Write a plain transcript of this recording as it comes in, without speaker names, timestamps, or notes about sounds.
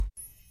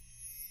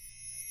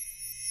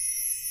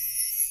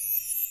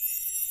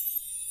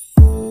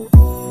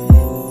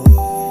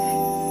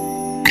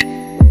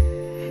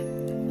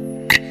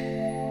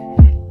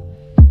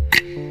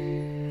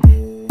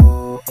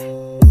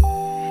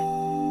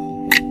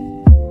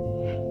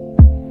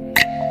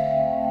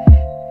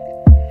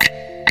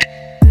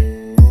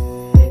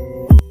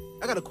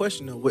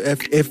question though.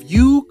 If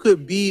you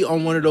could be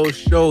on one of those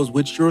shows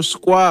with your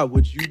squad,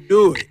 would you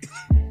do it?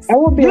 I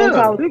would be on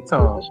College big Hill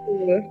time. for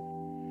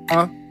sure.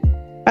 Huh?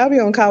 I'll be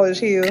on College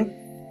Hill.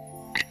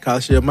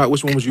 College Hill, Mike,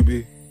 which one would you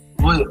be?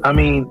 Well, I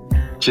mean,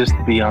 just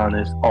to be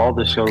honest, all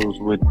the shows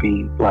would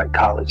be like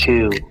College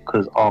Hill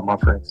because all my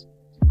friends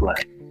are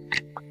black.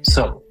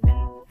 So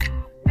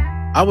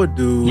I would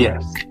do.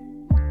 yes,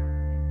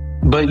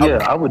 but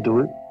yeah, I would do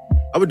it.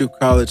 I would do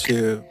College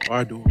Hill, or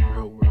I'd do a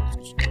real world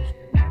situation.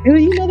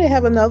 You know they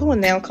have another one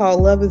now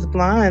called Love Is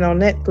Blind on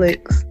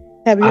Netflix.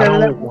 Have you I heard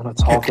of don't that? want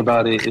to talk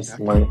about it. It's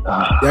like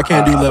Yeah, I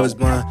can't do Love Is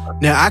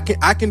Blind. Now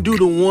I can do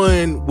the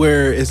one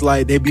where it's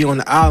like they be on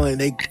the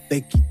island,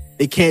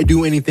 they can't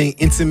do anything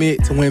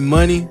intimate to win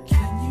money.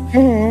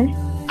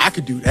 Mm-hmm. I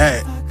could do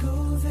that.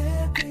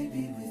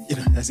 You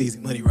know, that's easy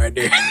money right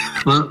there.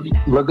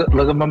 Look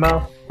at my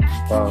mouth.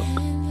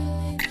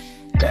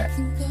 That.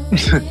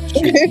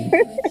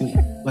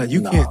 Like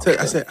you can't touch.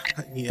 I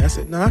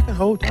said no, I can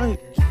hold tight.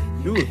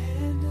 Do it.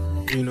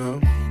 You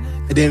know.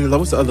 And then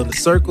what's the other one? The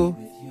Circle.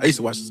 I used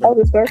to watch The Circle. Oh,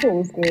 The Circle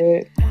was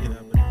good. You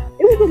know,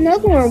 but It was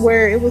another one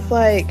where it was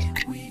like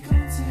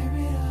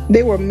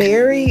they were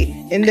married,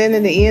 and then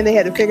in the end they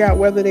had to figure out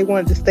whether they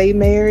wanted to stay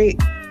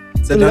married.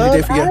 is that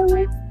 90 Day Fiancé?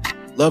 Island?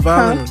 Love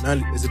Island or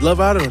 90? Is it Love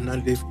Island or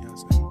 90 Day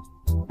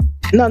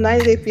Fiancé? No,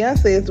 90 Day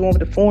Fiancé is the one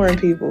with the foreign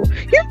people.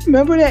 You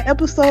remember that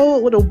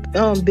episode with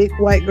a big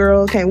white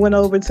girl went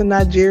over to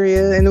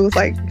Nigeria, and it was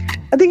like,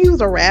 I think he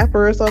was a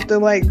rapper or something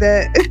like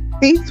that.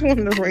 He's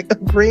wanted a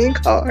green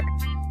card.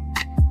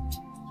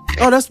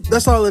 Oh,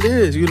 that's all it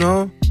is, you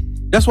know.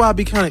 That's why I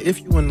be kind of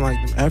iffy when like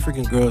them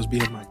African girls be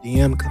in my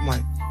DM. Cause I'm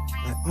like,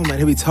 oh man,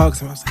 they be talking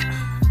to me. I was like,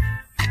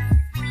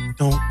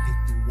 don't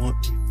think you want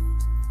me.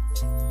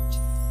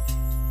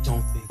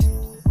 Don't think.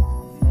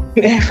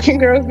 The African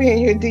girls be in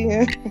your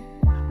DM.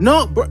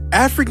 No, bro,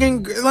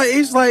 African, like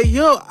it's like,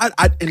 yo,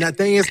 I and the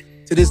thing is,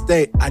 to this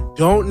day, I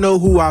don't know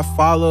who I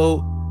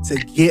follow to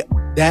get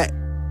that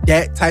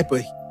type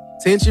of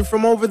attention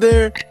from over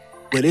there,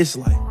 but it's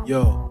like,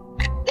 yo.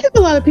 There's a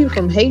lot of people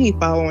from Haiti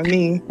following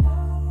me.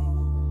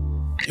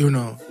 You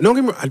know, don't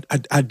get me wrong,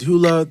 I do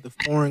love the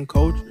foreign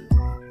culture,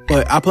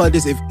 but I play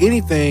this. If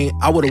anything,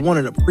 I would have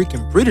wanted a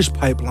freaking British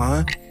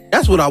pipeline.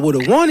 That's what I would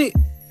have wanted.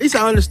 At least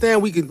I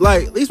understand we could,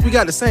 like, at least we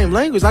got the same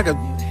language. I could,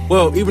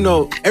 well, even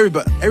though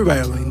everybody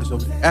has English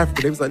over in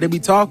Africa, they be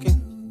talking.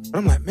 But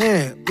I'm like,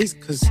 man, at least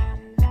because,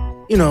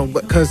 you know,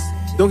 because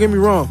don't get me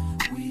wrong,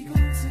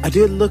 I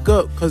did look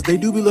up because they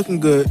do be looking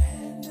good.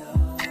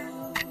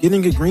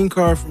 Getting a green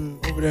card from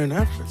over there in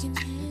Africa.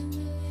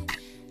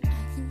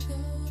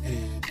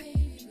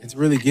 And to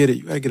really get it,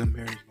 you gotta get a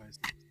marriage license,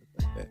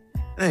 stuff like that.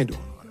 I ain't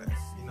doing all that.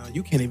 You know,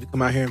 you can't even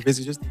come out here and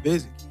visit just to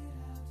visit.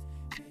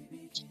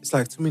 It's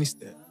like too many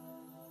steps.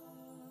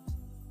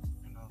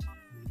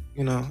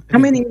 You know. How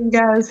many of you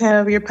guys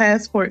have your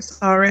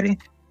passports already?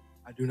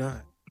 I do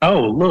not.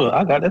 Oh, look,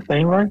 I got that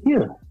thing right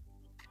here.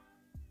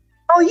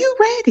 Oh, you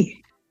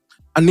ready?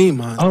 I need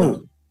mine.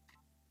 Oh.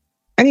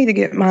 I need to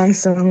get mine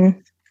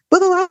soon.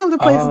 But a lot of the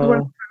places where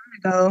I'm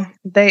trying to go,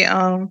 they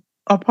are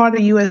part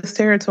of U.S.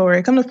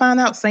 territory. Come to find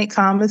out, St.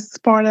 Thomas is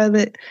part of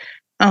it.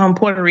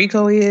 Puerto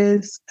Rico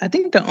is. I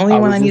think the only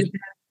one I need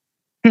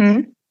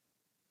to.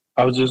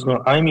 I was just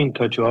going. I didn't mean to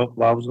cut you off,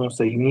 but I was going to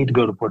say you need to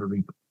go to Puerto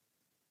Rico.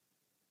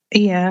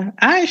 Yeah,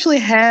 I actually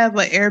have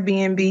an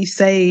Airbnb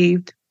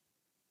saved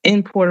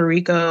in Puerto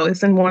Rico.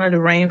 It's in one of the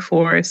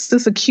rainforests.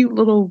 It's a cute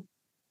little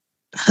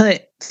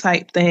hut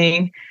type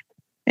thing.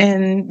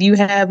 And you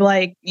have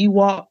you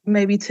walk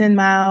maybe 10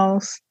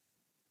 miles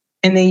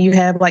and then you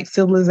have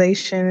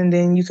civilization, and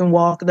then you can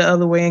walk the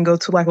other way and go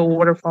to a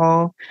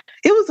waterfall.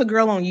 It was a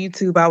girl on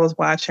YouTube I was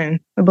watching,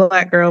 a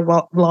black girl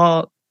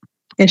vlog,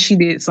 and she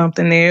did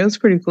something there. It was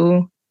pretty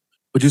cool.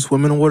 Would you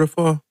swim in a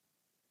waterfall?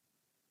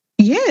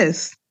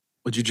 Yes.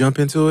 Would you jump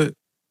into it?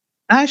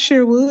 I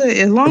sure would,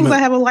 as long as I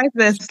have a life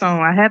vest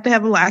on. I have to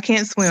have I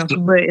can't swim,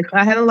 but if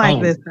I had a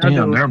life vest, I'll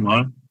do it. Never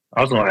mind.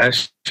 I was going to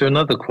ask you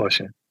another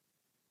question.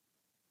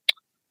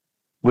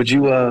 Would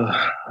you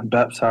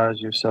baptize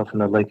yourself in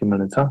the lake of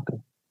Minnetonka?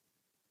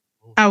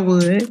 I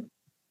would.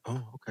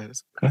 Oh, okay.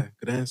 That's okay.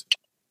 Good answer.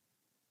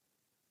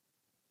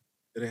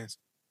 Good answer.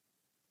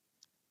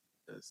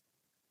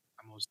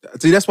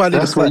 See, that's why I need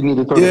That's why you need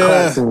to throw the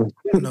claps in.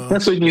 No.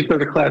 That's why you need to throw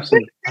the claps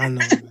in. I know,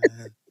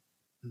 man.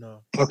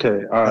 No.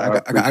 Okay. All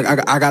right.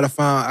 I gotta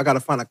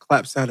find a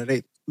clap sound that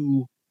ain't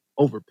too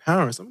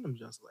overpowering. Some of them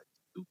just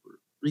super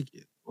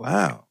freaky.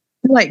 Wow.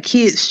 Like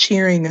kids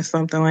cheering or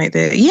something like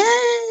that.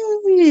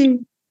 Yay!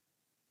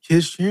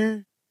 Kids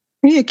cheering?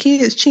 Yeah,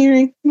 kids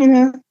cheering, you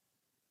know.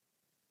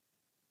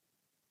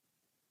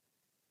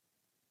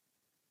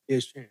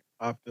 Kids cheering.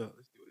 Pop up.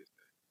 Let's do this.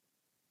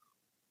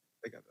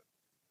 They got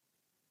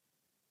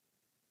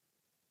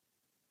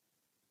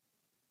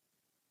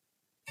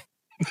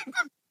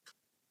that.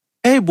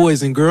 Hey,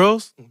 boys and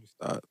girls. Let me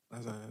stop.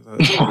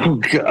 Oh,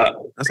 God.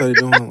 That's how they're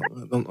doing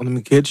on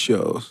the kids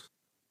shows.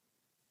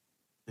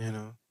 You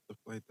know, stuff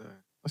like that.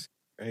 That's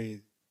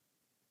crazy.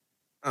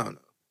 I don't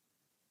know.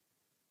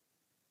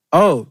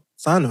 Oh,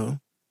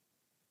 Sano.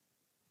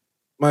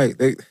 Mike,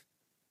 they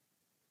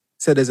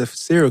said there's a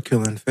serial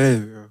killer in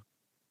Fayetteville.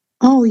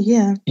 Oh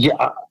yeah.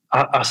 Yeah,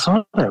 I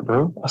saw that,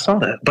 bro. I saw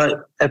that.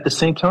 But at the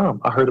same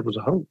time, I heard it was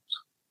a hoax.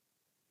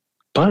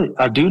 But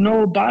I do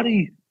know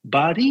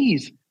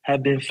bodies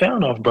have been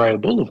found off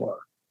Bryant Boulevard.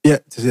 Yeah,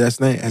 see, that's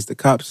the thing. As the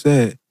cops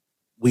said,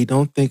 we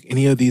don't think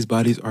any of these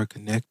bodies are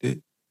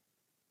connected.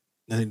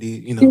 None of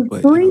these,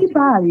 but Three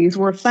bodies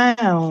were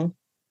found.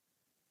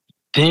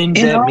 Then And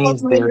that all of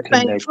means them in they're the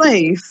same connected.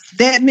 place.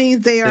 That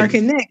means they are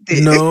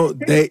connected. No,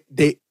 they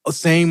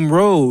same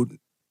road,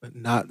 but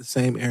not the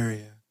same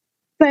area.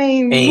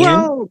 Same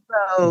road,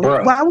 though.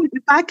 Bruh, Why would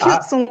if I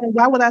killed someone?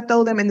 Why would I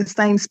throw them in the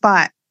same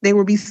spot? They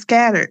would be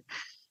scattered.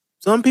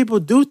 Some people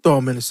do throw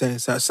them in the same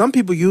spot. Some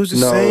people use the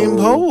same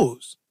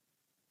holes.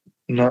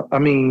 No, I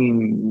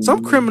mean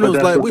some criminals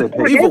like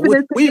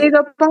we dig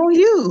up on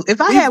you.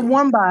 If I had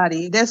one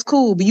body, that's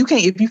cool, but you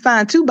can't. If you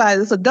find two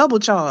bodies, it's a double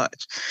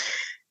charge.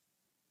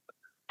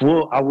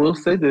 Well, I will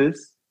say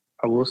this.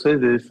 I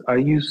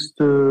used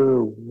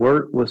to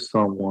work with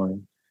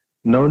someone,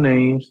 no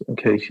names, in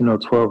case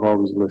 12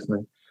 always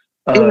listening.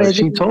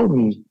 She told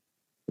me,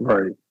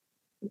 right?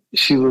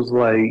 She was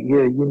like,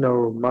 "Yeah,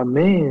 my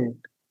man,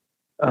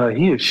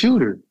 he a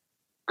shooter."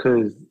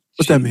 Because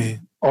what's that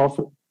mean?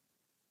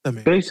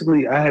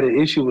 Basically, I had an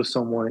issue with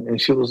someone, and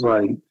she was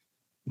like,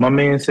 "My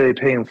man said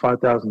pay him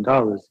 $5,000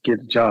 to get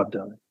the job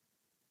done."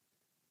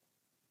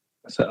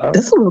 I said,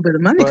 that's a little bit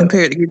of money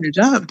compared to getting the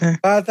job done.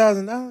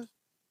 $5,000.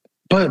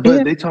 But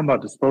they talking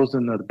about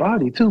disposing of the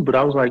body too. But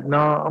I was like,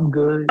 "Nah, I'm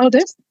good." Oh,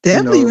 that's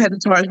definitely you had to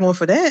charge more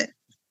for that.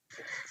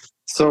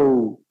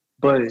 So,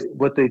 but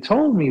what they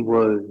told me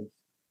was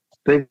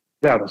they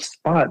got a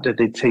spot that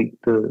they take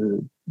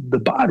the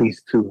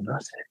bodies to, and I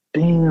said,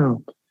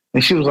 "Damn."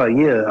 And she was like,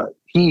 "Yeah."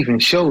 He even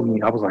showed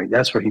me. I was like,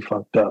 "That's where he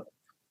fucked up."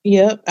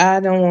 Yep, I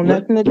don't want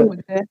nothing to do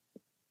with that.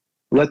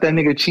 Let that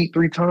nigga cheat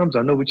 3 times.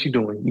 I know what you're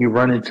doing. You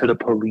run into the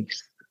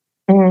police.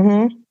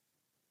 Mm-hmm.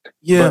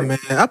 Yeah, man.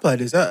 I play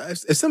this.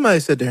 If somebody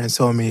sat there and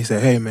told me, he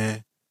said, "Hey,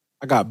 man,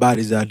 I got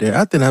bodies out there,"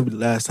 I think that'd be the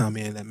last time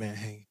me and that man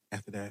hang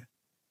after that.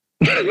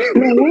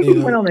 Man,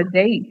 we went on a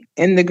date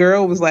and the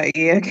girl was like,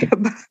 "Yeah, I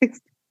got bodies."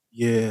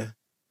 Yeah.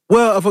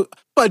 Well,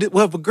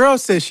 if a girl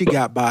says she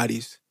got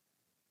bodies,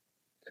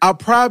 I would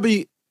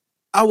probably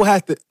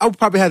have to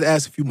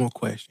ask a few more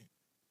questions.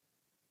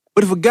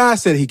 But if a guy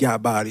said he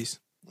got bodies,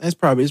 there's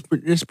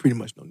pretty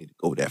much no need to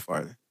go that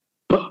far.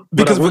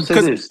 Because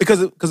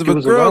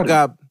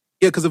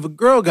if a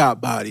girl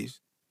got bodies.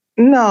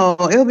 No,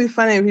 it'll be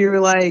funny if you were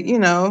like,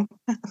 so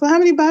how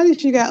many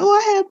bodies you got? Oh,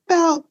 I have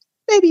about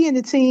maybe in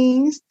the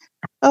teens.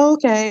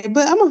 Okay,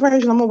 but I'm a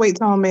virgin. I'm gonna wait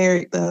till I'm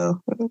married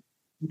though.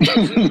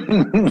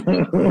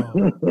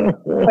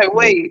 Like,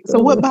 wait, so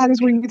what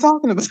bodies were you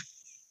talking about?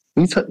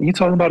 You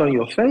talking about on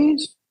your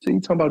face? Or you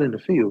talking about in the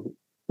field?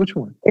 Which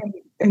one?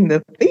 In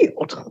the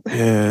field.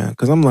 Yeah,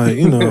 because I'm like,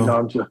 no,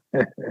 I'm just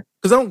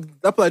because I'm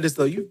like this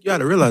though. You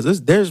gotta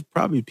realize there's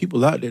probably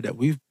people out there that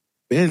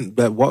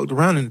walked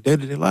around in the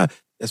day-to-day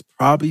life that's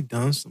probably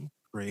done some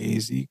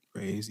crazy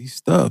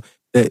stuff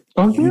that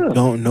you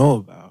don't know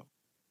about.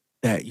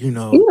 That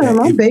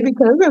my baby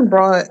cousin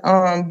brought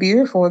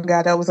beer for a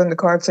guy that was in the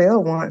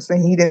cartel once,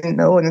 and he didn't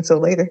know it until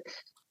later.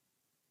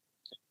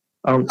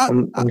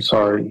 I'm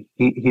sorry.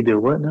 He did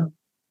what now?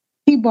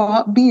 He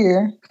bought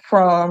beer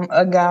from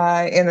a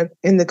guy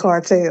in the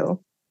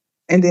cartel,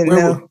 and didn't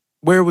know.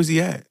 Where was he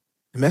at?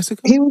 In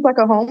Mexico? He was like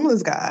a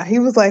homeless guy. He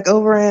was like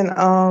over in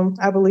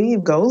I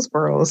believe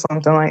Goldsboro or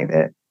something like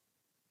that.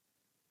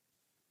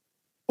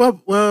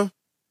 Well,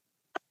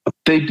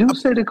 they do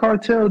say the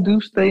cartel do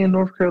stay in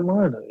North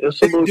Carolina.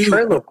 It's a little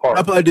trailer park.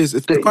 I like this.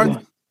 If the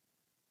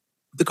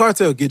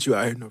cartel get you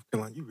out here in North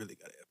Carolina, you really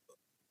gotta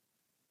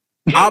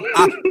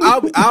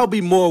I'll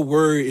be more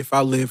worried if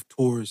I live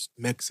towards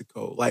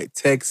Mexico, like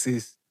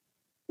Texas,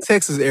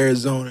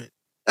 Arizona.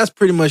 That's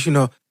pretty much,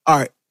 all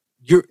right,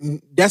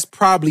 that's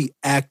probably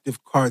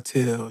active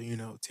cartel,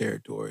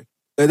 territory.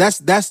 But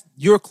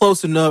you're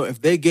close enough.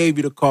 If they gave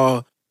you the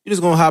call, you're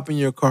just gonna hop in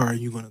your car and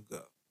you're gonna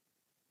go.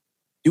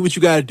 Do what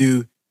you gotta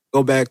do,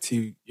 go back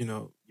to,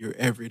 your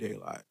everyday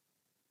life.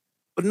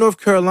 But North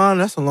Carolina,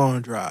 that's a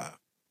long drive.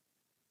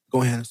 Go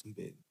handle some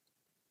business.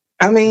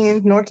 I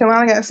mean, North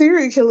Carolina got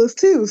serial killers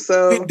too,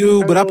 so we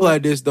do. But I play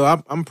like this though.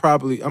 I'm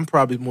probably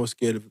more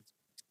scared of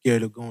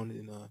going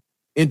in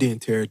Indian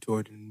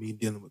territory than me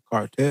dealing with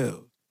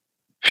cartels.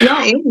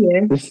 Not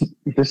Indian.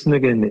 This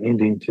nigga in the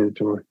Indian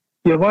territory.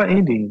 Yeah, why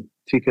Indian,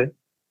 TK?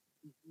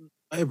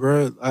 Hey,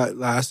 bro.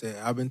 Like I said,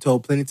 I've been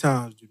told plenty of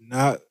times, do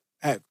not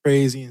act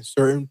crazy in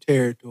certain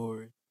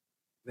territory.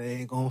 They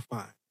ain't gonna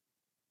find.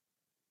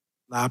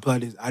 Like I play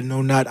this. I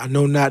know not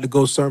to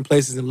go certain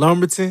places in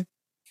Lumberton.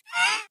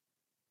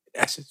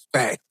 That's just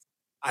fact.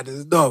 I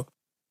just know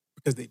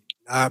because they do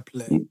not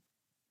play.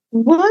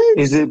 What?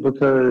 Is it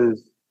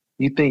because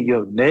you think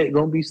your neck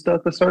gonna be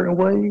stuck a certain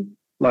way?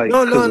 Like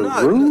no,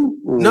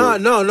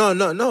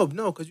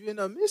 because you end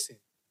up missing.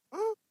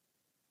 Huh?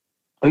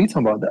 Oh, you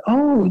talking about that?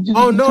 Oh, you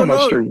talking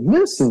about straight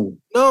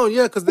missing? No,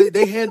 yeah, because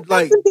they had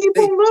like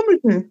people in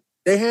Lumberton.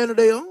 they handle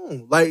their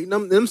own. Like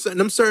them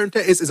certain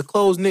it's a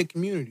closed knit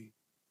community.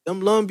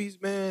 Them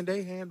Lumbies, man,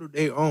 they handle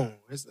their own.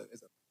 It's a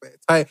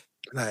tight.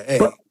 Like,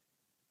 like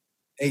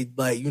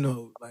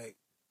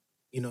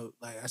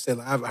like I said,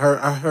 like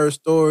I heard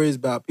stories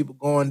about people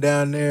going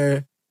down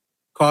there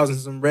causing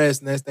some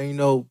rest. Next thing you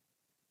know,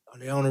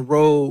 they on the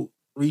road,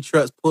 3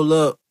 trucks pull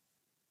up.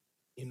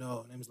 And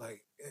it was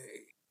like,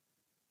 hey,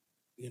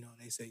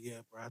 they say,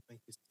 yeah, bro, I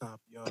think it's time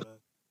for y'all to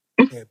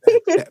head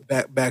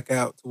back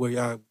out to where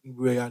y'all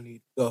need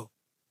to go.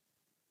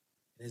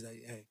 And it's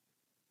like, hey,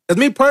 because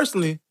me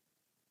personally,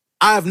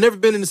 I have never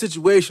been in a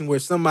situation where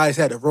somebody's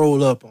had to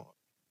roll up on me.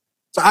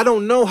 So I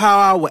don't know how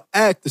I would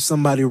act if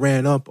somebody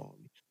ran up on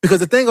me. Because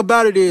the thing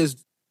about it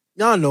is,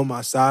 y'all know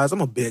my size.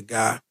 I'm a big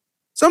guy.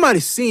 Somebody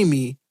see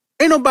me,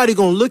 ain't nobody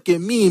gonna look at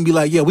me and be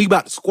like, yeah, we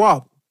about to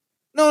squabble.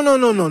 No.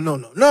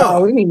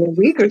 Oh, we need a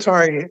weaker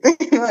target.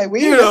 Like,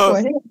 we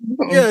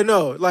yeah,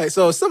 no. Like,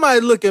 so if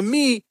somebody look at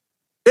me,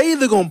 they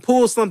either gonna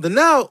pull something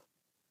out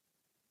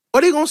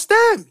or they gonna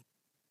stab me.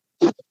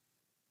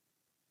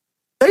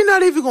 They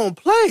not even gonna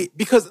play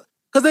because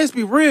let's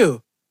be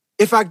real.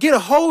 If I get a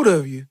hold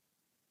of you,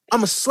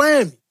 I'ma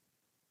slam you.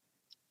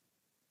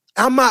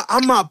 I'm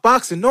not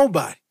boxing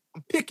nobody.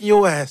 I'm picking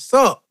your ass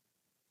up.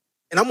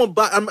 And I'm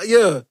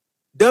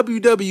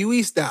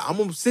WWE style. I'm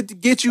gonna sit to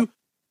get you,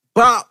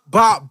 bop,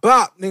 bop,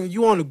 bop, nigga,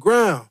 you on the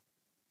ground.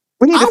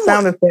 We need a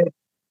sound effect.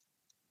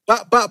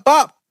 Bop, bop,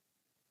 bop.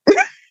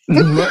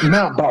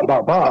 Not bop,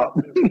 bop, bop.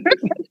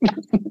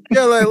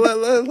 Yeah,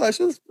 let's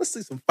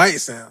see some fight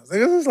sounds.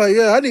 Like, it's like,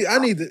 yeah, I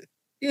need to,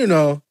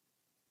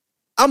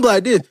 I'm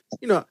like this,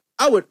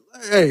 I would,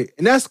 hey,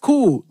 and that's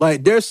cool.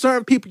 Like, there's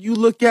certain people you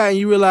look at and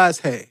you realize,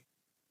 hey,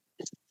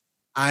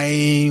 I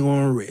ain't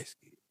gonna risk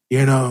it.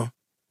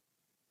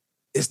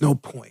 There's no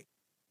point.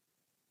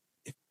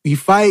 If we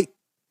fight,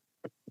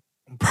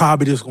 I'm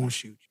probably just gonna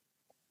shoot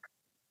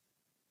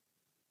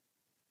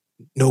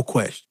you. No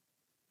question.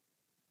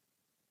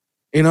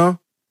 And then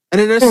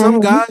there's some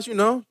guys, you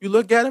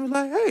look at them and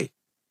like, hey,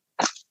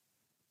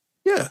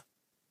 yeah,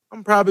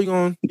 I'm probably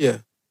going, yeah,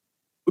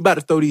 we're about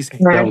to throw these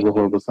hands. That was a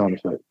horrible sound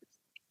effect.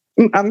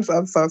 I'm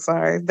so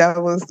sorry.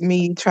 That was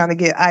me trying to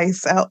get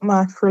ice out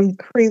my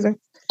freezer.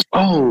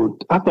 Oh,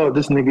 I thought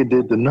this nigga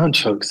did the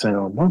nunchuck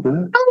sound. My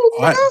bad.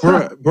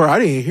 Bro, I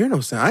didn't hear no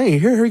sound. I didn't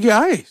hear her get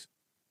ice.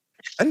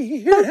 I didn't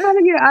hear that. Trying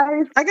to get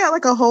ice. I got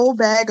like a whole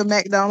bag of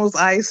McDonald's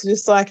ice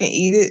just so I can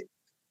eat it.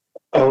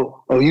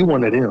 Oh, you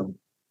one of them.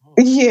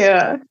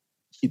 Yeah.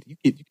 You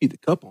keep the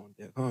cup on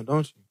deck, huh?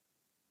 Don't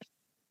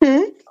you?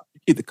 You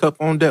keep the cup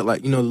on deck,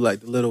 like like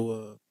the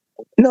little.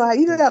 No, I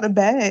eat it out the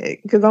bag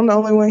because I'm the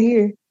only one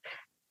here.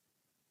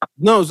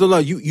 No, so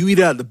like you eat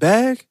it out the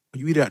bag, or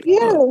you eat it out the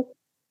cup?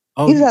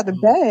 Eat it out the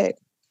bag.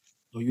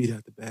 Oh, you eat it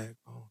out the bag.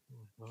 Oh.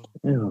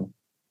 Yeah.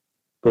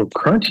 Little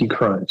crunchy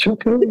crunch.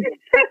 Okay.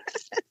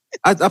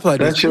 I play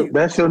that's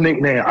your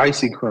nickname,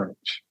 Icy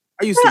Crunch.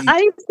 I used to eat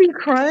Icy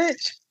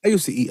Crunch. I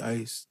used to eat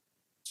ice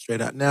straight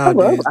out.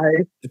 Nowadays, I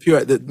love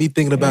ice. Me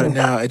thinking about it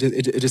now, it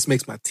just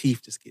makes my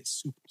teeth just get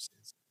super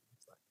sensitive.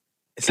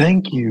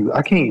 Thank you.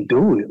 I can't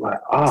do it. Like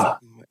I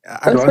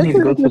need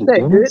to go to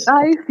the good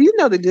ice. You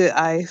know the good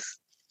ice.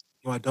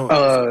 No, I don't.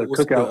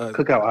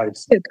 Cookout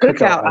ice. Yeah,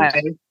 cookout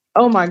ice.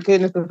 Oh my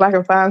goodness! If I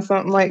can find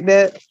something like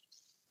that,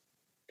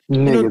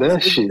 nigga,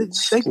 that shit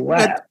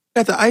slap.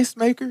 Got the ice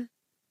maker.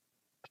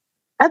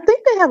 I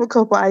think they have a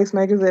couple ice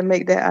makers that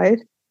make that ice.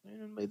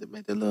 Make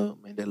that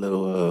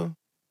little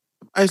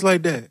ice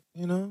like that.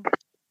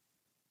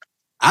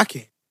 I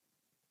can't.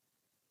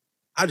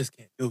 I just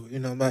can't do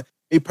it.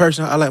 Me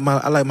personally, I like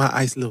my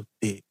ice a little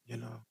thick.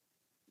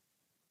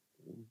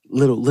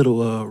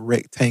 Little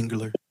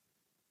rectangular.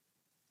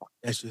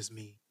 That's just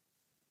me.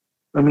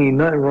 I mean,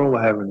 nothing wrong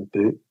with having it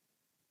thick.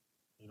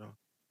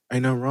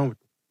 Ain't nothing wrong with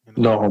it.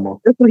 No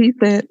homo. That's what he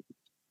said.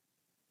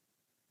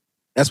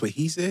 That's what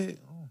he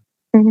said? Oh.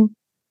 Mm-hmm.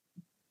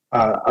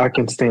 I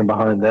can stand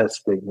behind that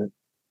statement.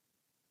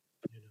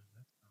 A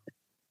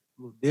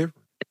little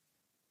different.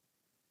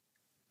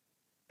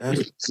 That's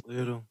a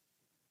little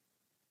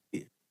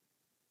different.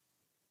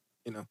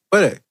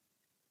 But hey,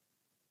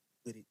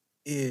 it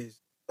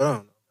is, but I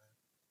don't know, man.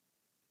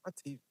 My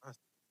teeth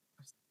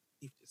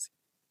just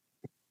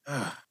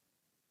I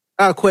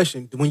got a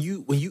question. When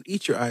you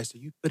eat your ice, do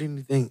you put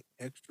anything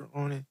extra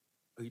on it,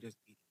 or you just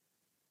eat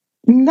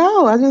it?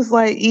 No, I just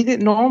eat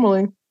it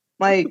normally.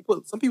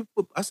 Some people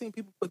I've seen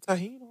people put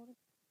tahini on it.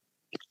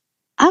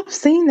 I've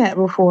seen that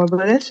before,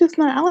 but that's just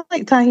not. I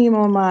like tahini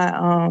on my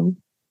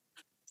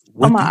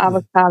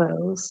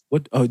avocados.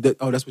 What?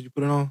 That's what you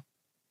put it on?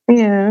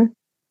 Yeah.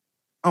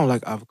 I don't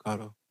like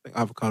avocado. I think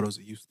avocados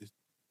are useless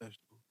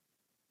vegetable.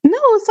 No,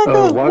 it's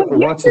like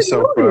watch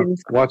yourself, bro.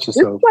 Watch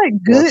yourself. It's like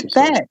good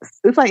fats.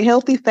 It's like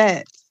healthy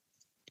fats.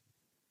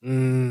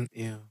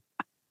 Yeah.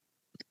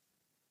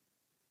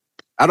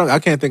 I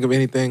can't think of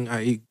anything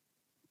I eat.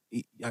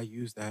 I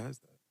use that as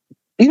that.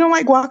 You don't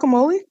like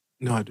guacamole?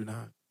 No, I do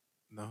not.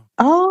 No.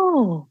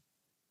 Oh.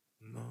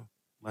 No.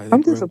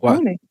 I'm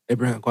disappointed. They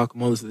bring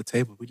guacamole to the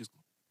table. We just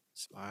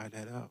slide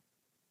that out.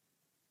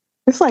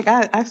 It's like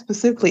I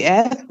specifically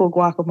asked for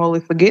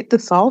guacamole. Forget the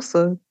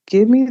salsa.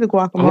 Give me the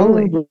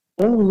guacamole.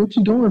 What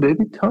you doing,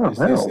 baby? Time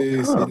out.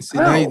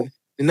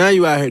 Now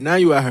you out here. Now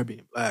you out here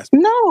being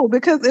blasphemous. No,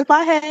 because if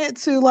I had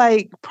to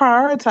like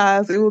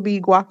prioritize, it would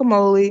be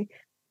guacamole,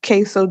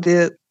 queso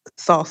dip,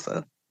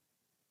 salsa.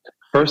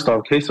 First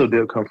off, queso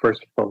dip come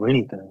first before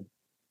anything.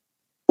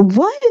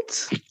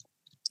 What?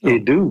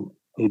 It do.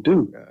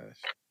 Gosh.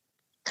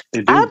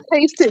 I've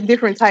tasted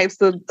different types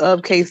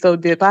of queso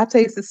dip. I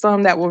tasted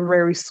some that were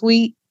very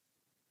sweet.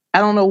 I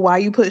don't know why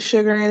you put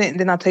sugar in it. And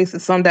then I tasted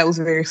some that was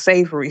very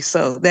savory.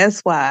 So that's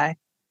why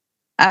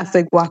I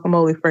say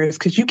guacamole first.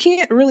 Because you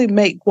can't really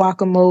make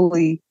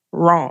guacamole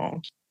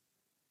wrong.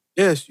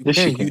 Yes, you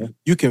can.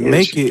 You can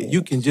make it.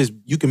 You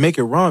can make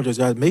it wrong. Just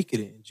gotta make it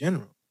in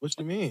general. What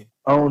you mean?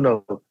 I don't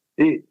know.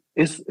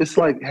 It's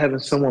like having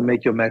someone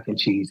make your mac and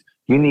cheese.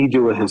 You need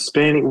you a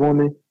Hispanic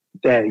woman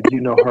that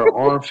her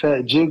arm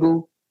fat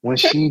jiggle when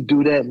she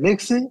do that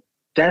mixing.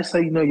 That's how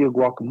you know your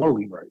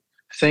guacamole right.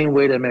 Same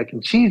way that mac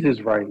and cheese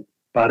is right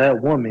by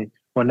that woman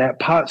when that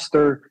pot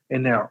stir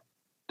and that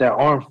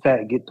arm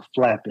fat get the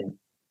flapping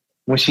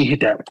when she hit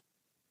that.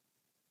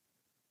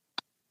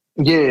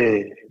 Yeah,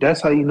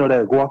 that's how you know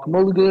that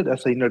guacamole good.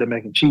 That's how you know that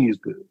mac and cheese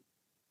good.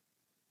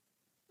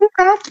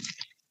 Okay.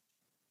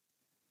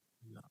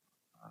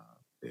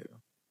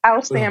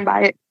 I'll stand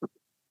by it.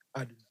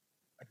 I do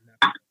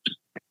not.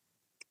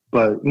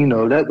 But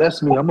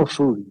that's me. I'm a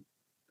foodie.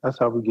 That's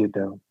how we get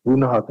down. We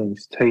know how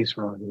things taste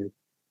around here.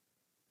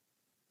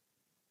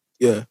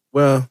 Yeah.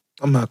 Well,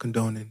 I'm not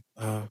condoning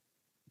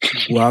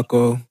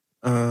guaco.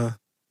 A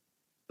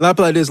lot of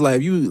like this,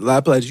 like you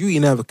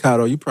eating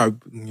avocado, you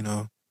probably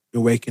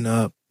you're waking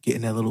up,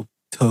 getting that little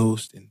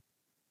toast and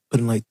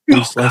putting like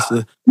three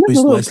slices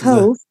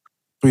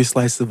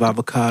of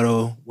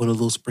avocado with a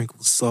little sprinkle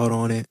of salt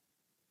on it.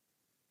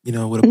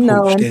 With a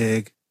poached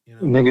egg.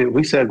 Nigga,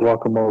 we said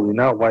guacamole,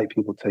 not white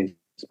people taste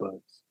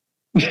buds.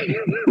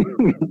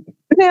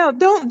 Now,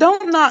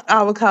 don't knock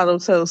avocado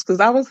toast because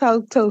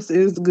avocado toast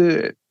is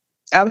good.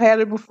 I've had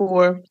it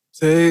before.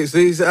 See,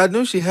 I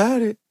knew she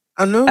had it.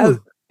 I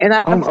knew.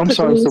 I'm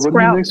sorry. So what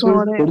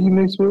do you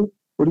mix with?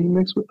 What do you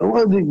mix with?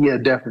 Oh, yeah,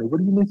 definitely. What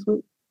do you mix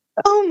with?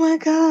 Oh my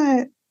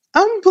God,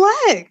 I'm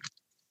black.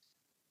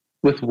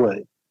 With what?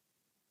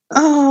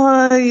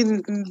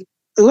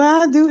 Well,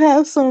 I do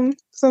have some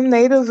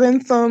native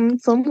and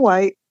some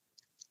white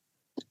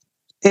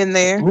in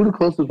there. Who the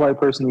closest white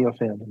person in your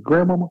family?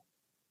 Grandmama?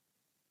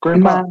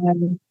 Grandpa?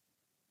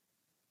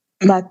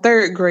 My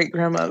third great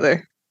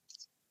grandmother.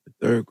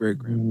 Third great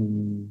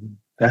grandmother.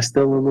 That's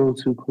still a little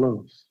too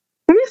close.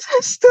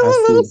 That's still a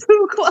little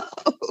too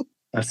close.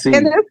 I see.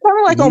 And that's kind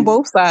of like on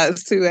both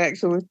sides too,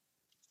 actually.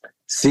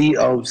 See,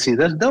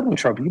 that's double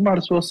trouble. You might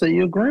as well say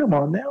your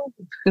grandma now.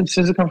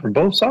 Since it comes from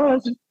both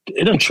sides,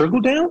 it don't trickle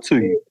down to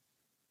you.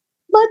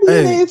 My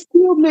DNA is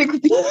still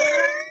mixed.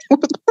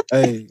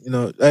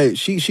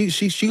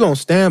 She gonna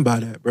stand by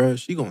that, bro.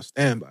 She gonna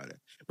stand by that,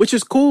 which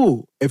is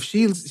cool. If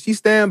she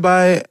stand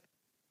by it,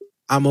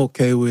 I'm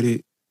okay with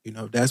it.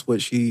 That's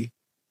what she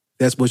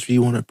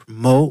want to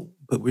promote.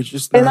 But we're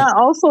just not. And I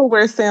also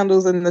wear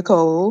sandals in the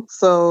cold,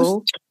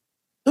 so.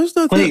 There's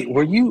nothing.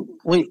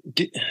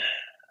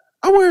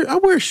 I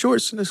wear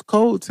shorts in this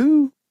cold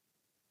too.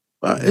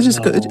 It's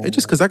just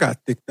because I got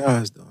thick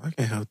thighs though. I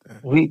can't help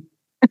that.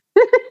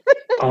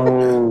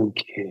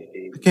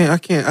 Okay. I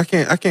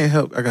can't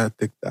help. I got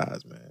thick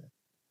thighs, man.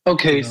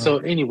 Okay, so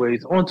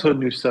anyways, on to a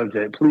new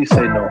subject. Please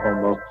say no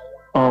homo.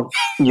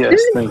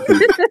 Yes, thank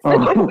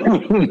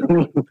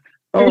you.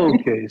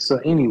 Okay, so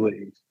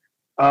anyways,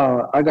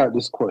 I got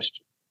this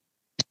question.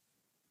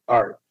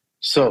 All right,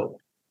 so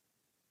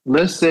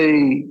let's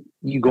say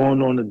you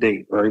going on a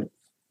date, right?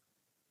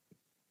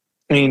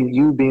 And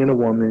you being a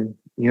woman,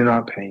 you're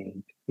not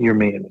paying. Your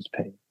man is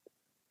paying.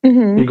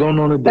 Mm-hmm. You're going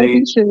on a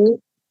date.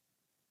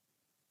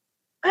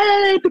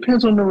 It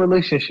depends on the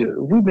relationship.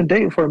 We've been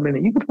dating for a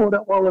minute. You can pull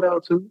that wallet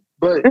out too.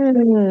 But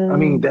I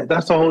mean,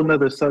 that's a whole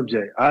nother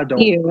subject. I don't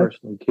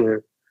personally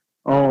care.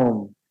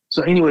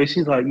 So anyway,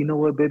 she's like, you know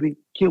what, baby?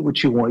 Get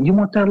what you want. You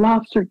want that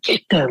lobster?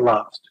 Get that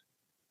lobster.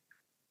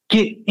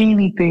 Get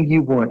anything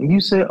you want. And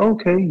you say,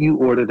 okay, you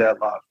order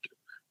that lobster.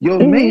 Your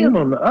man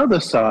on the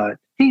other side,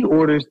 he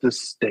orders the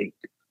steak.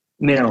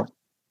 Now,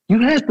 you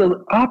had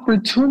the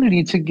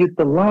opportunity to get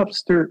the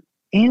lobster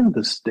and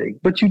the steak,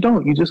 but you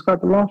don't. You just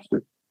got the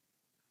lobster.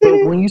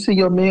 But when you see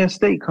your man's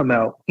steak come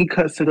out, he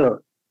cuts it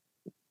up.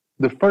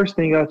 The first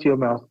thing out your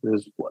mouth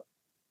is what?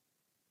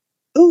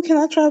 Oh, can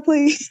I try,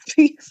 please?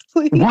 Please.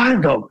 Why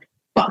the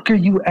fuck are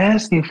you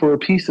asking for a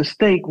piece of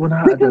steak when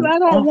Because I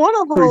don't want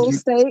a whole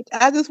steak.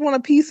 I just want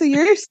a piece of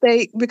your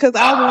steak because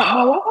I want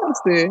my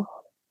lobster.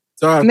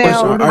 Sorry,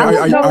 now,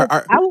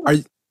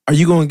 question. Are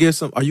you going to give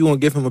some? Are you going to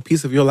give him a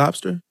piece of your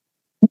lobster?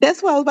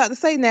 That's what I was about to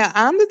say. Now,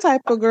 I'm the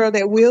type of girl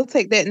that will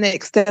take that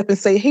next step and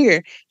say,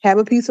 "Here, have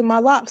a piece of my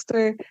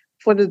lobster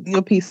for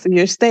your piece of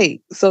your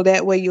steak," so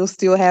that way you'll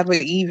still have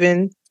an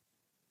even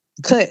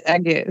cut, I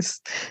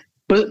guess.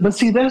 But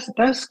see,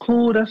 that's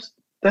cool.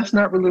 That's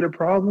not really the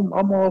problem.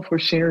 I'm all for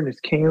sharing is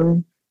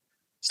caring.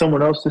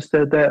 someone else has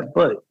said that.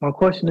 But my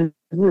question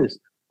is this: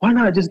 why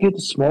not just get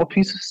the small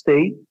piece of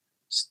steak,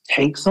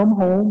 take some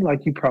home,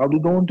 like you probably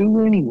gonna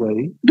do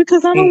anyway,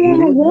 Because I don't and eat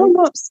want to it? warm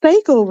up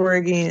steak over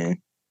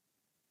again.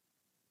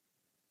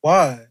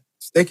 Why?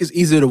 Steak is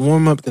easier to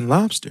warm up than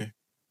lobster.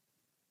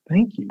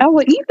 Thank you. I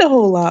would eat the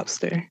whole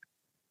lobster.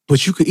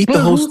 But you could eat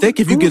the whole steak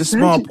if you get a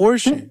small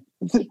portion.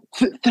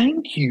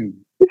 Thank you.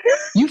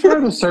 You've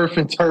heard of surf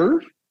and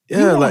turf. Yeah,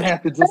 you don't like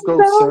have to just go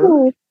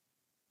surf.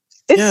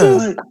 It's Yeah.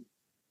 just,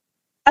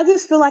 I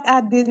just feel like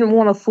I didn't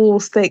want a full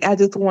steak. I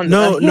just wanted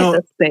a hint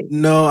of steak.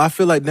 No, I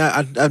feel like now.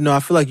 I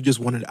feel like you just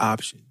wanted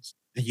options,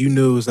 and you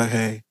knew it was like,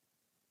 hey,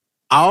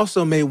 I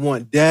also may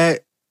want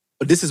that,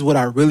 but this is what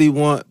I really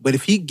want. But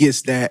if he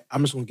gets that,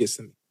 I'm just gonna get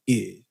some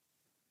kids.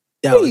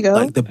 There you go.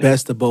 Like the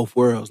best of both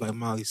worlds, like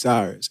Miley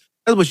Cyrus.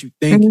 That's what you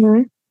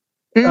thinking.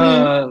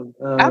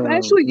 I've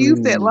actually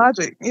used that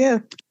logic. Yeah.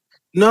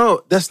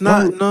 No, that's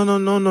not. No.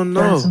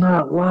 That's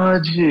not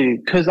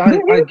logic. Because I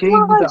gave you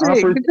the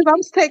opportunity.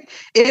 Because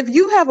if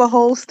you have a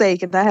whole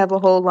steak and I have a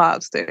whole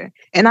lobster,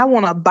 and I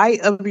want a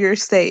bite of your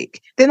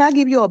steak, then I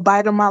give you a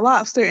bite of my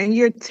lobster, and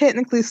you're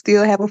technically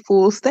still have a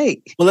full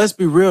steak. Well, let's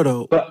be real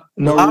though. But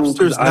no,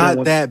 lobster's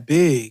not that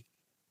big.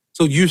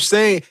 So you're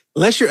saying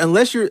unless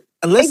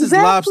it's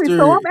lobster.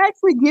 So I'm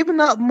actually giving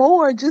up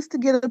more just to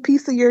get a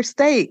piece of your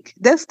steak.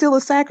 That's still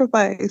a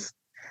sacrifice.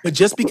 But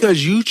just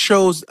because you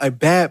chose a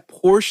bad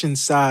portion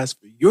size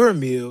for your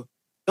meal,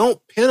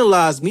 don't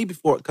penalize me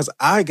because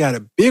I got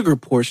a bigger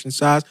portion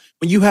size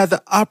when you had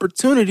the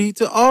opportunity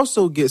to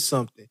also get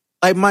something.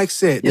 Like Mike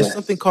said, there's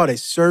something called a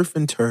surf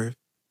and turf.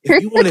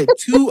 If you wanted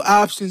two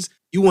options,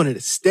 you wanted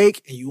a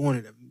steak and you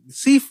wanted a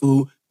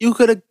seafood, you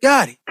could have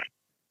got it.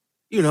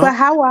 You know. But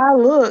how I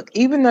look,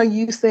 even though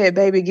you said,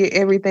 baby, get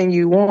everything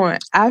you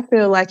want, I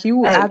feel like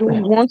I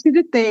don't want you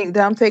to think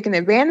that I'm taking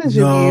advantage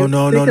of you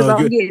because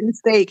I'm getting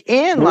steak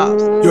and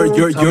lobster.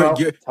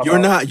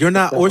 You're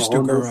not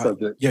oyster girl.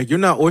 Right? Yeah, you're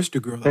not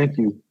oyster girl. Thank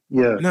you.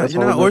 Yeah,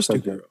 you're not oyster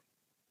girl.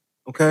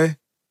 Okay?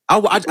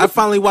 I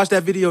finally watched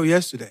that video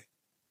yesterday.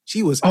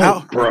 She was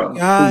out her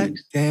god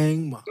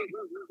dang mom.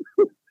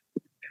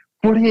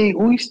 48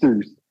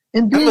 oysters.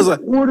 And then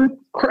ordered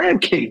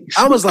crab cakes.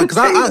 I was like, because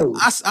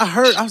I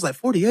heard, I was like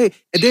 48.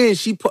 And then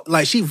she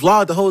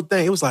vlogged the whole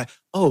thing. It was like,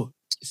 oh,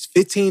 it's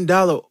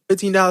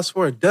 $15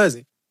 for a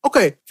dozen.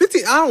 Okay,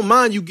 15. I don't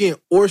mind you getting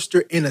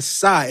oyster in a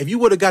side. If you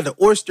would have got the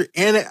oyster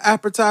and an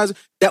appetizer,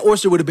 that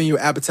oyster would have been your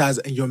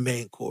appetizer and your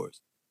main course.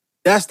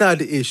 That's not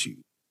the issue.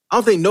 I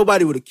don't think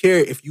nobody would have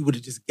cared if you would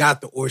have just got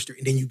the oyster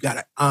and then you got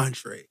an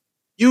entree.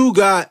 You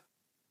got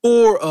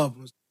 4 of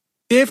them.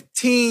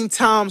 15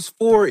 times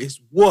 4 is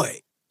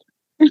what?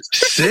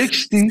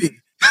 60.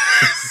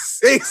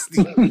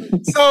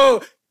 60.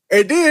 So,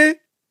 and then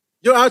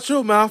you're out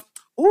your mouth.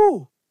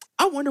 Ooh,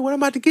 I wonder what I'm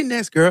about to get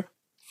next, girl.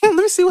 Let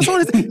me see what's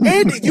on this.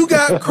 And you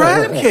got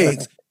crab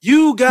cakes.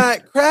 You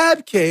got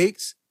crab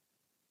cakes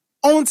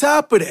on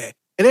top of that.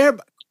 And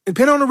everybody,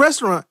 depending on the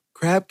restaurant,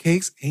 crab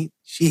cakes ain't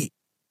cheap.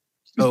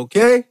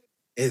 Okay?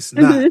 It's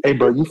not. Hey,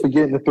 bro, you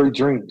forgetting the 3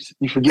 drinks.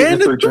 You forgetting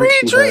the 3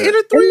 drinks. And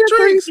the 3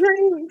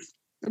 drinks.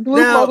 The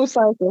blue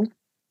motorcycle.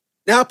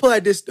 Now I play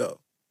like this though.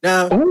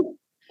 Now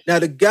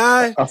the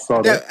guy,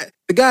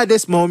 the guy at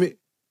this moment,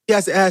 he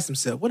has to ask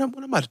himself, what am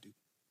I about to do?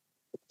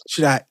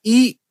 Should I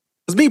eat?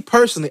 Because me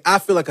personally, I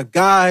feel like a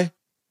guy,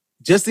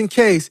 just in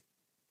case,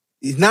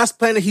 he's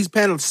planning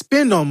to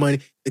spend on money.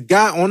 The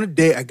guy on a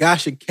date, a guy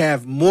should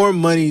have more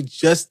money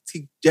just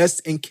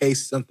in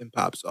case something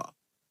pops off.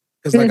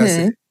 Because like I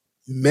said,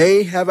 you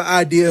may have an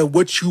idea of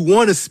what you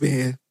want to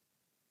spend,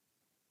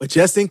 but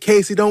just in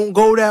case it don't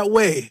go that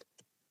way,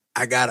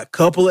 I got a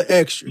couple of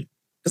extra.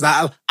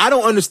 Because I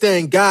don't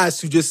understand guys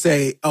who just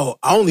say, oh,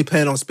 I only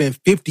plan on spending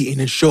 $50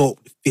 and then show up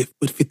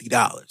with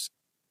 $50.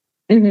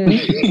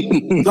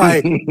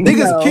 Like,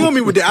 niggas kill me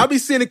with that. I'll be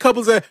seeing a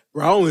couple say,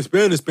 bro, I only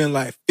spend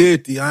like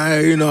 50.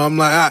 I'm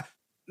like,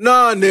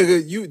 nah,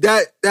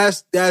 nigga,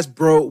 that's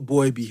broke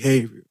boy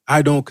behavior.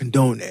 I don't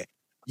condone that.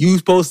 You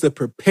supposed to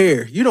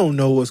prepare. You don't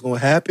know what's going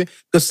to happen.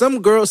 Because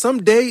some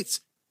dates,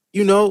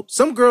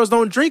 some girls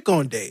don't drink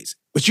on dates,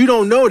 but you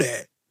don't know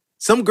that.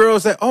 Some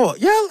girls say, oh,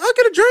 yeah, I'll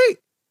get a drink.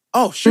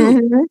 Oh,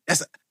 shoot.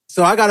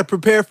 So I got to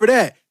prepare for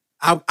that.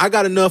 I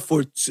got enough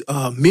for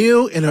a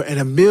meal and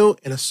a meal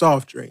and a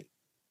soft drink.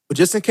 But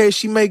just in case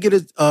she may get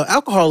an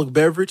alcoholic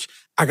beverage,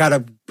 I got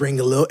to bring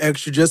a little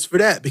extra just for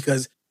that.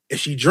 Because if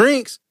she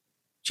drinks,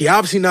 she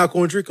obviously not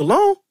going to drink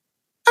alone.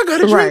 I got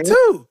to drink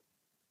too.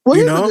 Well,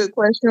 here's a good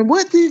question.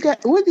 What do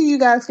you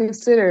guys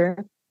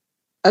consider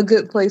a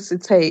good place to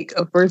take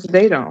a first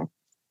date on?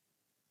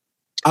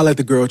 I let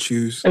the girl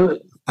choose.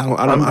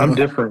 I'm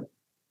different.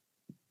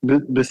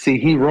 But see,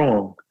 he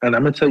wrong. And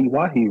I'm going to tell you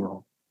why he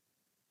wrong.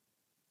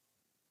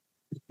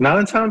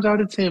 9 times out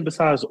of 10,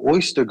 besides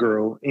Oyster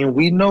Girl, and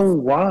we know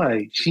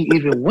why she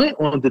even went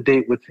on the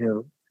date with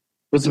him,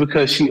 was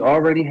because she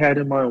already had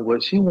in mind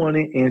what she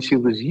wanted, and she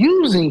was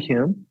using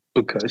him,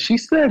 because she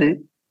said it,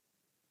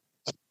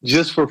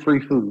 just for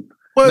free food.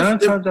 9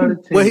 times out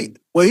of 10.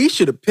 He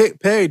should have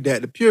paid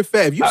that. The pure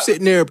fact, if you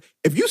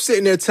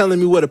sitting there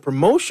telling me what a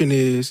promotion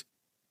is,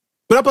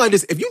 But I put it like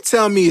this: if you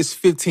tell me it's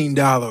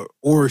 $15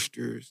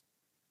 oysters,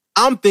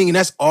 I'm thinking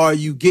that's all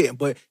you get.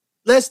 But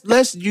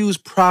let's use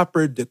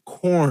proper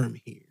decorum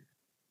here.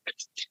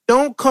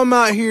 Don't come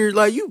out here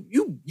like you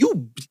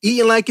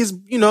eating like it's,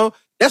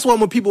 that's why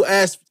when people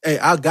ask, hey,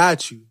 I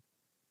got you.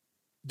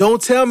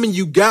 Don't tell me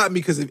you got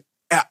me, because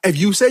if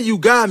you say you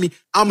got me,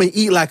 I'm going to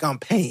eat like I'm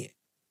paying.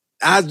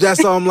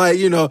 That's all I'm like,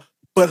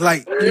 but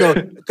like,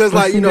 because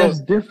like,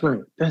 That's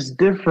different. That's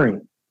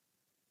different.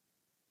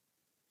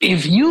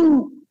 If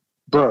you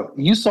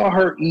saw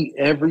her eat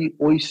every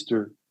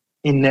oyster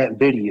in that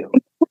video.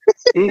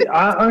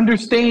 I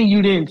understand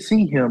you didn't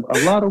see him. A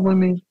lot of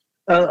women,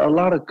 a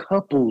lot of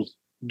couples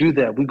do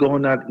that. We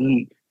going out to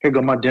eat. Here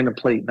go my dinner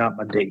plate, not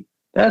my date.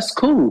 That's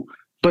cool.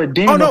 But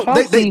damn, no, if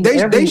I seen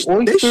every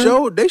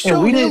oyster, they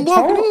showed we him didn't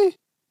walking talk, in.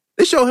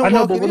 They showed him I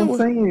know, walking but what in. I'm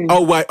saying,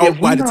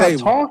 if we the not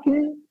table.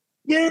 talking,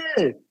 yeah.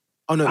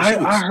 Oh no,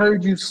 I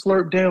heard you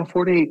slurp down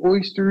 48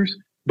 oysters,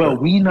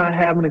 but we not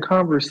having a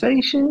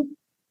conversation.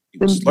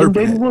 Then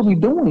baby, what we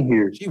doing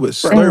here? She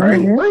was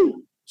slurping. Right.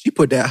 She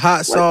put that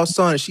hot sauce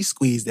on it. She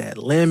squeezed that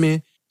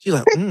lemon. She's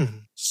like,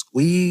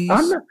 squeeze.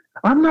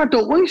 I'm not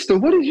the oyster.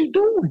 What is you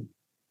doing?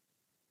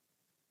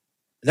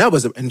 And that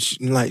was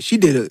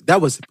that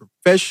was a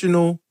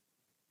professional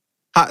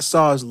hot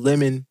sauce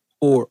lemon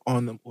pour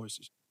on them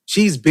oysters.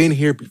 She's been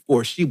here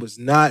before. She was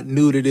not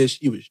new to this.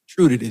 She was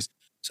true to this.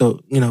 So,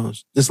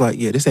 it's like,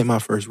 yeah, this ain't my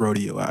first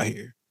rodeo out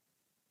here.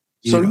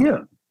 Yeah,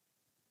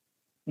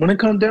 when it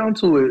comes down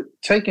to it,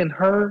 taking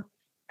her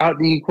out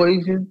the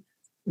equation,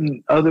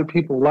 other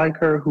people like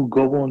her who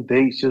go on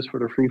dates just for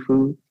the free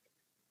food,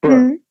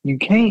 but you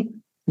can't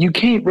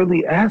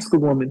really ask a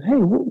woman, hey,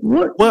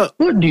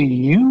 what do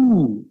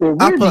you, or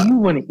where do you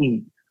want to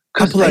eat?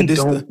 Because they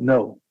don't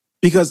know.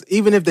 Because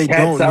even if they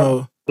don't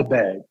know the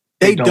bag,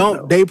 they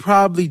don't. They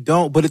probably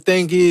don't. But the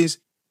thing is,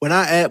 when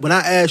I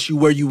ask you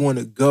where you want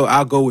to go,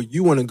 I'll go where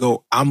you want to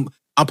go. I'm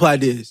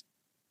like this.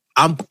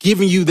 I'm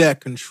giving you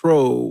that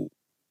control.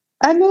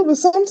 I know, but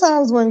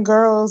sometimes when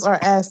girls are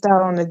asked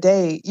out on a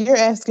date, you're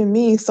asking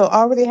me, so I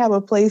already have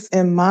a place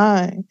in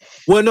mind.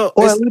 Well, no,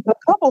 or at least a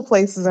couple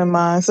places in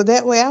mind, so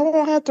that way I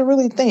won't have to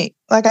really think.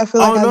 Like I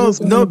feel like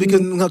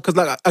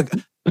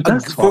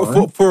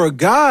for a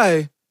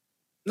guy,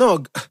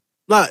 no,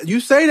 like you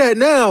say that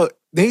now,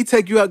 then he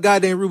take you out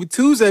goddamn Ruby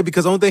Tuesday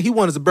because the only thing he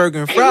wants is a burger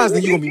and fries.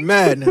 Then you gonna be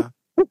mad now.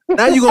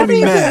 Now you gonna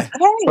be mad.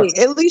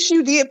 Hey, at least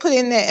you did put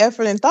in that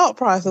effort and thought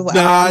process. Like,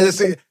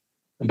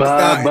 but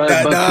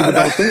people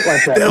don't think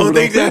like that. They don't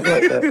think that.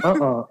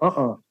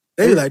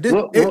 They be like,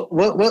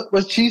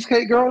 what's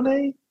Cheesecake girl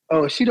name?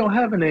 Oh, she don't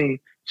have a name.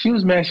 She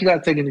was mad she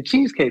got taken to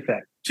Cheesecake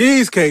Factory.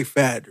 Cheesecake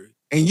Factory.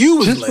 And you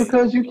was just late.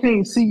 Because you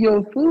can't see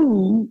your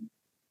food.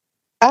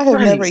 I have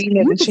never eaten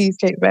at the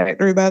Cheesecake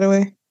Factory, by the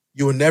way.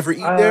 You will never eat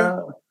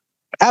there?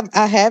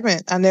 I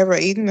haven't. I never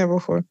eaten there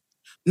before.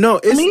 No,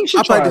 you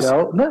should try it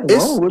out. Nothing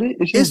wrong with it.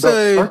 It's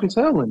dark as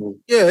hell in it.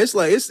 Yeah, it's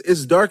like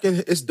it's dark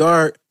and it's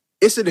dark.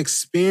 It's an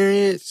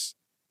experience.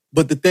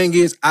 But the thing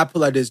is, I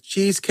put like this: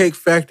 Cheesecake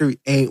Factory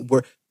ain't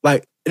worth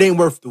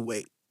the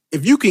wait.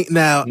 If you can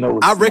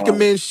I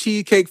recommend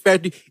Cheesecake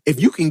Factory.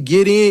 If you can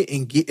get in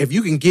and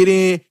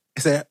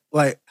say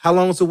like how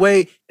long to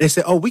wait, and they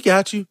say, oh, we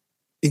got you,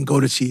 then go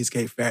to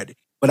Cheesecake Factory.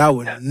 But I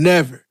would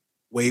never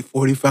wait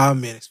 45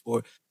 minutes for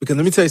it. Because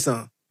let me tell you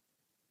something.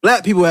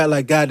 Black people act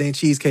like goddamn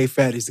Cheesecake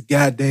Factory is a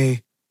goddamn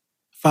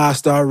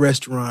 5-star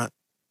restaurant.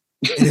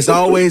 And it's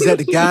always at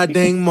the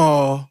goddamn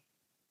mall.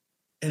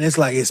 And it's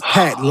like it's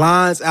packed,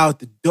 lines out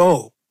the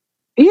door.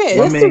 Yeah,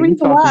 that's the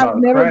reason why I've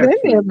never been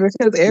there,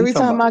 because every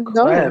time I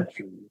go,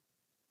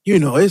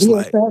 it's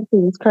like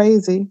it's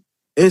crazy.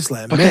 It's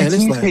like, man,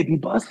 it's like be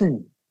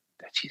busting.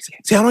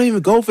 See, I don't even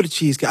go for the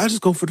cheesecake. I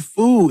just go for the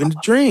food and the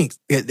drinks.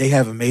 They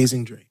have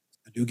amazing drinks.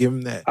 I do give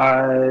them that.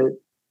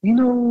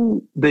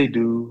 They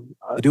do.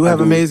 They do have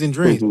amazing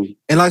drinks. And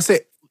like I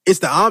said, it's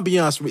the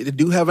ambiance for me. They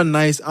do have a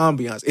nice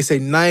ambiance. It's a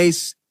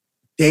nice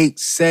date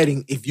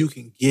setting if you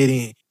can get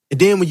in. And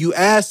then when you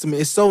ask them,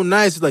 it's so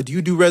nice. It's like, do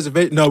you do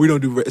reservation? No, we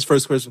don't do. It's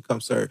first person come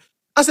serve.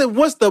 I said,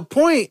 what's the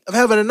point of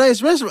having a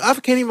nice restaurant? I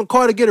can't even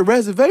call to get a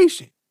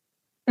reservation.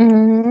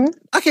 Mm-hmm.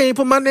 I can't even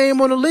put my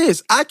name on the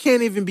list. I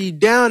can't even be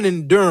down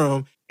in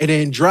Durham and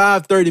then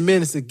drive 30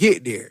 minutes to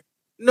get there.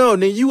 No,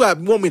 then you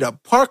want me to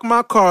park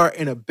my car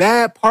in a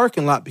bad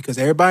parking lot because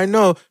everybody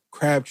know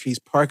Crabtree's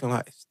parking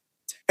lot is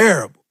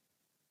terrible.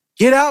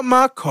 Get out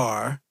my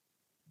car,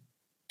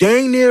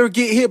 dang near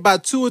get hit by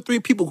 2 or 3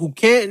 people who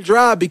can't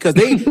drive because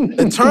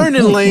the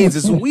turning lanes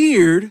is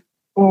weird.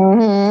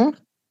 Mm-hmm.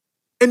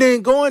 And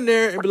then go in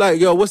there and be like,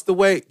 yo, what's the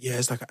wait? Yeah,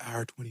 it's like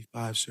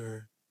 1:25,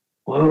 sir.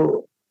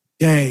 Well,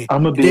 dang.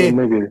 I'm going to be a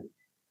nigga.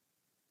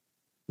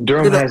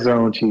 Durham has their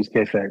own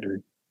Cheesecake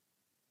Factory.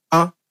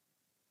 Huh?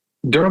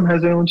 Durham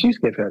has their own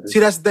Cheesecake Factory. See,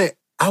 that's the thing.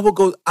 I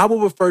will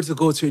prefer to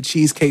go to a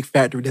Cheesecake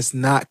Factory that's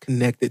not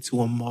connected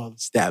to a mall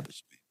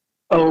establishment.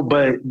 Oh,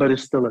 but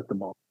it's still at the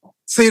mall.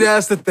 See,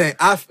 that's the thing.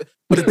 But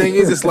the thing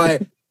is, it's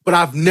like, but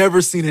I've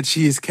never seen a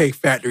Cheesecake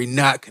Factory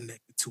not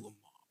connected to a mall.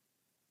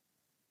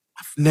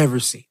 I've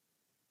never seen.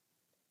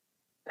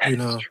 That's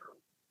true.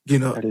 You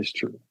know, that is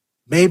true.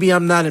 maybe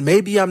I'm not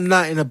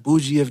in a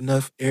bougie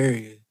enough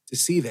area to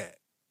see that.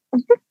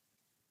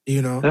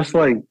 You know, That's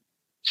like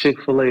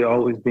Chick-fil-A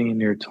always being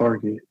near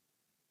Target.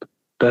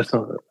 That's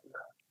all.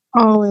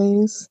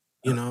 Always.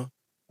 you know,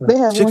 They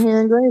have Chick, one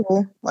here in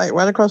Grayville, like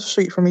right across the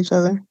street from each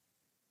other.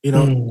 you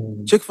know,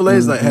 Mm, Chick-fil-A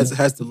is like mhm.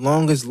 has the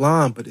longest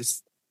line, but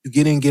it's you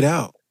get in, get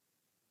out.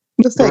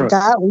 What's that Bruh,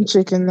 godly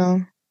chicken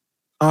though?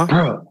 Huh?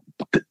 bruh,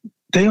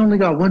 they only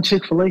got one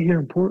Chick-fil-A here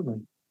in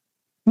Portland.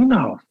 You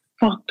know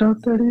how fucked up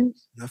that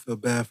is? I feel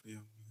bad for you.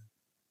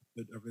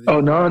 I really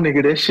Oh do. no,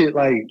 nigga, that shit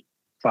like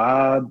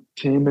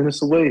 5-10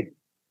 minutes away.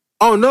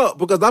 Oh no,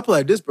 because I play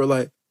like this, bro.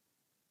 Like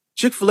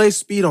Chick-fil-A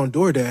speed on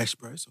DoorDash,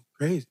 bro. It's so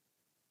crazy.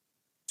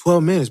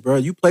 12 minutes, bro.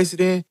 You place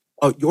it in.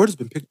 Oh, your order's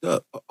been picked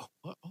up. Oh.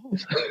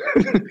 It's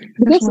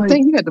That's the like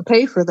thing, you had to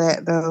pay for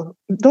that though.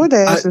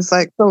 DoorDash is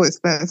like so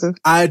expensive.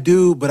 I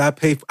do, but I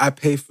pay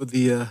for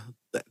the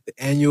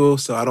annual,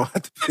 so I don't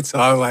have to pay. So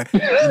I'm like,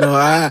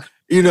 I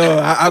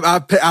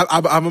pay,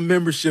 I'm a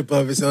membership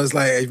of it, so it's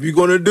like if you're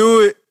gonna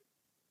do it,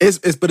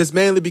 but it's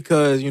mainly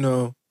because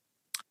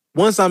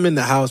once I'm in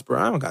the house, bro,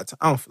 I don't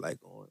feel like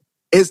going.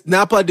 It's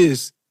not like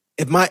this.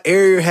 If my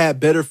area had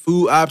better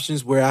food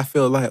options where I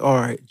feel like, all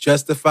right,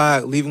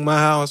 justified leaving my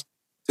house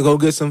to go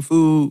get some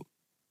food,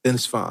 then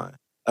it's fine.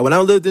 Like when I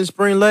lived in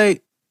Spring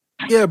Lake,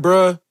 yeah,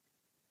 bro.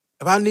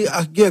 If I need,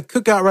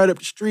 cookout right up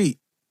the street.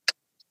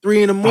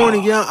 3 a.m,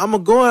 yeah, I'm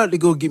gonna go out to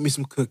go get me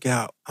some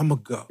cookout. I'm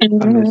gonna go. I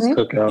miss Mm-hmm.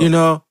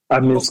 Cookout. I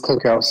miss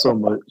Cookout so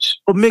much.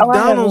 But Oh, I have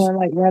McDonald's, one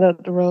like right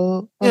up the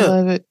road. I yeah,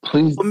 love it.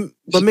 Please, but are you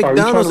trying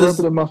McDonald's to rub is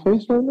it in my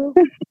face right now?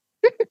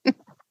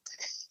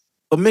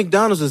 but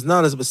McDonald's is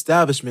not an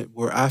establishment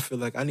where I feel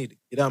like I need to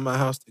get out of my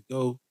house to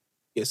go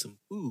get some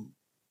food.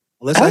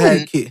 Unless I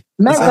had kids.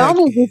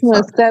 McDonald's is an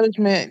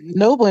establishment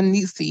no one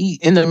needs to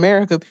eat in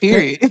America,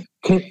 period.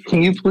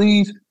 Can you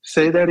please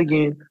say that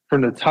again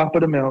from the top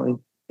of the mountain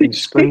and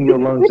scream your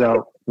lungs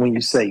out when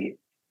you say it?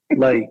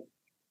 Like,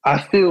 I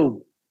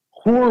feel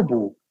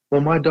horrible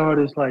when my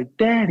daughter's like,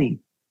 Daddy,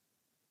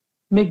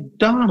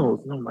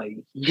 McDonald's. And I'm like,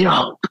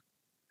 yuck.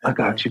 I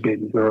got you,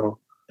 baby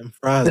girl. Them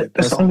fries are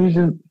That's the only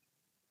reason.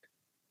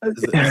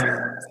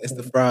 It's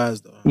the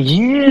fries, though.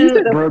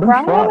 Yeah, bro, the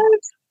fries.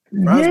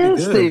 Fries be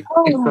Yes, good. they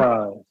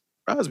fries.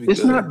 Fries be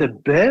It's good. not the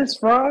best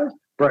fries,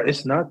 bro.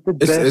 It's not the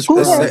best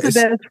Who fries. has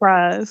the best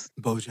fries?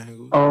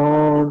 Bojangles.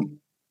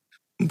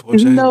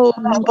 Bojangles. No,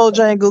 not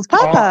Bojangles.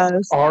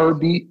 Popeyes.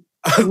 RB.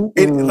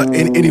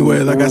 Anyway,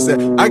 like I said,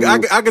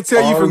 I could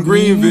tell you from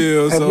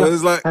Greenville, so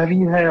it's like. Have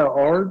you had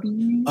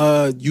Arby's?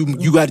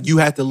 You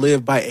have to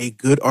live by a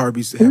good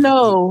Arby's.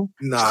 No,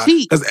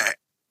 because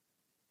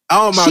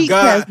oh my Sheik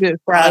God, has good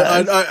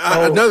fries.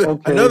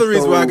 Another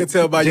reason why I can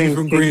tell by you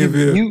from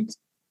Greenville.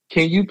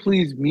 Can you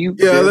please mute?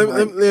 Yeah,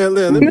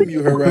 let me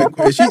mute her right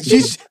quick.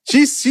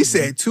 She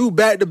said 2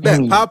 back-to-back.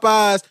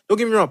 Popeyes. Don't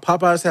get me wrong.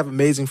 Popeyes have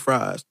amazing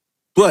fries,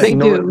 but they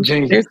do.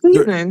 They're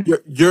seasoned.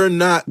 You're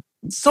not.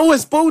 So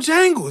is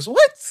Bojangles.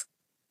 What?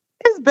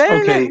 It's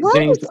better than what?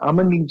 James, I'm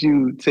gonna need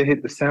you to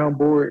hit the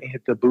soundboard and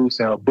hit the boo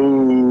sound.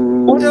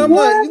 Boo. Yeah, I'm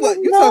like,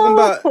 you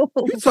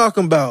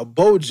talking about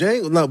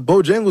Bojangles? No,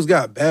 Bojangles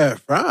got bad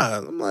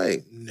fries. I'm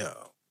like, no.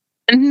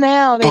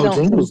 Now they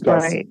don't taste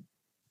right.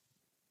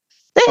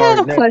 They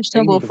have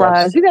questionable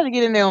fries. You got to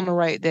get in there on the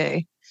right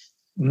day.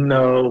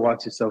 No,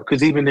 watch yourself,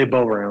 because even their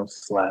bow rounds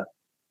slap.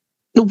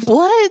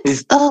 What?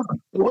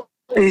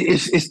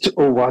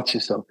 Watch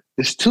yourself.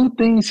 There's 2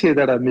 things here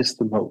that I miss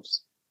the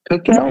most: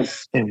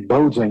 Cookouts and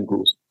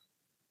Bojangles.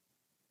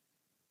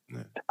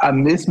 I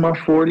miss my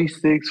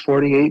 46,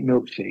 48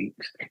 milkshakes,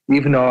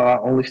 even though I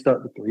only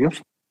stuck to 3 or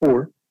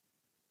 4.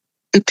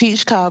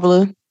 Peach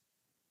cobbler.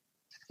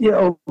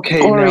 Yeah,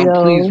 okay. Oreo.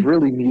 Now, please,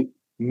 really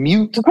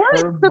mute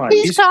her mic.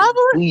 Peach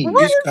cobbler?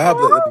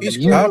 The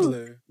peach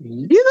cobbler.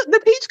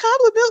 The peach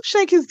cobbler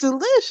milkshake is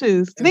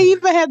delicious. They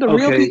even had the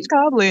real peach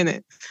cobbler in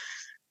it.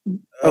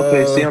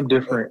 Okay, see, I'm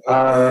different.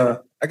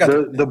 I got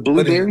the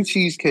blueberry it.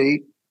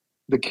 cheesecake,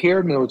 the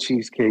caramel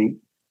cheesecake,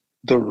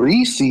 the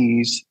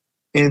Reese's,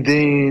 and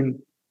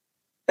then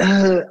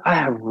I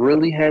have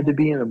really had to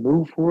be in a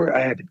mood for it.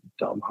 I had to be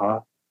dumb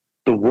hot.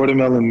 The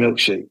watermelon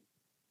milkshake.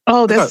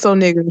 Oh, that's so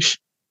niggerish.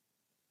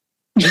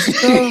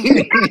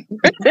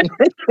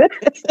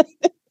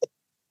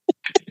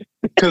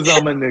 Because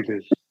I'm a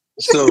nigga.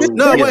 So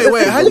no,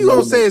 wait. How you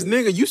gonna say it's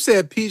nigga? You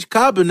said peach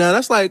cobbler now.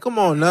 That's like, come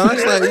on now.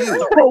 That's like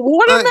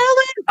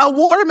a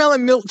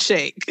watermelon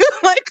milkshake.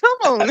 Like, come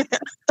on.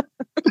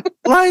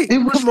 Like, it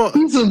was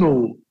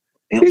seasonal.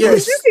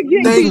 Yes, you can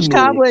get peach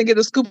cobbler and get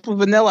a scoop of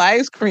vanilla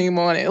ice cream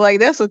on it. Like,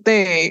 that's a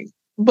thing.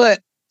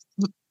 But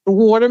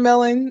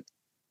watermelon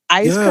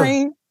ice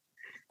cream.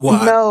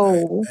 What?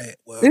 No.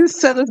 This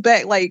set us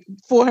back like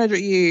 400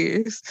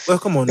 years. Well,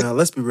 come on now.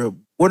 Let's be real.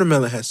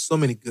 Watermelon has so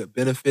many good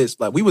benefits.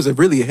 Like, we was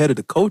really ahead of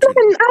the culture.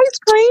 Ice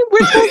cream.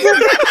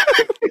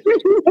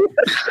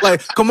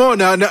 Like, come on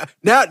now.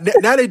 Now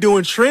they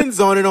doing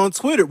trends on it on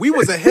Twitter. We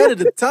was ahead of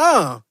the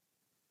time.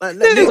 Like,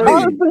 It's nigga,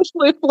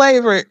 artificially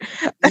flavored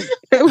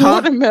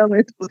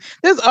watermelon.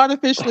 It's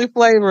artificially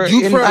flavored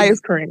in ice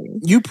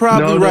cream. You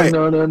probably right.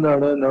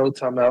 No.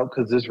 Time out,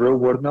 because there's real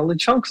watermelon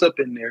chunks up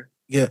in there.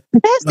 Yeah,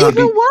 that's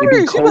even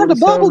worse. You got the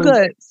bubble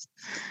guts.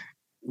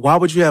 Why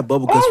would you have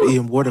bubble guts for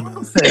eating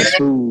watermelon? Fast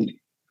food.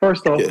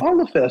 First off, all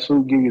the fast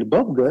food give you the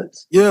bubble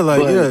guts. Yeah,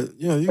 like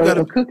you got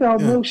a cookout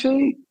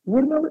milkshake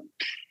watermelon.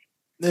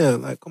 Yeah,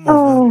 like come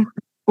on. Man.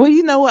 Well,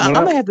 you know what? I'm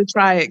gonna have to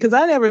try it because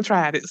I never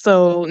tried it.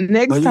 So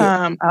next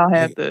time I'll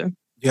have to.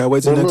 Yeah,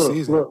 wait till next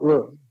season.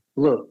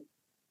 Look.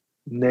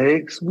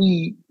 Next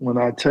week when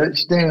I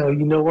touch down,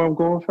 you know where I'm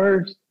going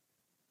first?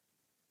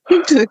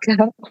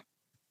 Cookout.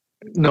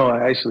 No,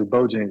 actually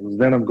Bojangles.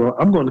 Then I'm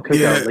going to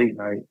Cookout late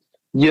night.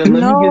 Yeah, let me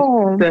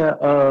get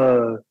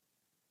that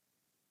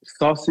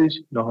sausage,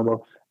 no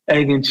homo,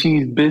 egg and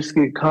cheese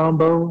biscuit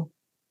combo,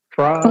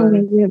 fried,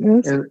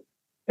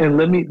 and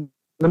let me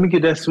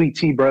get that sweet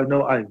tea, bro.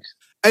 No ice.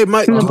 Hey,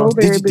 Mike,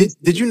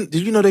 did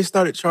you know they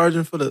started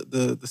charging for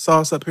the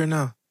sauce up here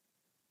now?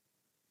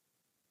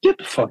 Get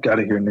the fuck out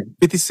of here, nigga.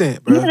 50 cents,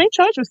 bro. Yeah, they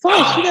charge for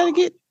sauce. You gotta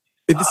get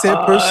 50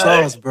 cents per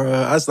sauce, bro.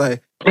 I was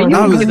like, you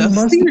get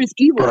a serious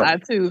evil eye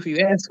too if you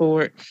ask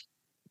for it.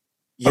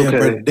 Yeah,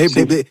 bro.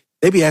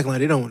 They be acting like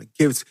they don't want to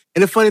give it.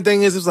 And the funny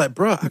thing is, it's like,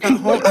 bro,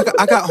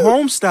 I got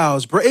home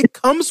styles, bro. It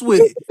comes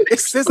with it. It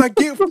says I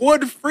get for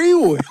the free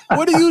one.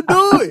 What are you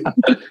doing?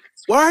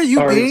 Why are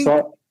you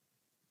being?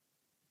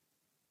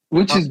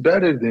 Which is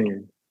better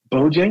than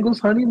Bojangles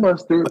honey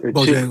mustard or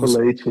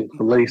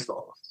Chick-fil-A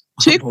sauce?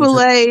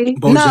 Chick-fil-A,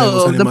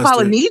 no, the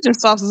Polynesian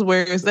sauce is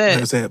where it's at.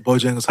 Like I said,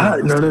 Bojangles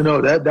honey mustard. No,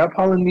 that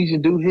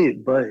Polynesian do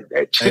hit, but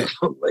that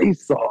Chick-fil-A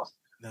sauce,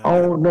 I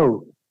don't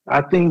know.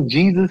 I think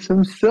Jesus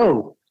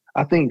himself,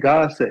 I think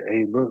God said,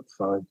 hey, look,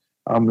 son,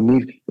 I'm going to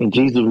need, and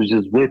Jesus was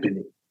just whipping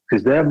it.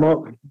 Because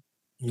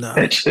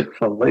that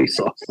Chick-fil-A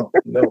sauce,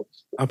 something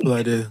else. I play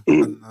like this.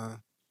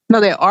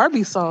 No, that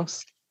Arby's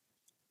sauce.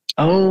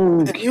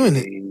 Oh, you in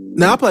it?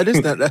 Now I play this.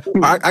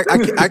 I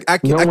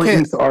can't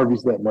eat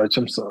Arby's that much.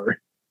 I'm sorry.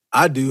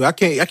 I do. I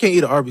can't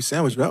eat an Arby's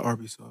sandwich without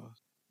Arby's sauce.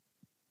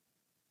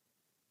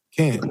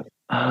 Can't.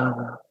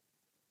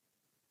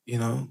 You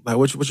know, like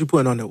what you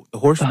putting on the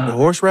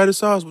horseradish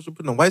sauce? What you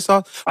putting on white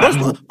sauce?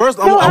 First,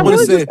 I'm gonna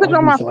say put it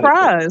on my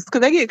fries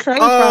because they get curly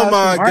fries. Oh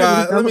my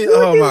god!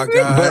 Oh my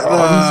god!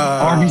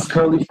 Arby's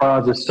curly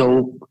fries are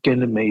so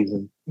fucking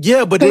amazing.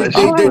 Yeah, but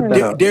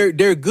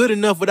they're good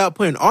enough without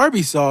putting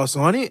Arby's sauce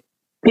on it.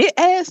 It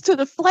adds to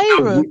the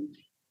flavor.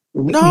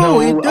 No,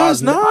 it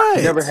does not.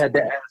 I never had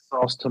to add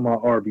sauce to my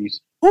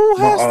Arby's. Who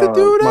has to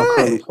do that?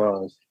 My curly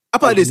fries. I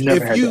play this.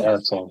 If you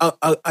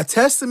a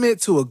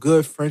testament to a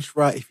good French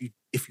fry,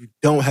 if you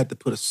don't have to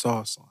put a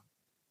sauce on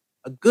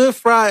it. A good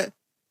fry,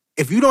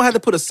 if you don't have to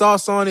put a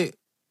sauce on it,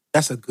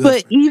 that's a good.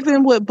 But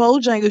even with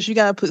Bojangles, you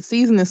gotta put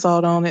seasoning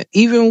salt on it.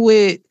 Even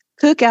with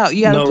Cookout,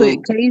 you gotta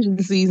put Cajun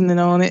seasoning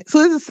on it. So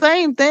it's the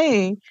same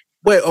thing.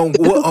 Wait,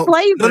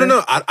 flavor.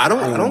 No. I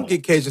don't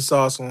get Cajun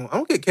sauce on. I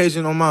don't get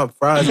Cajun on my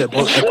fries at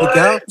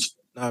Cookout.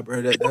 Nah,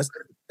 bro, that's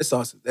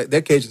sauce.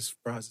 That Cajun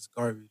fries is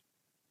garbage.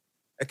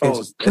 That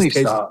Cajun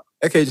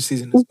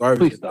seasoning is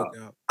garbage.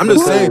 I'm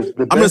just saying.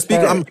 I'm gonna speak.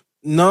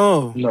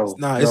 No,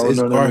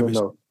 it's garbage.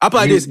 No. I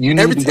play this. You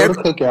need to go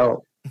to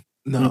Cookout.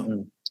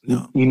 No.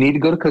 You need to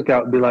go to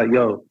Cookout and be like,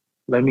 yo,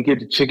 let me get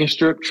the chicken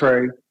strip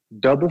tray,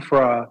 double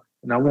fry,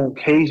 and I want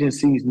Cajun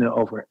seasoning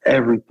over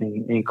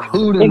everything,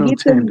 including the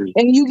tenders.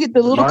 And you get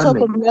the little cup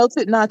of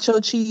melted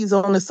nacho cheese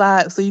on the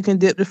side so you can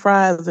dip the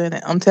fries in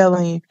it. I'm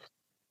telling you.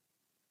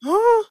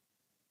 Huh?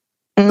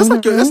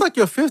 That's like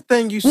your fifth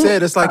thing you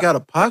said. It's like out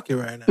of pocket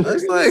right now.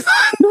 It's like,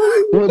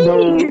 well,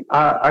 no,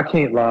 I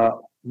can't lie.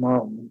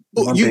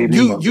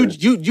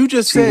 You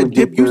just said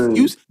dip.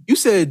 You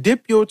said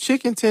dip your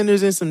chicken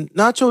tenders in some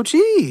nacho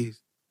cheese.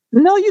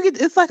 No,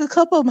 it's like a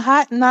cup of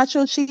hot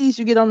nacho cheese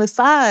you get on the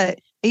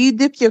side, and you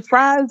dip your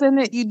fries in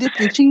it. You dip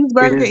your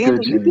cheeseburger in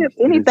it. You dip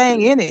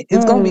anything in it.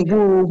 It's gonna be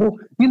good.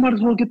 You might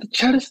as well get the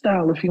cheddar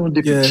style if you want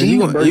to dip your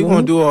cheeseburger. You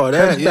gonna do all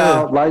that? Cheddar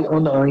style, light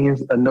on the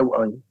onions, no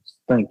onions.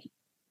 Thank you.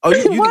 Oh,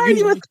 why are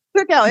you a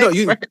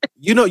Cookout expert?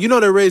 You know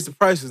they raised the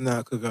prices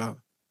now, Cookout.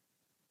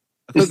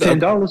 It's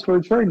 $10 for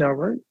a tray now,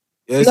 right?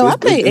 Yeah, I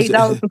paid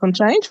 $8 for some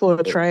change for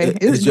a tray.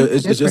 It's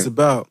just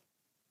about.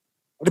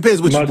 It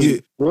depends what you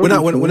get.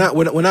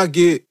 When I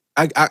get,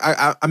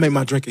 I make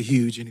my drink a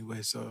huge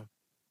anyway. So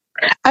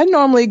I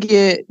normally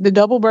get the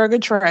double burger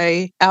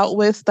tray out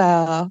west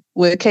style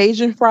with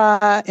Cajun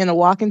fry and a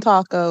walking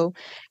taco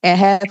and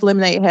half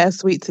lemonade, half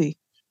sweet tea.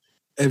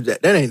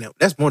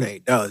 That's more than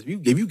 $8. You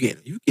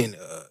getting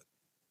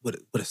with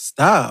a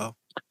style.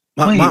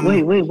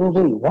 Wait,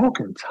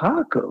 walking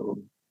taco.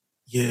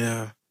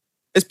 Yeah.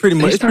 It's pretty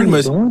much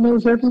doing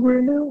those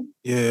everywhere now?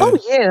 Yeah. Oh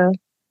yeah.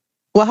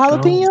 Well,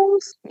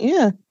 jalapenos?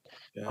 Yeah.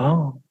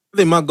 Oh. I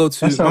think my go-to.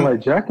 That sounds like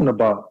Jack in the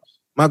Box.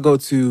 My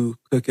go-to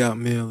Cookout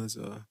meal is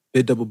a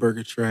big double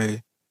burger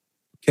tray,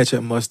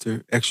 ketchup,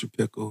 mustard, extra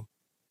pickle,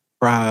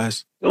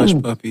 fries, hush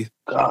puppies,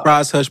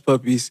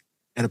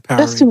 and a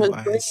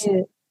Powerade ice.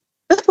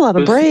 That's a lot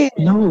of bread.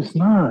 No, it's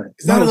not.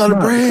 It's not a lot of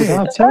bread.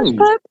 I'll tell you.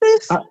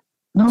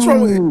 What's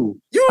wrong with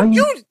you?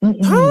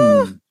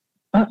 Huh?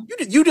 Uh,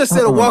 You just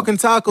said a walking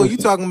taco. You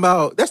talking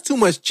about that's too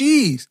much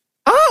cheese?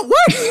 Huh?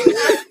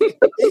 What?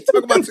 You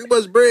talking about too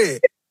much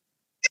bread?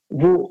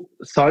 Well,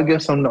 so I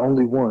guess I'm the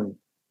only one,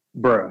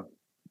 bruh.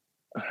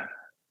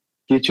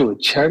 Get you a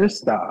cheddar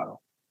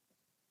style,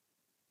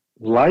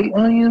 light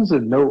onions or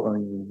no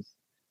onions.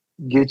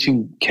 Get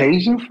you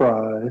Cajun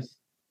fries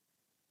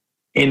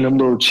and them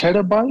little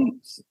cheddar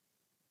bites.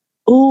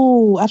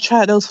 Ooh, I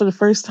tried those for the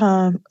first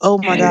time. Oh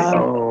my God.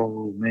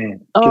 Oh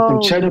man, get them Oh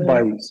cheddar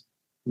yeah. bites.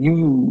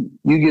 You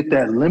get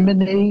that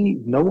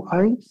lemonade, no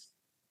ice,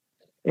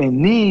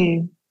 and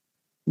then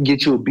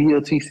get you a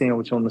BLT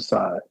sandwich on the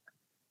side.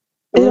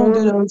 They don't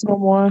do Or those no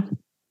more.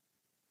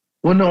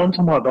 well, no, I'm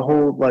talking about the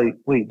whole like.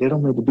 Wait, they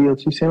don't make the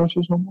BLT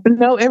sandwiches no more.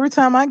 No, every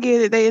time I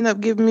get it, they end up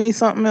giving me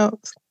something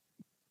else.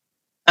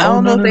 I Oh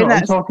don't know no, if no, they no. I'm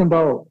not talking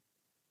about.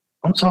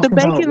 I'm the talking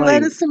about bacon,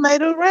 like lettuce,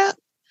 tomato wrap.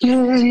 yeah.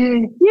 No,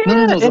 no,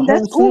 Yeah, no. The and whole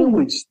that's ooh.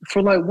 sandwich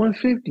for like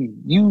 150.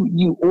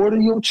 You order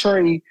your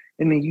tray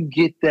and then you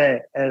get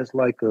that as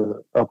like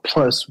a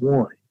plus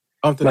one.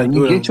 I don't think they Like you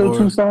do it get your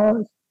two anymore.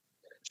 sides.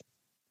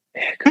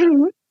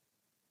 Mhm.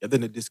 I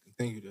think they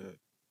discontinued that.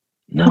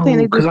 I think No,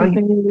 they because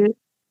discontinued it.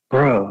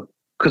 bruh,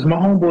 because my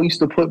homeboy used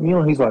to put me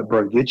on. He's like,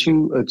 bro, get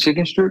you a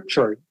chicken strip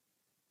tray.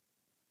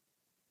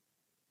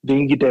 Then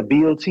you get that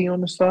BLT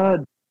on the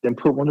side. Then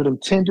put one of them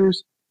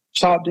tenders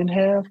chopped in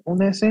half on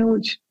that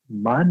sandwich.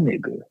 My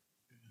nigga.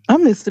 I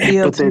miss the But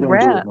they BLT don't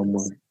do it no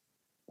more. wraps.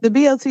 The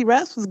BLT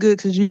wraps was good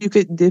because you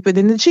could dip it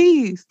in the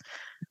cheese.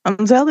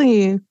 I'm telling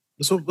you.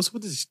 What's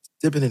with this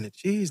dipping in the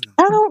cheese now?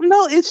 I don't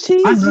know. It's I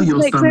cheese know just your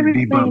makes stomach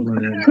be everything.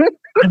 bubbling.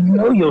 I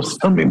know your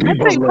stomach be I take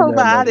bubbling that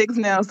night. probiotics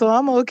now, so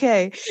I'm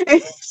okay.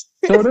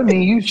 So that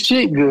means you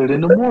shit good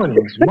in the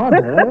mornings. My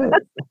bad.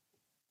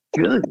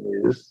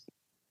 Goodness.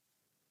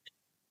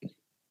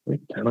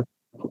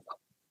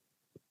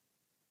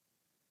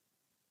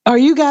 Are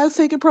you guys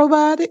taking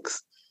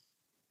probiotics?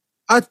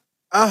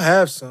 I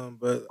have some,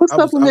 but What I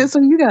was supplements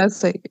are you guys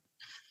taking?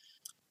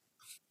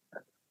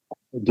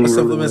 Do what you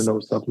really want to supplements. know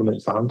what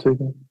supplements I'm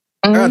taking?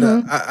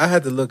 Mm-hmm. I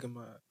had to look in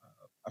my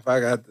if I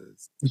got to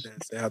sit there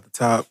and say out the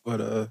top,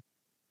 but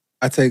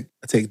I take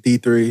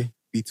D3,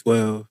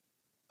 B12,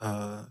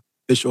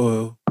 fish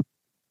oil,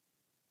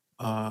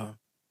 uh,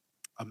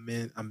 a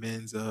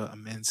men's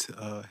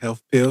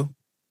health pill,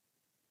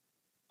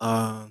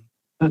 um,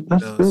 what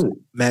That's else? good.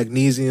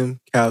 Magnesium,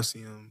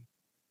 calcium,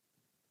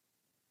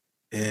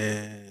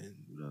 and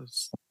what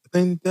else? I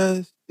think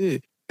that's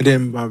it. And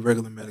then my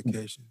regular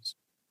medications.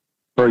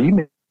 Bro,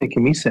 you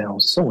making me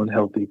sound so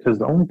unhealthy because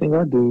the only thing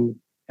I do,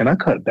 and I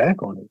cut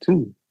back on it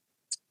too,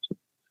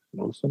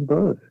 smoke some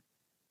bud.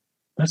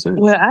 That's it.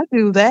 Well, I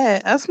do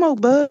that. I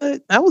smoke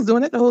bud. I was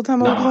doing it the whole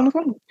time I was on Nah, the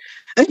phone.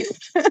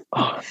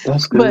 oh,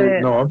 that's good.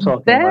 But No, I'm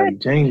talking that like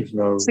James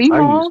knows. sea I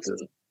used moss,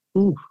 to.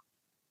 Oof,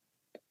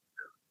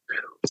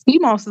 sea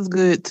moss is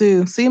good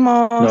too. Sea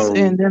moss, no,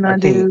 and then I I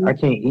can't. I do.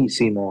 can't eat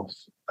sea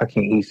moss. I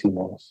can't eat sea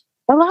moss.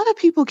 A lot of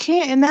people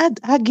can't, and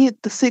I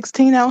get the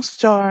 16-ounce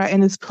jar,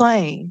 and it's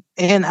plain,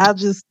 and I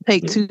just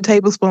take 2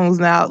 tablespoons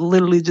now,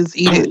 literally just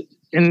eat it,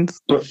 and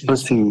But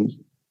see,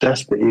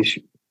 that's the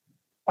issue.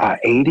 I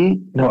ate it.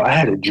 No, I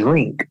had a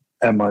drink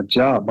at my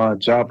job. My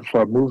job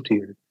before I moved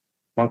here.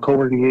 My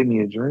coworker gave me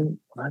a drink.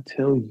 When I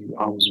tell you,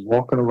 I was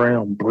walking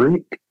around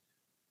brick.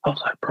 I was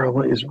like, bro,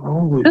 what is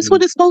wrong with that's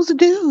what me? it's supposed to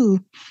do.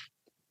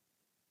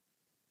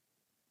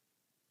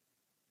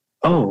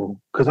 Oh,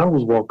 because I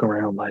was walking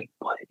around like,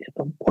 what in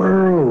the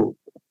world?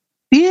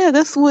 Yeah,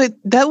 that's what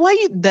that why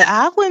you the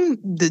island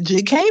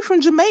came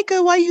from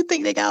Jamaica. Why you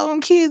think they got all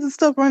them kids and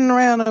stuff running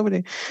around over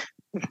there?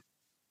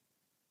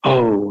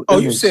 Oh, Oh,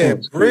 it you makes said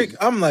sense brick.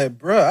 because I'm like,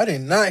 bro, I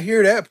did not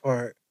hear that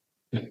part.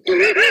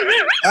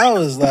 I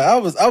was like, I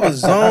was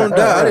zoned out.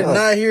 I did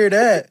not hear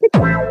that.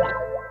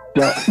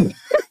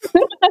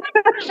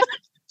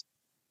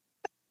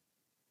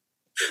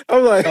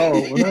 I'm like,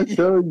 oh, when I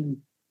tell you,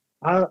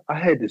 I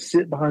had to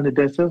sit behind the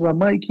desk. I was like,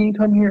 Mike, can you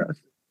come here? I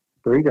said,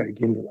 bro, you gotta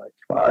give me like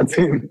 5,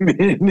 10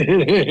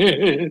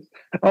 minutes.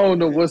 I don't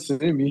know what's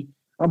in me.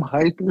 I'm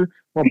hyper.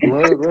 My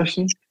blood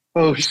rushing.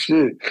 Oh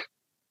shit.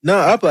 no,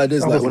 I like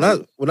this. I Like was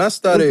like, when I what is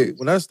started,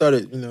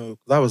 this? you know,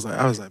 because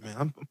I was like, man,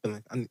 I'm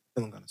feeling kind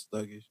of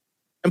sluggish.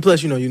 And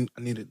plus, you know,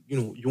 I needed, you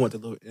know, you want the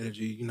little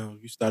energy. You know,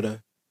 you start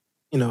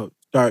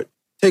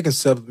taking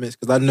supplements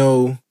because I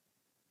know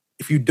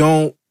if you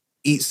don't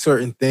eat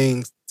certain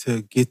things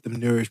to get them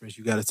nourishments,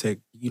 you got to take,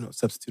 you know,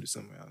 substitute it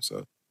somewhere else.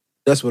 So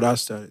that's what I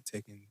started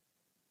taking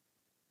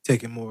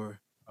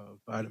more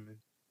vitamins.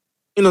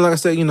 You know, like I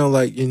said, you know,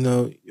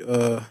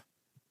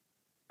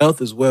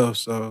 health as well.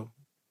 So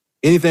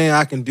anything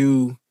I can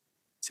do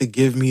to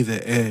give me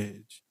the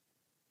edge.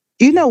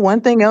 You know, one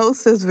thing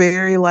else is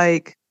very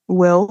like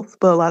wealth,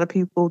 but a lot of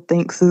people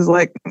thinks is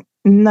like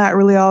not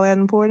really all that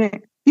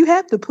important. You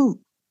have to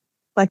poop.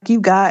 Like you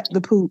got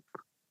the poop.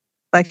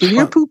 Like if you're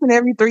Well, pooping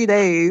every 3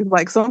 days,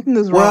 like something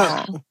is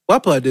well, wrong. I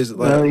play this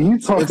like You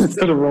talking if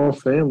to the wrong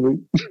family.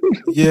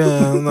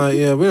 yeah, I'm like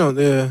yeah, we don't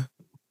yeah.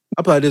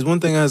 I play this one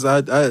thing as I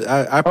I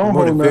don't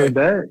promote it hold very.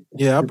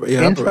 nothing back.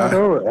 Inside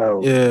or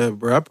out? Yeah,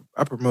 bro.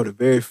 I promote a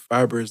very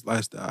fibrous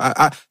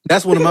lifestyle.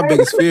 That's one of my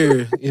biggest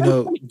fears. You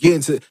know,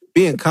 getting to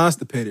being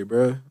constipated,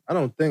 bro. I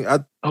don't think I.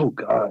 Oh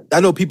God.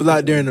 I know people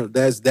out there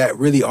that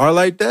really are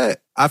like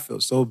that. I feel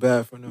so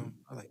bad for them.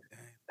 I'm like,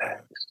 dang, bro.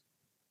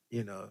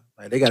 You know,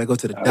 like they got to go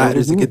to the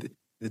doctors to get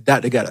the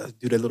doctor got to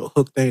do that little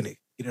hook thing to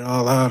get it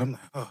all out. I'm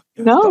like, oh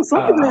God. No,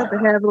 some people have to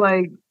have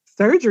like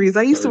surgeries.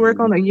 I used to work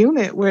on a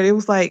unit where it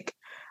was like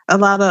a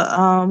lot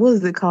of what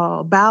is it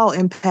called? Bowel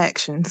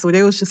impaction. So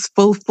they was just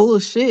full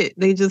of shit.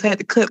 They just had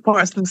to cut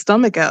parts of the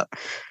stomach out.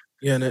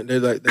 Yeah, and they're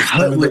like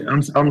the Wait,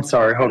 I'm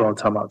sorry. Hold on.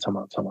 Time out.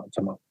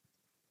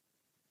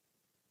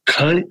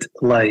 Cut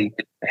like,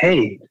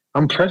 hey,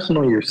 I'm pressing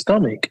on your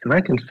stomach and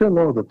I can feel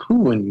all the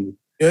poo in you.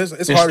 Yeah,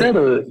 it's Instead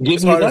of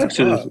giving you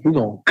laxatives, we're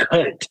gonna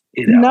cut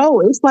it out.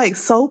 No, it's like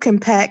so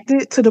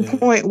compacted to the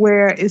point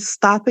where it's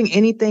stopping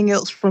anything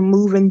else from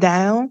moving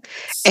down,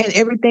 and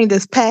everything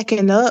that's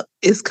packing up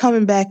is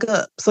coming back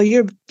up. So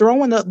you're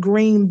throwing up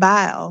green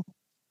bile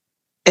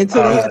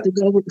until they have to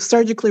go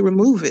surgically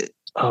remove it.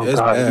 Oh God,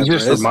 bad, you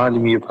just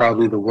reminded me of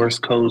probably the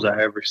worst colds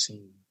I ever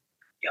seen.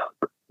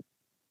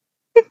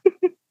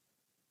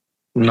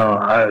 No,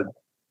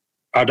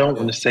 I don't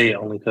want to say it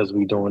only because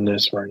we're doing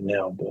this right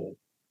now, but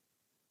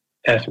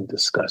effing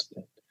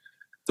disgusting.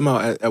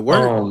 At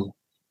work?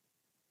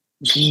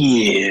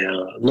 Yeah.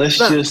 Let's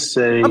just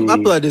say I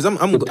feel like this.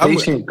 The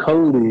patient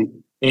coded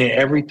and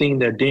everything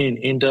that didn't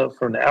end up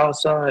from the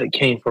outside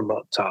came from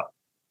up top.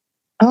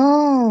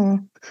 Oh.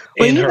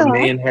 Well, and her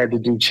man had to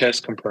do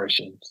chest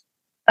compressions.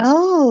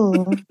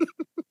 Oh.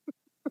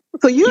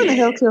 So you're in the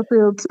healthcare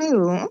field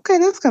too. Okay,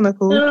 that's kind of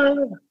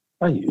cool.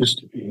 I used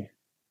to be.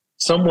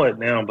 Somewhat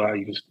now, but I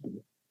used to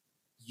be.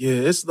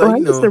 Yeah, it's like, I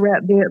used to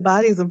wrap dead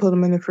bodies and put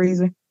them in the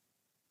freezer.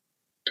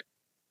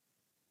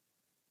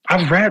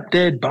 I've wrapped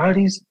dead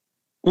bodies.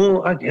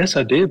 Well, I guess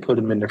I did put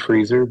them in the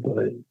freezer,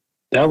 but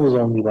that was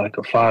only like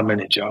a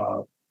 5-minute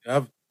job.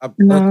 Mine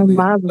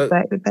was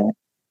back to back.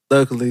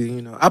 Luckily,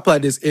 you know, I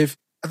played this.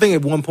 I think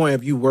at one point,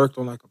 if you worked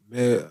on like a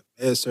med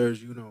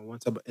surge, you know, one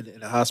time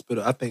in a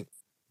hospital, I think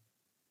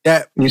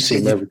that you've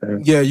seen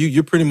everything. Yeah,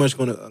 you're pretty much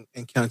going to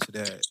encounter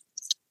that.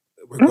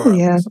 Oh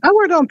yeah, I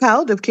worked on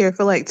palliative care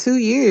for like 2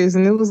 years,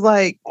 and it was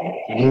like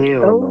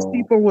those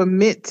people were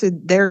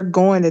they're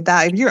going to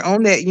die. If you're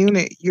on that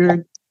unit,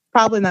 you're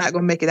probably not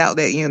going to make it out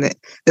that unit,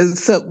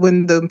 except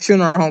when the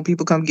funeral home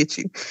people come get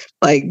you.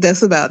 Like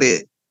that's about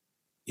it.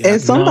 Yeah,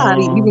 and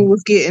somebody even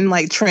was getting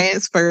like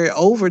transferred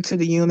over to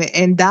the unit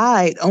and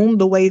died on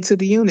the way to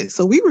the unit.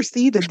 So we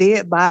received a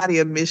dead body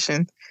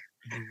admission.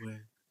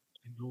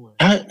 No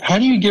way. How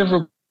do you give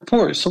a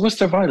report? So what's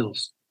their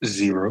vitals?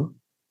 0.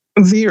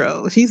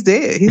 He's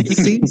dead. He's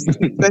deceased.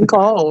 Been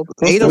called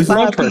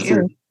 8:05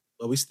 p.m.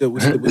 But we still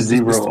 0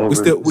 over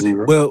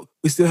 0. Well,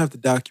 we still have to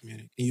document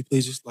it. Can you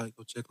please just like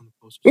go check on the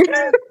posters?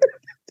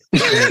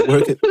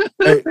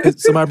 Can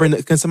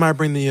somebody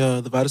bring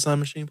the vital sign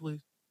machine, please?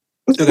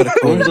 Still got a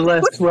code. When's the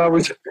last 2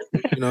 hours?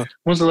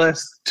 When's the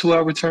last 2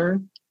 hour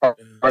turn?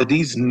 Are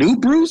these new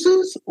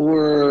bruises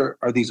or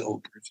are these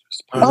old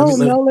bruises?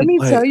 Let me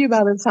tell you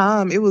about a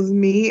time. It was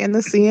me and the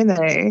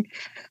CNA.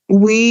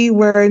 We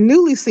were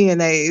newly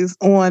CNAs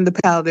on the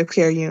palliative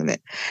care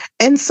unit.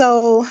 And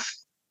so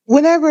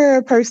whenever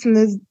a person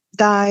is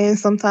dying,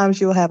 sometimes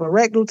you'll have a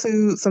rectal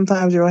tube,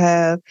 sometimes you'll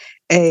have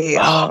a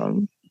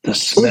the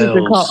smells. What is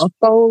it called?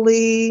 A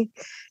Foley.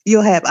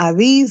 You'll have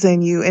IVs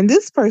in you. And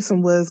this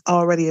person was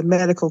already a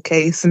medical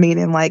case,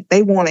 meaning like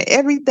they wanted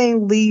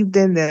everything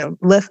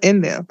left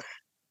in them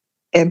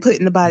and put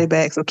in the body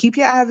bag. So keep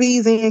your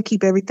IVs in,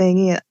 keep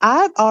everything in.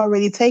 I've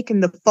already taken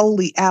the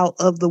Foley out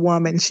of the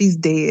woman. She's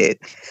dead.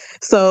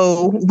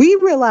 So we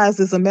realized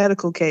it's a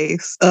medical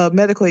case, a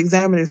medical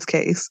examiner's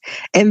case,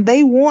 and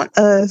they want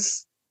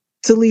us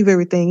to leave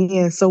everything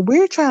in. So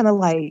we're trying to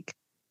like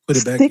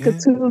stick a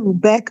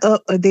tube back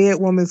up a dead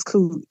woman's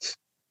cooch,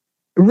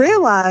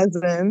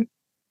 realizing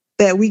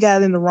that we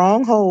got in the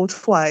wrong hole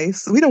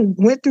twice. We done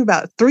went through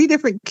about 3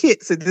 different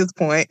kits at this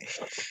point.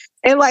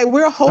 And like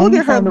we're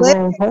holding her leg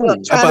up,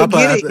 trying to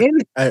get it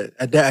in.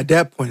 At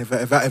that point,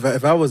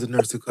 if I was a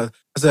nurse, I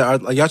said,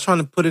 "Are y'all trying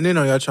to put it in,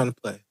 or y'all trying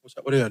to play?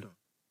 What are y'all doing?"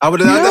 I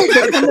would have.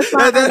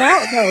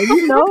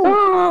 You know,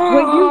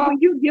 when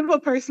you give a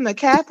person a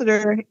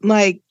catheter,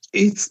 like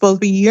it's supposed to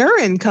be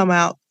urine come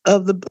out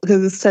of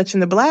because it's touching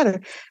the bladder.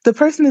 The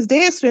person is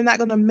dead, so they're not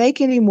going to make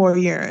any more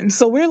urine.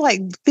 So we're like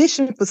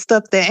fishing for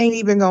stuff that ain't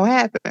even going to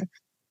happen.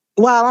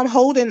 While I'm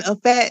holding a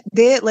fat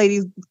dead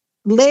lady's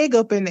leg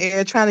up in the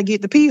air trying to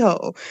get the pee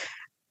hole.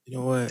 You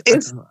know what? I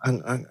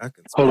can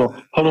hold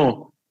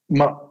on.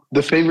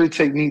 The favorite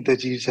technique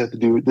that you just have to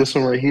do with this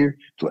one right here.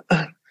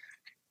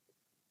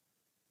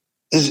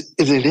 Is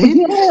it in?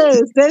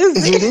 Yes, that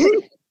is it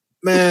in?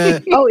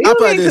 Man, I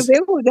play this.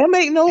 That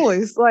make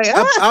noise. Like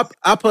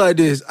I play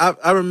this.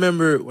 I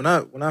remember when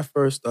I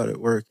first started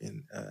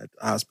working at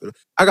the hospital.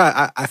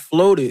 I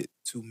floated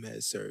to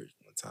med surge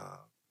one time.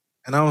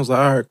 And I was like,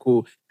 all right,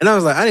 cool. And I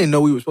was like, I didn't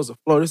know we were supposed to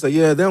float. They said,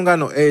 yeah, they don't got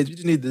no age. You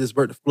just need to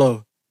divert the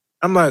flow.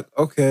 I'm like,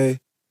 okay.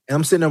 And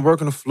I'm sitting there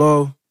working the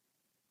floor.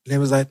 And they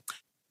was like,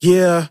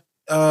 yeah,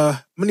 I'm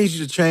gonna need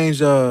you to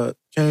change a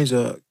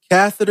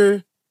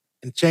catheter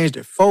and change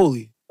their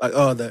Foley. Like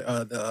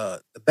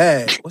the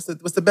bag. What's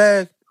the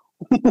bag?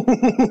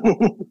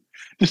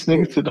 This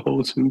nigga said the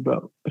whole tube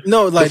out.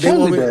 No, like the they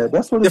want Foley me bag.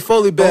 That's what the it's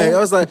Foley bag. called. I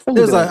was like, The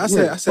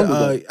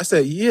Foley bag. I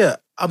said, yeah.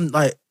 I'm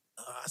like,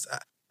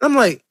 I'm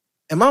like,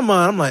 in my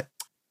mind, I'm like,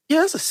 yeah,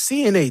 that's a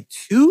CNA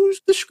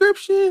 2's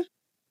description.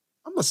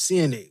 I'm a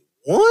CNA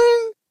 1.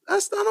 I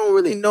don't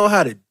really know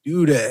how to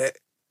do that.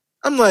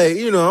 I'm like,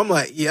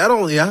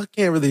 yeah, I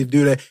can't really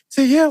do that.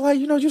 So yeah, like,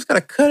 you just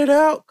gotta cut it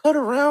out, cut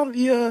around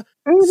the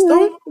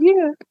stoma.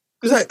 Yeah.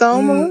 It's like,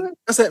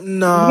 I said,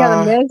 nah. You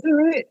gotta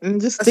measure it and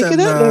just stick it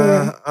up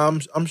there.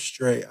 I'm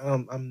straight.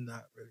 I'm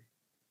not really.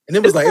 And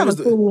it was like,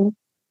 cool.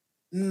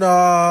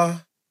 Nah.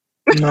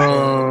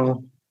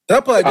 No. I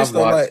probably just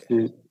don't like,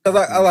 it.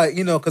 because I like,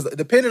 because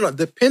depending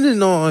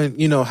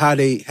on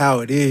how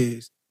it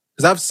is,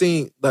 because I've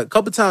seen, like, a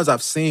couple times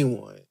I've seen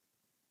one,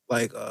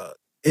 like,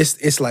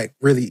 it's like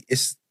really,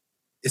 it's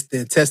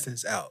the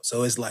intestines out.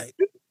 So it's like,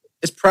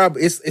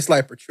 it's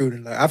like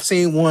protruding. Like I've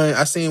seen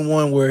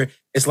one where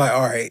it's like,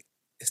 all right,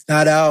 it's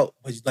not out,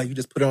 but like you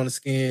just put it on the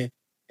skin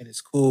and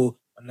it's cool.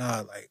 But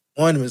nah, like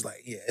one was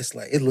like, yeah, it's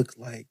like, it looked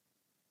like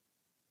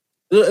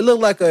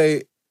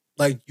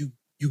you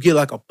get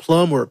like a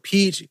plum or a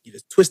peach, you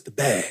just twist the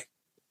bag.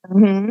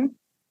 Mm-hmm.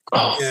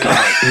 Oh, yeah.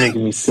 God, you're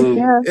making me sick.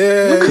 Yeah,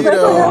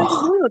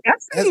 Look,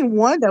 I've seen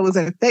one that was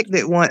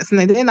infected once,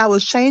 and then I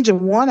was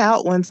changing one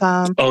out one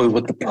time. Oh,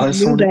 with the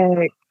pus on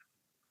it?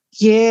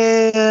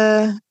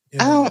 Yeah.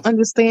 I don't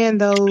understand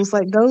those.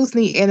 Like, those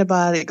need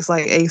antibiotics,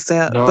 like,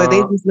 ASAP, but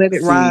they just let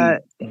it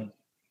ride.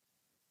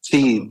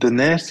 See, the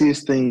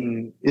nastiest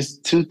thing is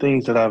two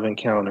things that I've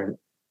encountered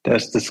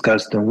that's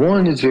disgusting.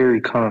 One is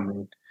very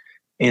common,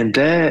 and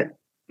that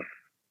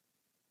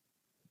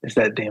is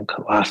that damn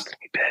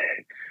colostomy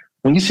bag.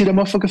 When you see that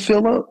motherfucker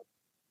fill up,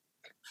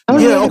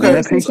 okay.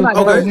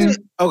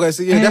 Okay.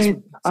 So yeah,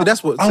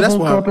 that's what I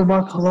woke up and my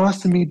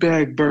colostomy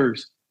bag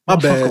burst. My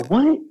bad.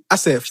 What? I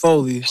said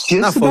Foley,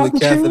 not Foley Foley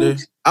catheter.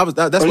 That's what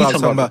I was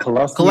talking about.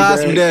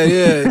 Colostomy bag,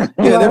 yeah.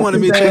 Yeah, they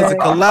wanted me to change the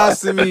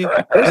colostomy,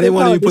 and they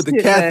wanted me to put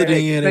the catheter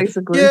in it.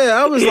 Basically. Yeah,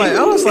 I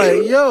was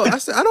like, yo, I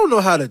said, I don't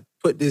know how to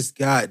put this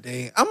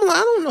goddamn. I'm like,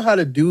 I don't know how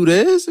to do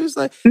this. It's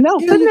like,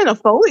 putting in a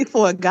Foley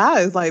for a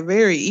guy is like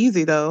very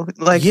easy though.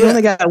 Like you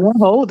only got one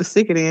hole to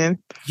stick it in.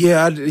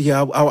 Yeah, I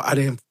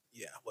didn't.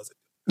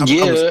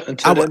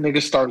 Until that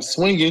nigga starts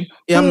swinging.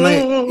 Yeah, I'm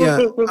 19. Yeah,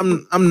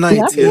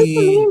 I've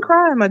been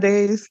crying my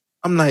days.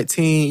 I'm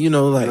 19.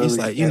 Like really? It's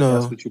like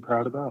that's what you're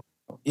proud about.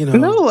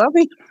 No, I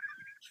mean.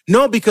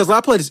 No, because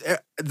I played this.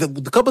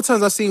 The couple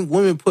times I've seen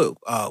women put.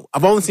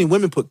 I've only seen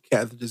women put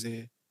catheters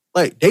in.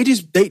 Like they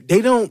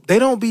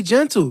don't be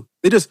gentle.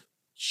 They just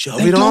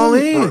shove it all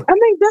in. I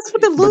mean, that's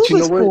what the lube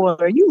is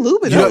for. You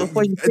lube it up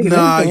before you stick it in.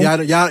 Nah, y'all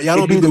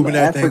don't be lubing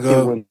that thing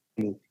up.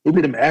 It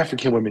be them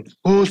African women.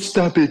 Oh,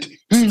 stop it!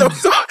 They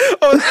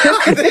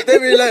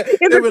be like,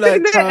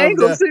 calm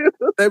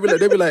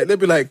down. They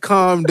be like,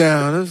 calm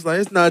down. It's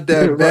like, it's not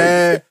that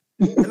bad.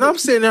 And I'm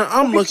sitting there,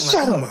 I'm looking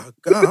like, oh my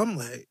God.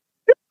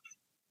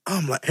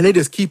 I'm like, and they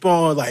just keep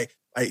on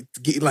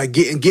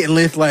getting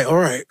length. Like, all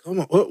right, come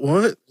on,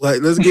 what?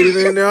 Like, let's get it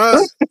in there.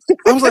 I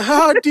was like,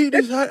 how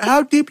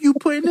deep you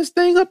putting this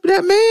thing up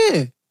that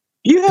man?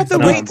 You have to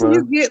wait till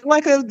you get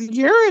like a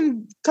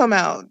urine come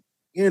out.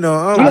 I'm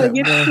like,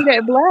 get to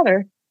that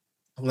bladder.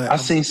 I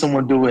seen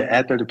someone do it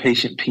after the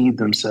patient peed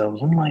themselves.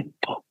 I'm like,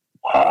 but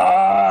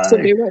why? So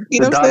they won't pee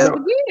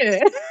themselves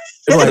again.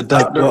 The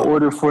doctor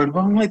ordered for it, but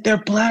I'm like, their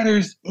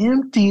bladder's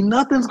empty.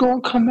 Nothing's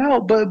gonna come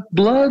out but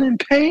blood and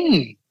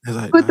pain.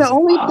 But the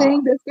only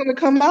thing that's gonna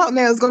come out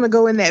now is gonna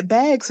go in that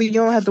bag, so you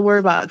don't have to worry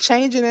about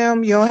changing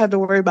them. You don't have to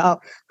worry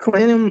about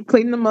cleaning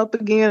them up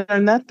again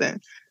or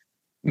nothing.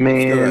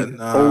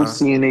 Man, old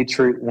CNA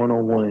trick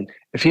 101.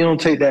 If you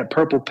don't take that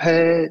purple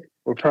pad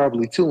or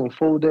probably two and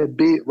fold that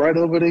bit right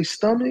over their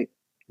stomach,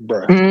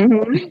 bruh.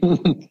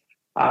 Mm-hmm.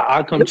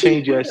 I come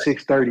change you at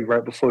 6:30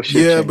 right before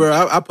shit. Yeah, bro.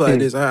 I play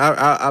this.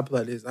 I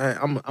play this.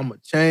 I'm a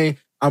chain.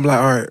 I'm like,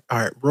 all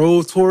right,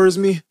 roll towards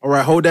me. All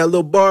right, hold that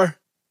little bar.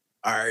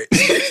 All right,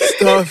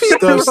 stuff.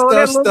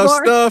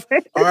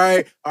 All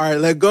right,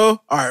 let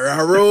go. All right,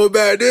 I roll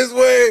back this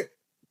way.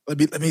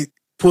 Let me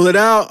pull it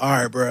out. All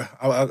right, bro.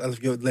 I'll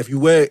left you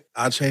wet.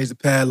 I'll change the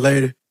pad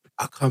later.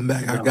 I'll come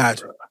back. I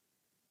got you.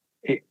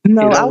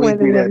 I went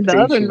in there the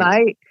other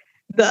night.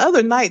 The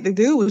other night, the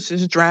dude was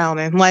just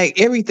drowning. Like,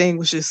 everything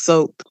was just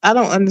soaked. I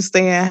don't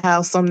understand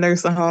how some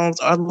nursing homes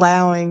are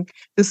allowing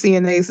the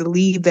CNAs to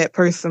leave that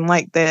person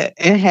like that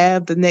and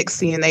have the next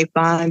CNA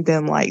find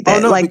them like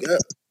that.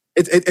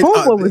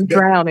 Homeboy was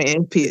drowning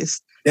and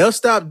pissed. They'll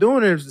stop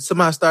doing it if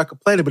somebody start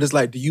complaining, but it's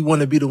like, do you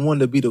want to be the one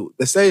to be the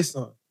say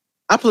something?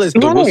 I play this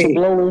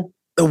whistleblower.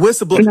 The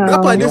whistleblower. No.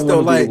 I play this though,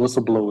 like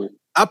whistleblower.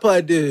 I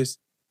play this.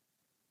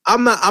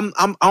 I'm not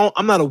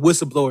a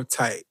whistleblower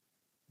type,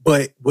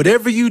 but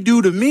whatever you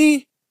do to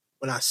me,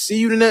 when I see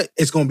you tonight,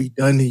 it's gonna be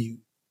done to you.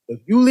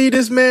 If you leave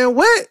this man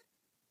wet,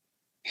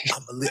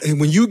 And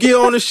when you get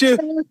on the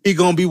shift, he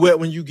gonna be wet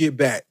when you get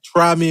back.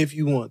 Try me if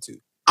you want to.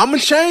 I'm gonna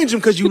change him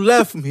because you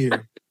left him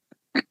here.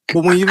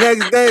 But when you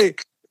next day,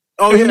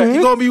 oh yeah, he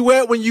gonna be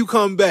wet when you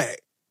come back,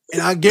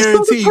 and I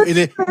guarantee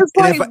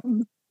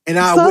you.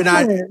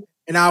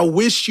 And I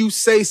wish you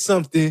say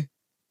something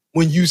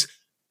when you.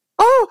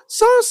 Oh,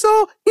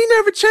 so he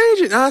never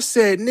changed it. And I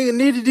said, nigga,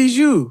 neither did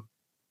you.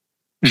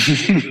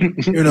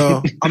 You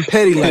know, I'm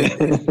petty like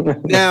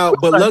that. Now,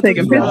 but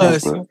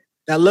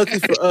luckily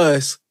for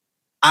us,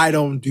 I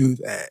don't do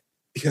that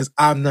because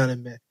I'm not a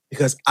man.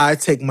 Because I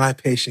take my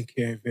patient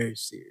care very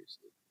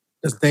seriously.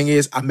 The thing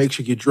is, I make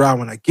sure you're dry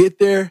when I get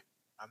there.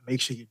 I make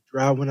sure you're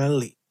dry when I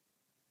leave.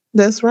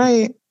 That's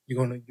right.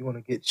 You're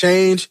gonna get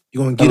changed.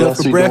 You're gonna get up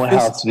for breakfast.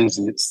 House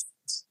visits.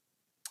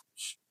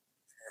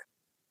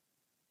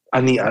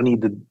 I need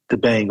the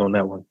bang on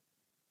that one.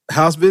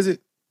 House visit.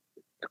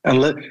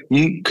 And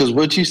because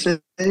what you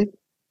said,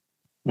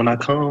 when I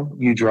come,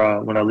 you dry.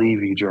 When I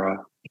leave, you dry.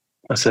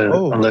 I said,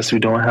 unless we're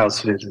doing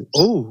house visits.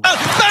 Oh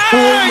my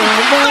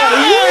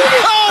God.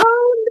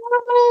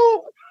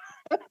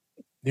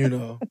 You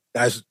know,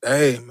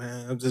 hey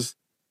man, I'm just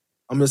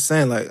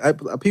saying, like,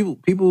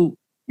 people,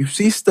 you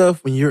see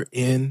stuff when you're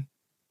in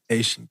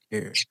patient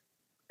care.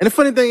 And the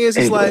funny thing is,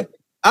 it's don't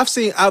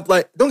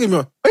get me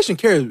wrong, patient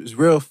care is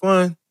real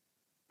fun.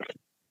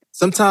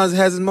 Sometimes it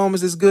has its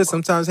moments it's good,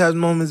 sometimes it has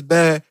moments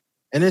bad.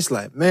 And it's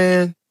like,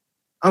 man,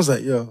 I was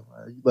like, yo,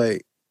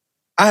 like,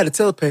 I had to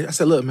tell the patient, I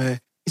said, look,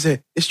 man, he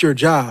said, it's your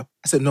job.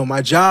 I said, no,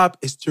 my job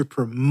is to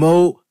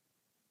promote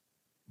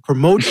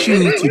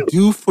you to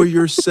do for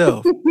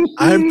yourself.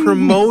 I'm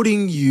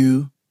promoting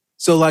you.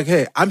 So like,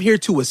 hey, I'm here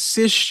to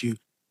assist you.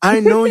 I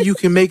know you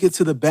can make it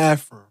to the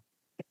bathroom.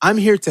 I'm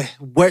here to,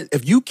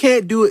 if you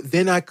can't do it,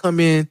 then I come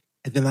in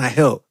and then I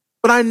help.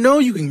 But I know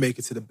you can make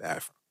it to the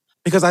bathroom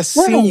because I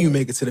seen you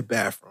make it to the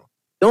bathroom.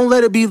 Don't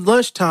let it be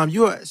lunchtime.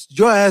 Your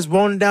ass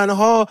rolling down the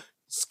hall,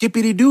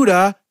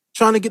 skippity-doo-dah,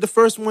 trying to get the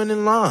first one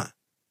in line.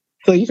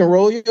 So you can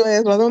roll your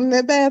ass while I'm in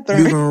that bathroom.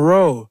 You can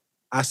roll.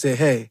 I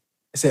said,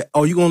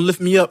 oh, you gonna lift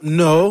me up?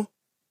 No.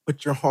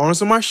 Put your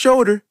arms on my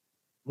shoulder.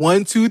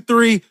 1, 2,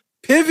 3,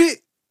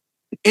 pivot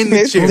in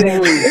the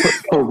chair.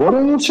 Put what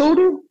on your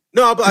shoulder?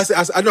 No, I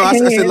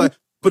said like,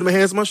 put my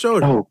hands on my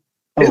shoulder.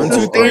 1,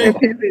 2, 3.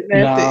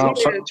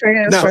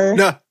 Transfer.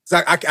 No.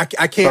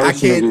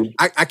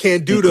 I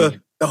can't do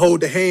the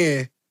hold the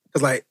hand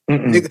because like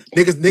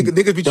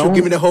niggas be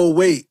giving me the whole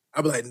weight.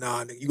 I be like,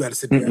 nah, nigga, you gotta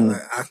sit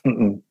there.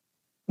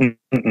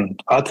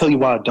 I'll tell you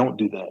why I don't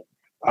do that.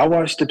 I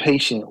watch the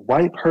patient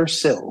wipe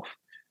herself.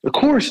 Of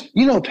course,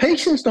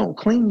 patients don't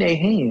clean their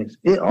hands.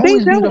 It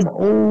always be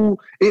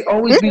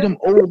them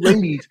old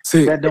ladies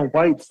that don't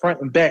wipe front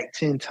and back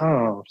 10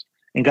 times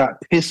and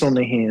got piss on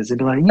their hands and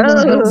be like,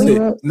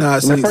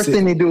 the first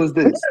thing they do is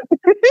this.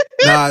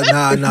 Nah.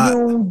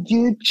 You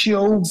get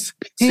your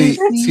see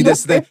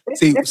that's the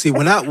thing.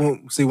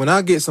 When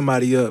I get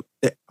somebody up,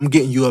 I'm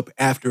getting you up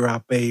after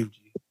I bathed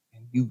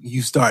you.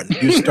 You're starting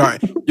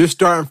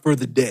for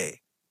the day.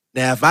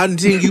 Now, if I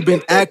think you've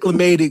been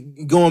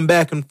acclimated going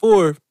back and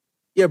forth,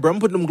 yeah, bro, I'm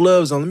putting them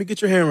gloves on. Let me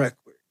get your hand right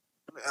quick.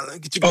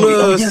 Get your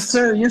gloves. Yes,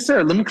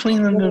 sir. Let me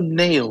clean them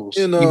nails.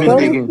 You've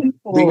been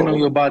digging on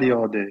your body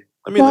all day.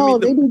 They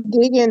be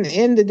digging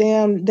in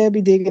they'll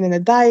be digging in the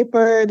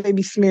diaper. They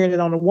be smearing it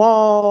on the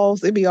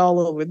walls. It be all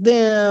over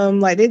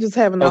them. Like they just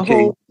having a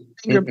whole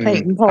finger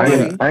painting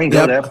party. I ain't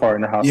got that part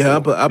in the house. Yeah, I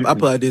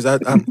put like this.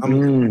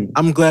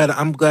 I'm glad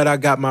I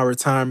got my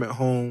retirement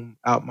home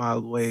out my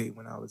way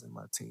when I was in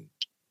my team.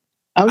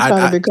 I'm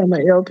trying to become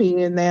an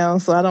LPN now,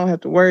 so I don't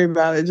have to worry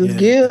about it. Just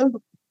give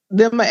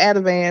them an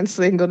Ativan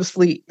so they can go to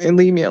sleep and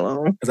leave me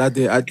alone. Because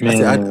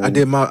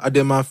I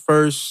did my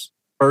first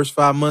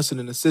 5 months in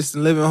an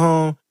assisted living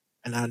home,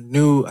 and I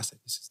said,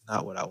 this is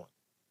not what I want.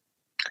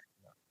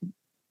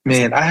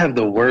 Man, I have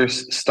the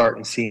worst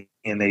starting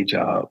CNA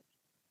job.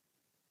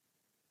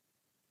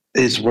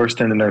 It's worse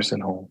than the nursing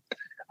home.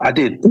 I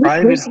did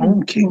private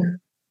home care.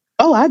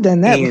 Oh, I've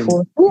done that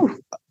before. Ooh.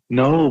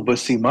 No, but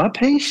see, my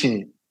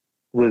patient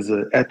was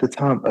at the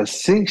time a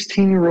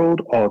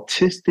 16-year-old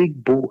autistic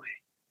boy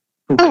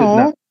who could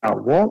not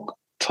walk,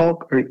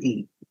 talk, or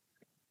eat.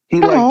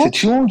 He liked to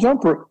chew on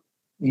jump rope.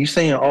 You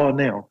saying all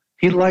now?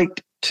 He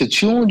liked to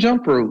chew on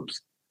jump ropes,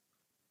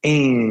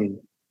 and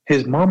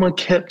his mama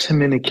kept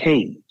him in a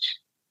cage.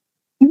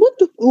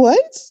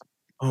 What?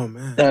 Oh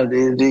man!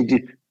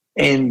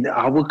 And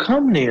I would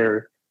come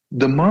there.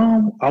 The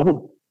mom, I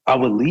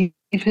would leave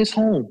his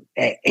home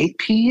at 8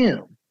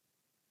 p.m.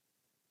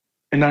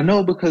 And I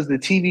know because the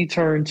TV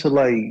turned to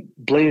like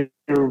Blair,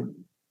 Buffy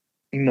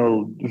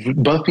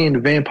and the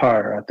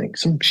Vampire, I think,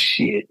 some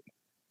shit.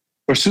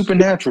 Or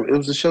Supernatural. It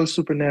was the show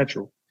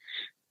Supernatural.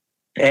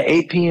 At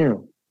 8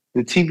 p.m.,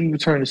 the TV would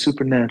turn to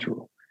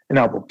Supernatural. And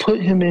I would put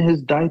him in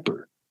his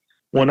diaper.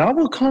 When I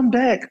would come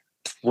back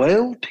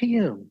 12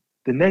 p.m.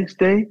 the next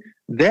day,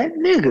 that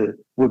nigga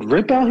would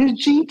rip out his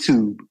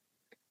G-tube,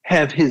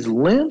 have his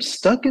limbs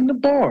stuck in the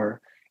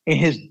bar, and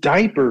his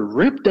diaper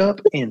ripped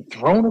up and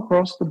thrown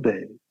across the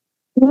bed.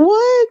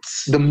 What?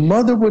 The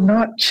mother would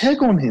not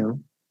check on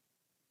him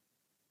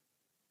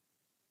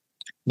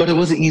But it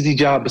was an easy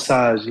job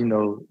besides,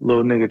 little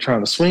nigga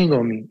trying to swing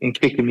on me and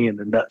kicking me in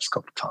the nuts a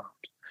couple times.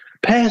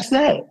 Past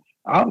that,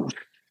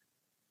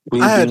 we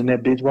I be had in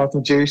that bitch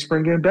watching Jerry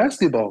Springer and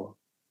basketball.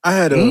 I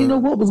had You didn't know a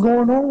what was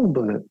going on,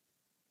 but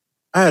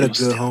I had it a was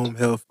good still home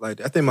health.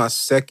 Like I think my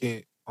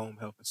second home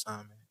health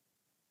assignment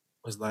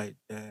was like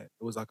that.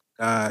 It was like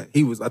a guy. I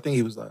think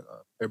he was like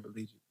a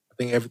paraplegic. I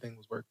think everything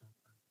was working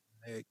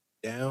from neck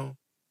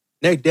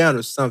down,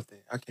 or something.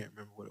 I can't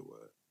remember what it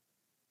was.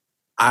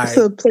 I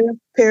So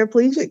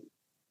paraplegic.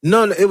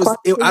 no, it was. I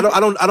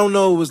Quadriplegic? don't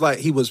know. It was like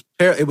he was.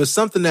 It was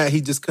something that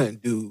he just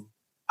couldn't do.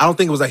 I don't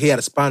think it was like he had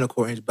a spinal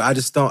cord injury, but I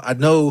just don't. I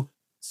know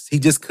he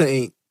just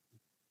couldn't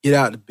get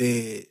out of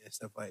bed and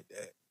stuff like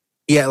that.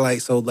 He had like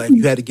if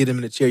you had to get him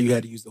in a chair, you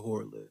had to use the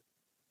horror lift.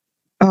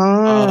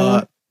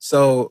 Oh,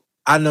 So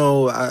I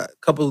know a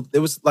couple. It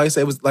was like I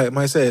said. It was like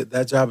Mike said.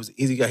 That job was an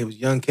easy guy. He was a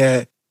young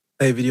cat.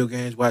 Played video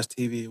games, watched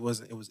TV. It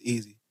wasn't. It was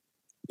easy.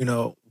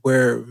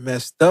 Where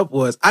messed up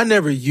was I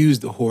never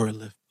used the horror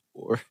lift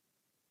before.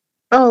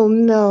 oh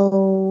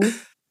no.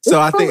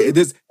 So I think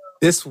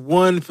this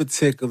one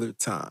particular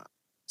time.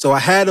 So I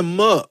had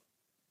him up.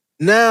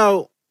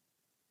 Now,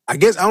 I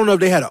guess I don't know if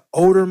they had an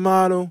older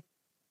model.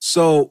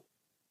 So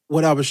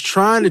what I was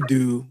trying to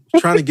do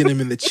was trying to get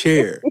him in the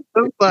chair.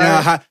 I'm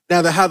Now,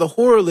 sorry. how the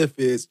horror lift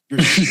is, you're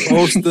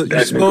supposed to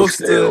that nigga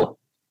still.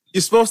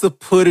 you're supposed to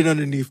put it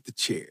underneath the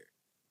chair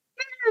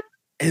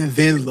and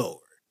then lower.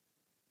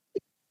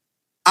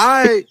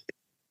 I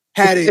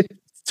had it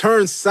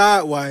turned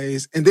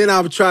sideways, and then I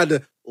would try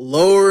to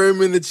lower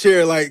him in the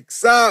chair like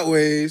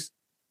sideways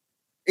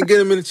and get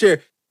him in the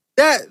chair.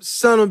 That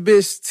son of a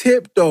bitch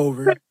tipped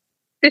over.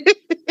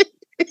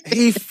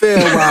 He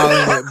fell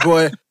while in it,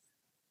 boy.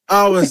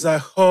 I was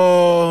like,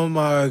 oh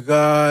my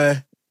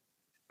God.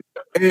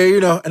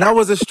 And, and I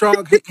was a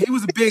strong, he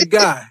was a big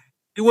guy.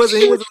 He was a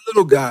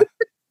little guy.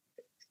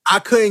 I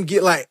couldn't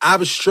I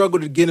was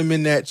struggling to get him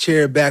in that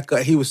chair back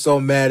up. He was so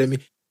mad at me.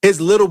 His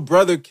little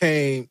brother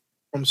came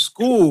from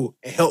school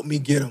and helped me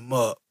get him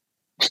up.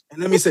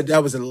 And let me say,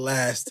 that was the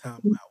last time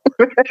I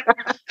worked.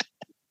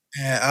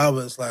 And I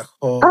was like,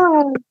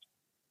 oh.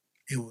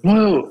 It was.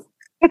 Well,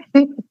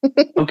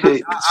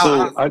 okay,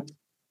 so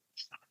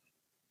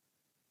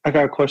I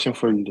got a question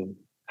for you then.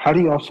 How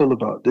do y'all feel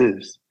about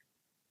this?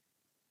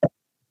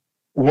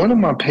 One of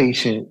my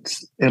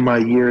patients in my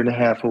year and a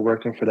half of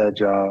working for that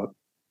job,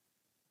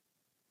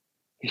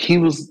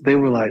 they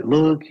were like,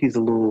 look, he's a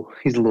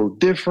little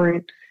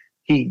different.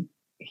 He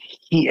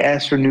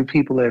asks for new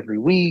people every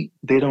week.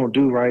 They don't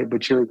do right,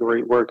 but you're a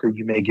great worker.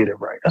 You may get it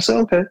right. I said,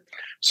 okay.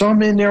 So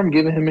I'm in there. I'm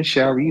giving him a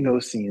shower.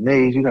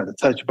 CNAs. You got to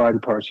touch body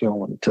parts you don't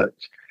want to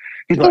touch.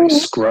 He's like,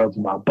 scrub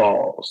my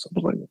balls. I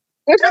was like,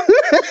 you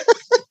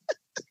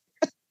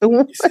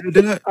said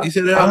that? You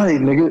said that? All right,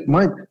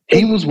 nigga.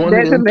 He was one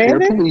of them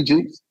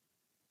paraplegics.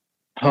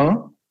 Huh?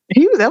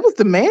 That was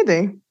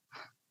demanding.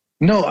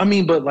 No, I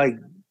mean, but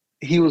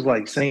he was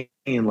saying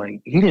he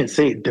didn't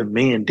say it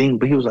demanding,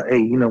 but he was like,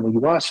 hey, when you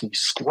wash them,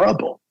 scrub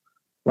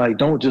them.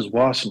 Don't just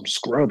wash them,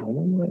 scrub them.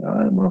 I'm like, all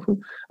right, motherfucker.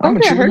 I'm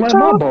gonna treat them like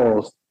my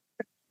balls.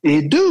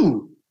 It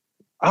do.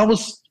 I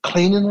was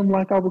cleaning them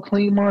like I would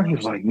clean mine. He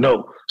was like,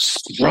 no,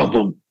 scrub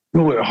them.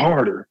 Do it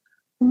harder.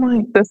 I'm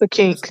like, that's a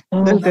kink.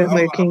 That's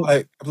definitely a kink.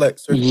 I'm like,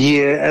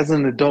 yeah, as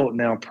an adult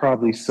now,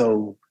 probably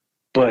so.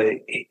 But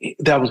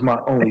that was my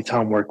only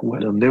time working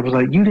with him. They was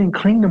like, you didn't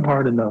clean them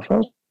hard enough. I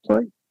was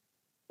like,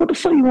 what the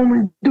fuck you want me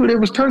to do? They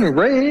was turning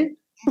red.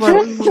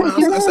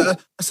 I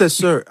said,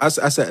 sir. I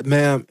said,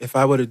 ma'am, if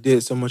I would have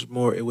did so much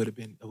more, it would have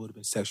been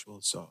sexual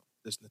assault.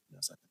 There's nothing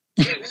else I can.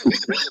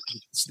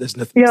 There's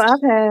nothing.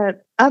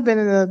 I've been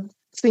in a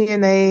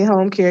CNA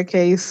home care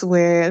case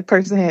where a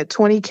person had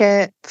 20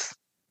 cats.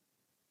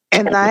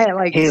 And I had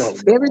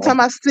every time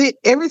I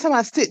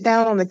sit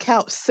down on the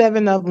couch,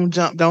 7 of them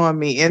jumped on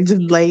me and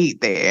just laid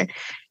there.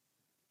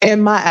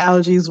 And my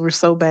allergies were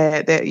so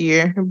bad that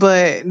year.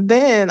 But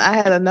then I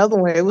had another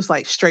one. It was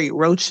like straight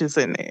roaches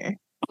in there.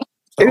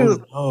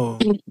 No.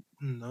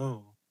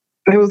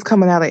 It was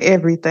coming out of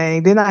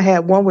everything. Then I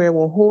had one where it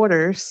were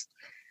hoarders.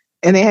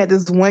 And they had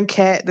this one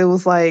cat that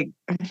was like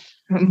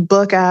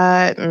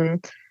buck-eyed.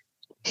 And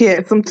he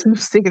had some tooth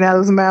sticking out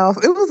of his mouth.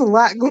 It was a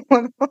lot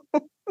going on.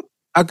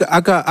 I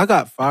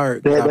got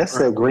fired. Yeah, that's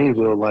that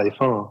Greenville life,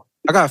 huh?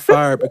 I got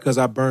fired because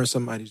I burned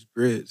somebody's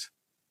grits.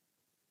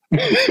 Why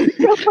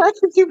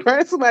did you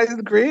burn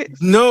somebody's grits?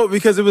 No,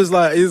 because they was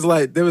like,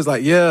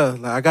 yeah,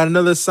 I got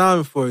another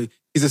assignment for you.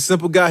 He's a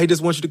simple guy. He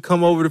just wants you to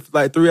come over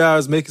for 3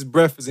 hours, make his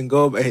breakfast, and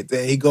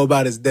he go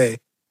about his day.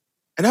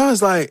 And I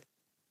said,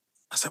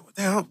 well,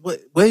 damn,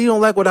 what you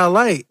don't like what I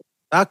like?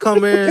 I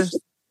come in.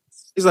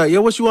 He's like, yo,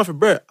 what you want for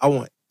bread? I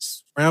want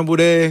scrambled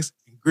eggs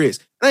and grits.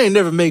 I ain't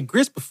never made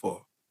grits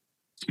before.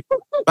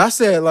 I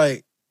said,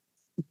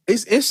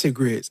 it's instant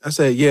grits. I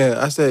said, yeah.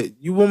 I said,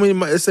 you want me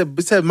to, it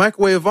said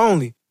microwave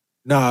only.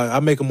 Nah, I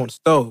make them on the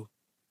stove.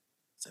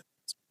 I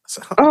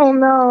said, oh,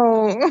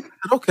 no.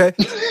 Okay.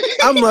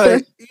 I'm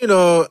like,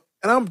 and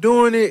I'm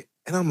doing it,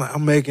 and I'm like,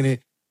 I'm making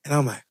it, and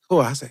I'm like,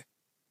 cool. I said,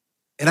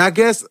 And I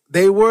guess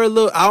they were a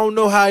little. I don't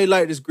know how he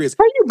liked his grits.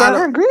 How you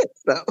burn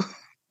grits though?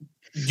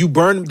 You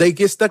burn them; they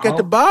get stuck at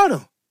the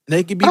bottom, and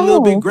they can be a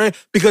little bit grain.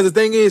 Because the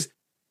thing is,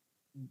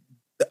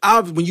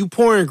 when you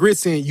pouring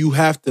grits in, you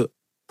have to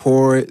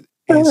pour it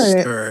and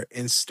stir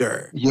and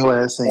stir.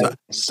 Your ass ain't.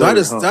 So I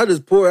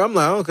just pour it. I'm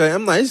like, okay.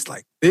 I'm like, it's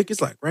like thick.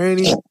 It's like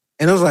grainy.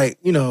 And I was like,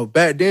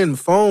 back then the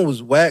phone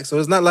was whack, so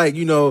it's not like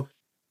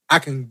I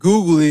can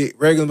Google it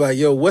regularly. Like,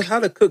 yo,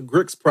 how to cook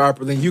grits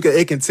properly? And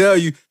it can tell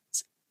you.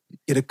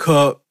 Get a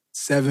cup,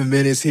 7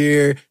 minutes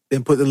here,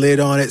 then put the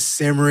lid on it,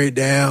 simmer it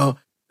down.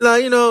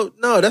 Like, no,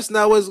 that's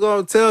not what it's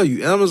going to tell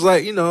you. And I was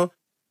like,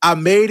 I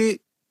made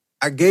it.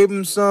 I gave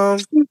him some.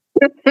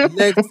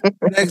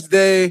 Next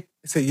day,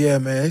 he said, yeah,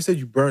 man. He said,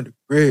 you burned the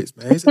grits,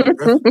 man. He said, the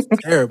breakfast was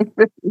terrible.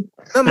 And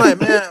I'm like,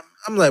 man,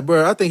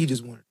 bro, I think he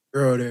just wanted a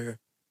girl there.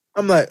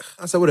 I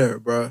said, whatever,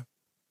 bro.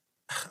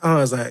 I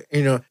was like,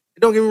 don't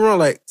get me wrong.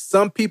 Like,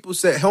 some people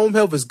say home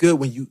health is good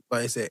when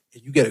like I said,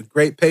 if you get a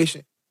great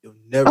patient, you'll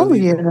never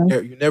leave home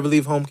care. You never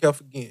leave home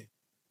health again.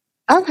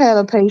 I've had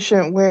a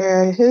patient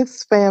where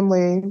his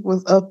family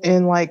was up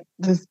in like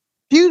this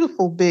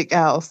beautiful big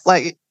house.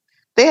 Like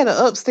they had an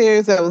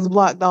upstairs that was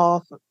blocked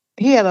off.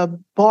 He had a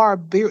bar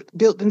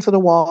built into the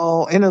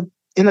wall in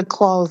a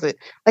closet.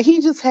 Like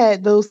he just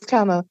had those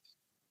kind of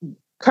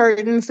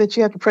curtains that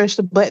you have to press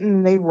the button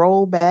and they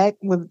roll back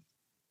with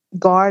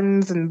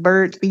gardens and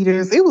bird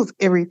feeders. It was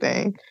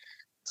everything.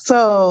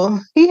 So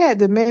he had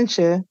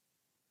dementia,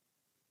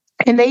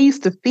 and they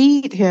used to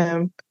feed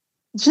him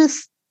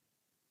just,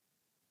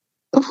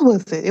 what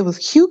was it? It was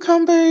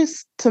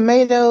cucumbers,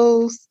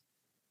 tomatoes,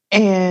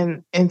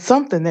 and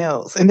something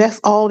else. And that's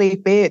all they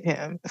fed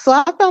him. So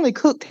I finally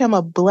cooked him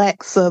a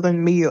black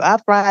Southern meal. I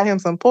fried him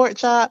some pork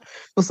chop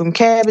with some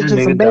cabbage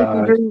and some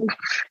bacon grease.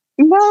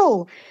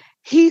 No.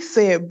 He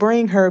said,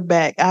 bring her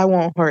back. I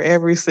want her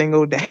every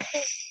single day.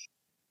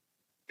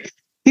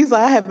 He's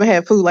like, I haven't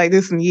had food like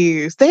this in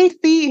years. They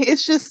feed,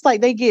 it's just like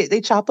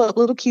they chop up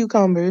little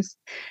cucumbers.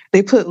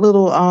 They put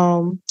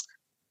little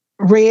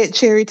red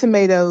cherry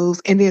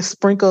tomatoes and then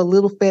sprinkle a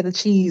little feta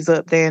cheese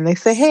up there. And they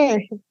say,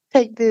 hey,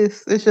 take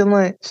this. It's your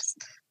lunch.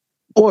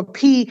 Or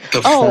pea.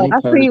 Oh,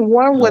 I seen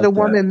one where the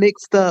woman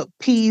mixed up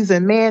peas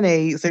and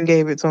mayonnaise and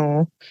gave it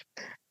to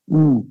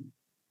him.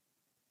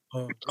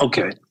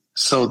 Okay.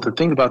 So the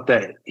thing about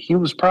that, he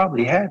was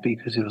probably happy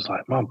because he was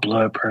like, my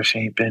blood pressure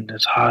ain't been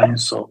this high in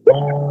so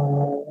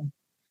long.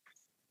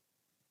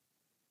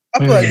 I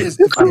feel like this.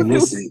 I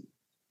miss it.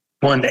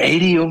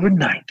 180 over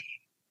 90.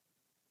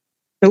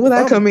 What would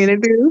I come in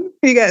and do?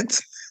 He got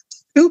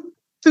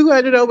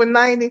 200 over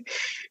 90.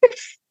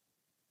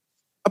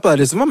 I feel like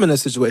this. If I'm in that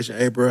situation,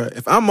 hey, bro,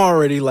 if I'm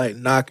already like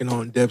knocking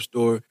on death's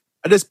door,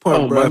 at this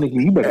point, bro, my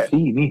nigga, you better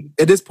feed me.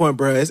 At this point,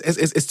 bro,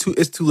 it's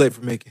too late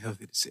for making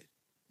healthy decisions.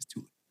 It's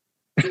too late.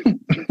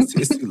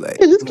 It's too late.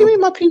 Yeah, just give me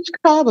my peach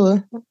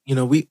cobbler.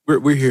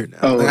 We're here now.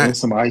 Oh, and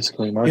some ice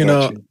cream. I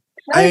got you.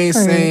 I ain't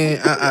saying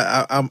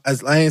I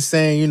ain't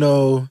saying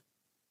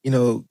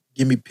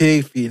give me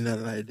pig feet and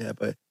nothing like that,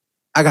 but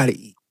I gotta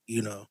eat.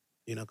 Give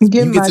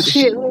me my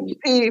shit,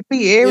 pig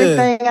feet,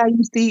 everything I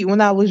used to eat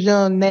when I was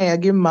young. Now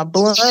give me my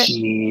blunt,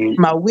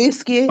 my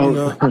whiskey.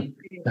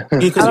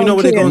 Because you know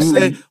what they're gonna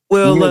say.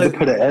 Well, you have to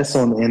put an S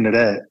on the end of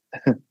that.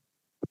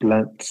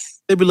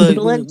 Blunts. They be like,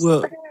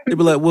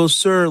 well,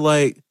 sir,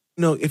 like,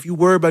 if you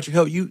worry about your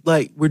health, you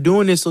like, we're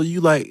doing this so you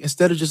like,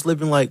 instead of just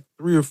living like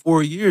 3 or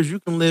 4 years,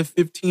 you can live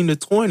 15 to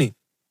 20.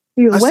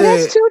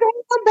 That's too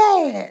damn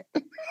bad.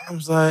 I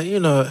was like,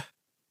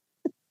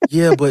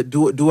 yeah, but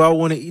do I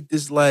want to eat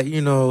this like,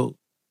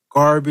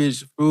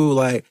 garbage food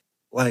like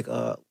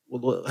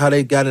how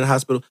they got in the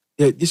hospital?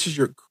 Yeah, this is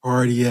your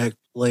cardiac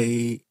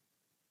plate,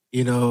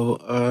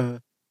 the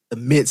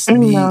minced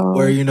meat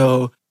where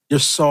your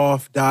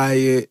soft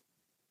diet,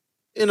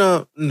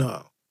 no.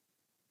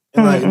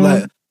 And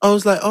like I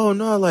was like, oh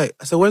no, like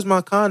I said, where's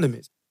my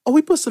condiments? Oh,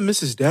 we put some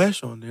Mrs.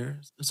 Dash on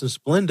there, some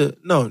Splenda.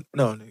 No.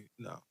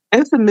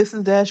 It's a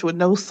Mrs. Dash with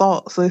no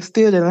salt, so it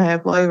still doesn't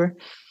have flavor.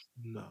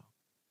 No,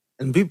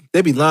 and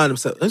they be lying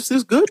themselves. This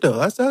is good though.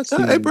 I said,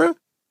 hey, bro.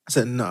 I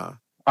said, nah.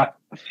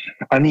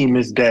 I need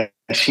Miss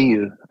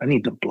Dashia. I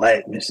need the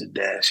black Mrs.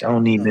 Dash. I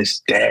don't need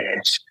Miss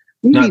Dash.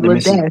 You not need the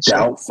Mrs. Dash.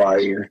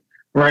 Doubtfire.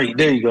 Right,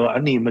 there you go. I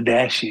need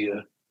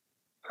Madashia.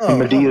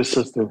 Medea's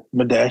sister,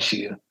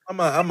 Madashia.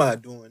 I'm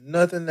not doing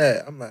nothing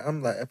that.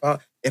 I'm like,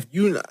 if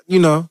you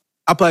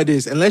I play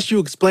this. Unless you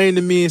explain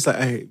to me, it's like,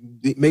 hey,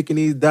 making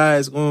these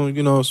diets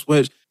going,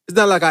 switch. It's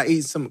not like I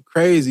eat something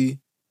crazy,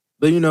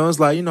 but it's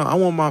like, I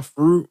want my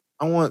fruit.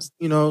 I want,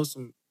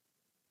 some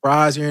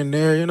fries here and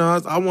there.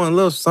 I want a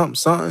little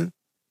something,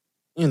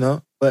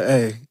 But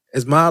hey,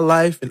 it's my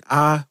life and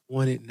I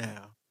want it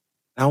now.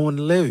 I want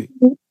to live it.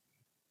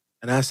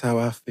 And that's how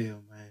I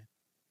feel, man.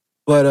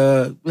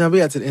 But we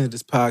got to the end of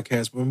this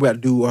podcast when we got to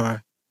do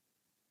our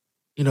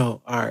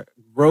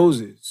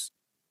roses.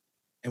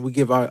 And we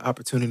give our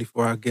opportunity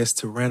for our guests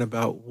to rant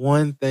about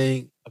one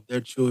thing of their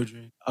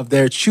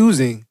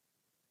choosing.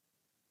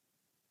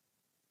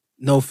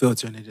 No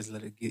filter, and they just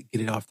let it get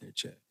it off their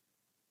chest.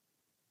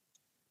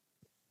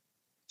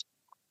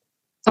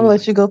 I'll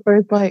let you go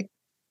first, Mike.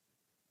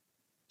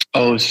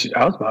 Oh, I was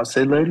about to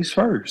say ladies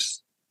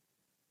first.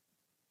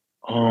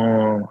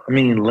 I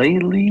mean,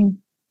 lately,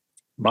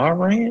 my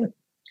rant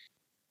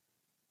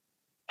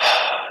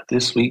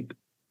this week,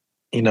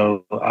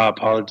 I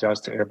apologize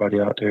to everybody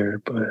out there,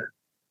 but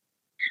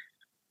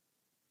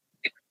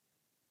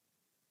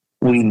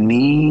we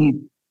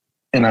need,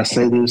 and I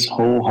say this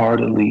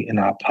wholeheartedly, and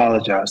I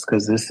apologize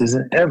because this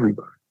isn't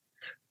everybody,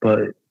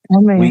 but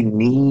we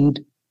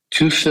need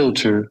to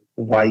filter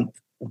white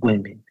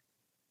women.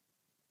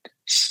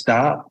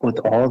 Stop with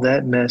all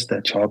that mess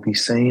that y'all be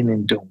saying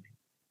and doing.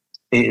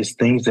 It is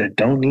things that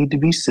don't need to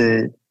be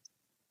said.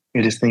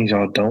 It is things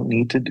y'all don't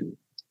need to do.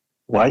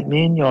 White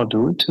men, y'all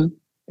do it too.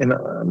 And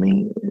I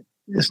mean,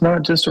 it's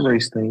not just a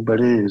race thing, but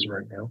it is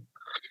right now.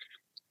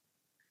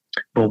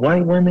 But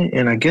white women,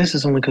 and I guess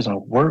it's only because I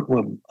work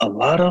with a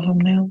lot of them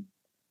now,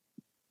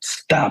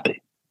 stop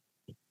it.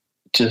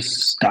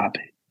 Just stop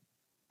it.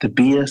 The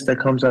BS that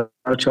comes out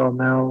y'all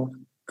mouth,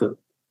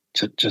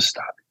 just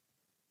stop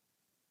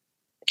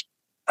it.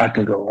 I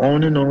can go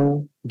on and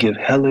on, give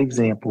hella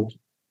examples.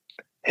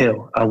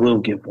 Hell, I will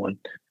give one.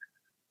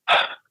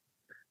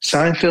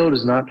 Seinfeld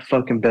is not the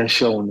fucking best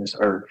show on this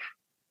earth.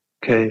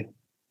 Okay?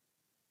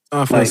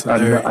 Like,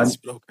 hilarious,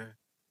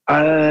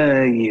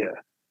 yeah.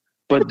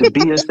 But the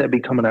BS that be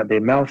coming out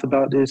their mouth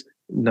about this,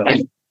 no.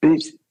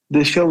 Bitch,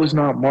 this show is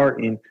not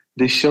Martin.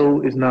 This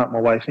show is not My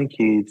Wife and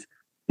Kids.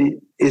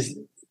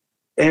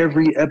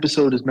 Every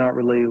episode is not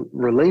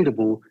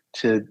relatable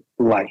to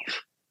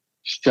life.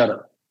 Shut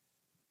up.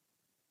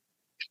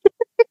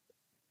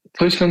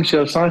 Push come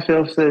shove.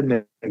 Seinfeld said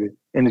nigga,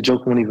 and the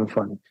joke wasn't even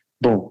funny.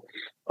 Boom.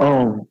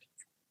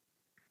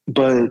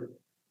 But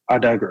I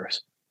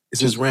digress. It's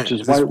his rant.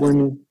 Just white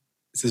women.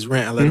 It's his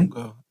rant. I let him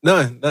go.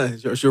 No,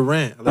 it's your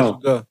rant. I let you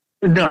go.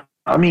 No,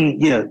 I mean,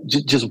 yeah,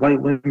 just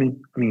white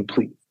women. I mean,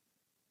 please,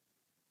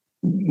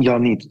 y'all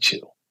need to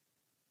chill.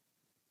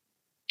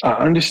 I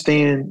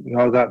understand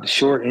y'all got the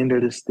short end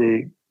of the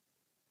stick,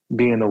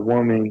 being a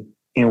woman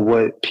in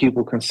what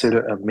people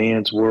consider a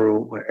man's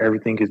world, where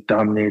everything is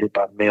dominated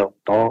by male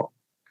thought,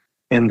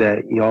 and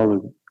that y'all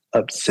are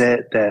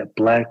upset that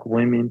black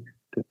women,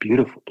 the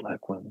beautiful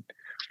black women,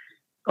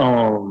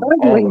 are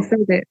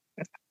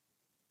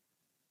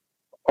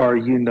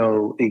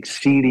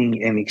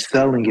exceeding and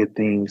excelling at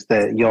things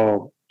that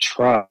y'all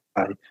try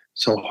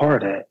so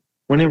hard at,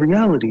 when in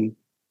reality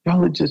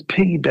y'all are just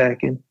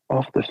piggybacking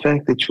off the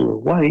fact that you're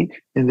white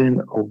and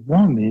then a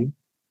woman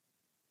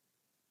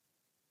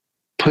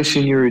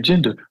pushing your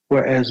agenda,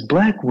 whereas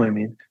black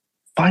women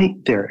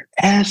fight their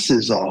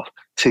asses off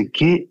to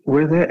get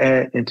where they're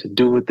at and to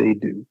do what they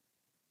do.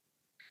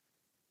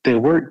 They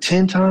work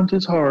 10 times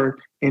as hard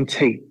and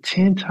take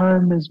 10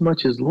 times as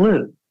much as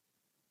lip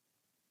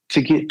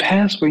to get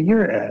past where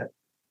you're at,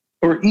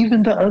 or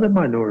even the other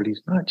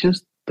minorities, not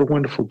just the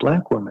wonderful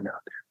black women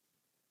out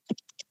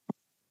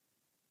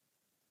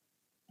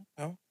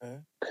there. Okay.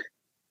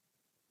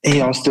 And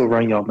y'all still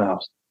run your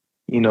mouths.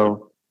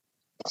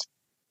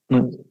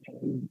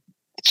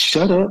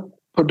 Shut up,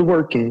 put the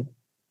work in,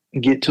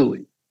 and get to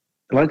it.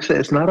 Like I said,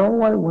 it's not all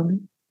white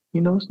women.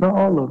 It's not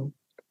all of them.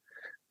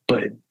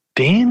 But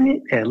damn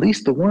it, at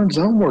least the ones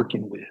I'm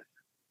working with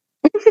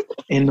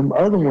and them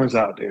other ones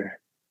out there.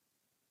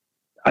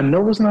 I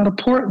know it's not a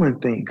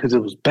Portland thing because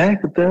it was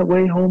back that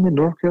way home in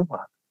North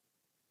Carolina.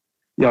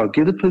 Y'all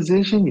get a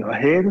position, your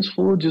head is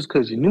full just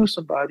because you knew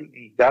somebody and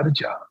you got a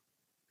job.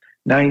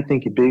 Now you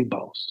think you're big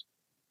boss.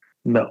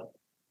 No.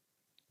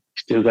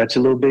 Still got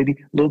your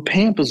little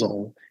Pampers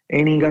on,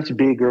 and you got your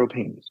big girl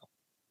panties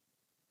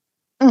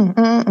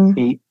on.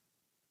 And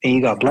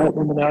you got black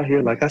women out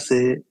here, like I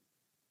said,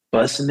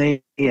 busting their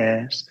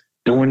ass,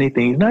 doing their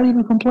things, not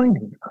even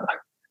complaining.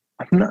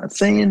 I'm not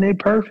saying they're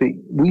perfect.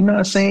 We're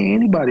not saying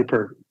anybody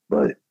perfect,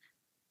 but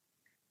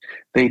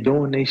they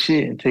doing their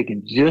shit and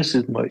taking just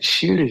as much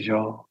shit as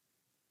y'all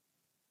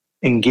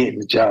and getting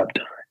the job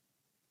done.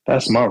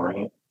 That's my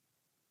rant.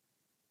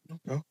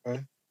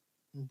 Okay.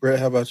 Brett,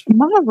 how about you?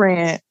 My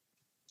rant.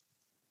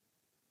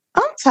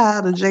 I'm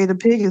tired of Jada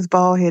Pickett's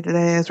bald-headed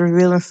ass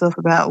revealing stuff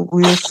about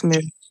Will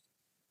Smith.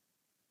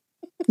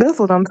 That's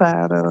what I'm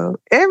tired of.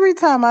 Every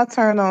time I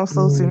turn on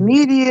social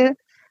media,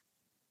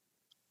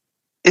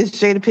 it's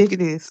Jada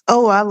Pickett is.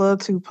 Oh, I love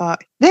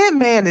Tupac. That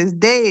man is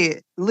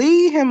dead.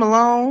 Leave him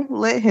alone.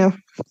 Let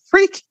him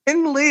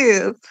freaking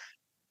live.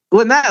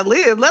 Well, not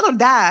live. Let him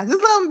die.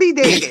 Just let him be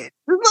dead. Just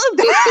let him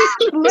die.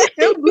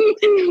 And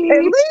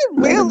leave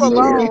Will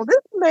alone.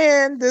 This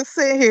man just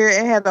sit here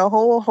and had a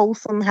whole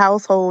wholesome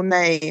household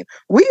name.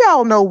 We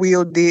all know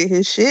Will did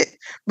his shit,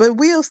 but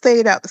Will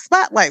stayed out the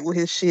spotlight with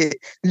his shit.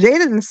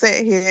 Jada done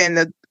sat here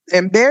and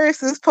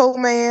embarrassed this poor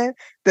man,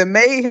 that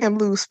made him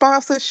lose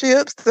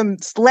sponsorships, to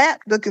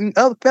slap the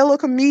other fellow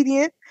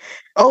comedian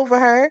over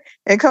her,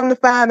 and come to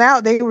find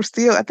out I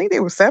think they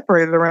were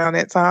separated around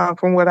that time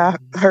from what I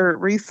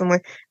heard recently.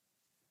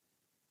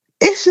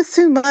 It's just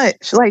too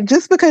much. Like,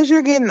 just because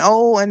you're getting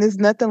old and there's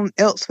nothing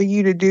else for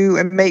you to do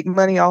and make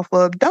money off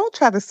of, don't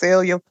try to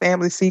sell your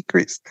family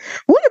secrets.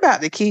 What about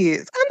the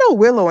kids? I know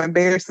Willow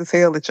embarrassed as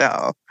hell at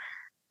y'all.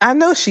 I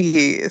know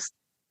she is.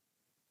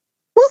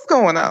 What's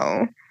going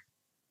on?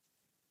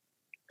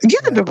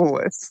 Get a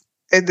divorce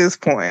at this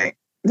point.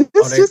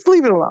 Just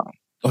leave it alone.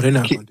 Oh, they're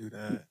not going to do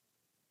that.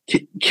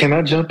 Can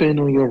I jump in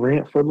on your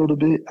rant for a little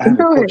bit? I have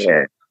a question.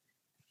 Ahead.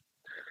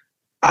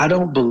 I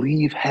don't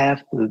believe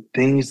half the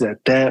things that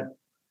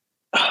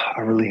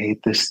I really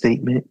hate this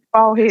statement.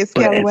 Bald head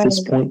but at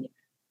this point,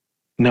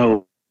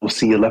 no. Well,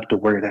 see, you left the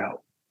word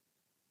out.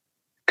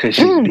 Because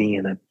she's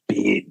being a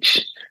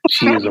bitch.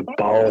 She is a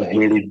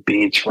bald-headed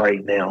bitch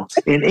right now.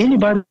 And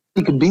anybody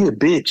can be a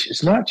bitch.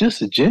 It's not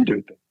just a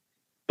gender thing.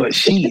 But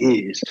she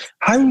is.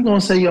 How you going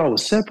to say y'all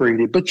was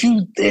separated, but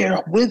you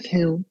there with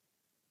him?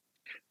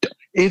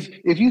 If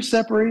you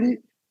separated,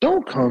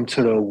 don't come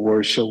to the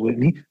award show with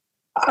me.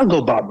 I'll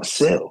go by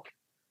myself.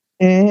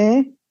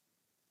 Mm-hmm.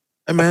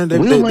 Hey man,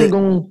 Will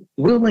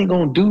ain't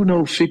gonna do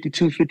no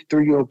 52,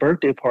 53-year-old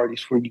birthday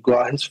parties for you. Go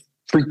out his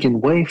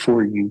freaking way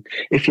for you.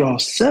 If y'all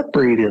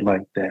separated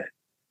like that,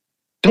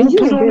 don't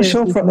put on a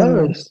show for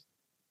us.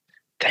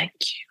 Thank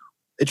you.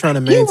 They're trying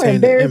to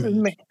maintain the image.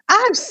 Me.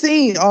 I've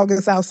seen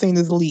August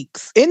Alsina's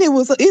leaks, and it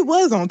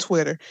was on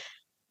Twitter.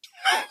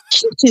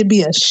 She should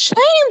be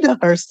ashamed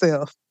of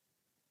herself.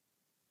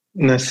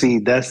 Now, see,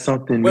 that's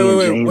something me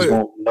and James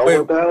won't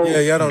know about. Yeah,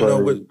 y'all don't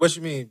know. What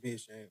you mean, be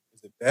ashamed?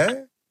 Is it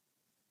bad?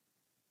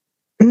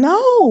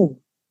 No,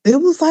 it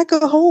was like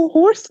a whole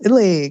horse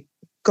leg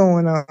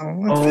going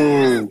on.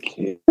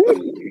 Okay.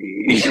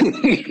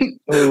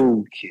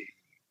 Okay.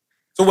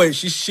 So wait,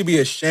 she should be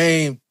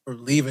ashamed for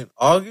leaving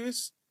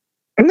August?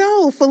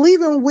 No, for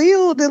leaving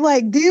Will to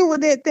like deal with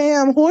that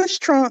damn horse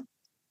trunk,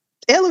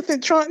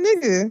 elephant trunk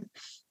nigga.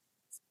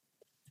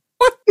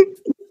 What?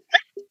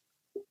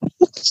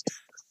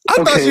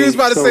 I thought she was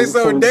about to say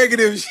something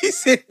negative. She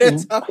said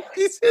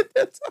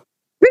that.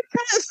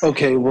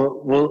 Okay,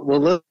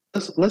 well,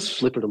 let's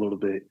flip it a little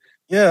bit.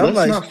 Yeah,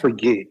 let's not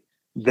forget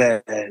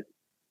that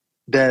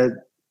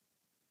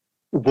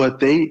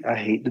what I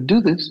hate to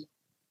do this,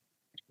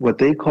 what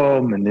they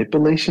call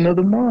manipulation of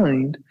the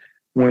mind,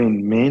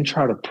 when men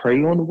try to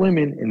prey on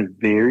women in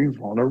very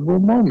vulnerable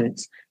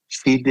moments,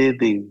 she did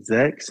the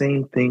exact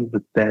same thing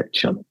with that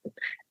gentleman.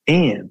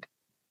 And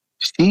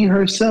she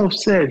herself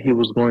said he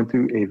was going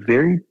through a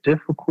very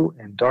difficult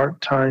and dark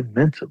time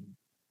mentally.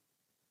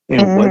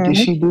 And what did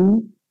she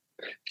do?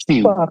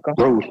 She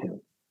rode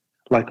him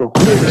like a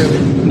horse.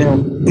 Now,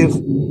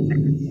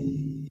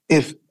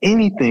 if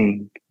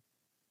anything,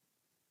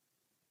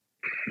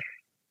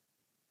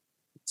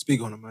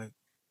 speak on it, Mike.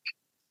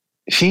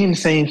 She in the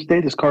same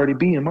state as Cardi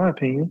B, in my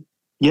opinion.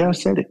 Yeah, I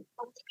said it.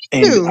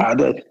 And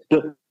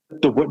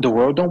the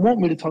world don't want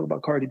me to talk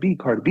about Cardi B.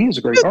 Cardi B is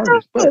a great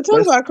artist. But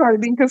talk about Cardi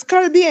B because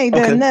Cardi B ain't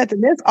done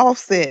nothing. That's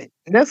Offset.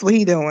 That's what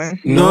he doing.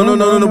 No.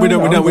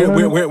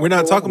 We're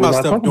not talking about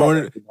stuff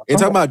during. Ain't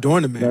talking about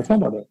during the marriage.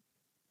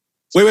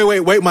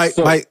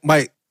 Wait,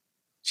 Mike.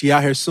 She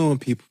out here suing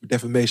people for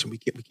defamation. We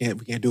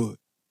can't do it.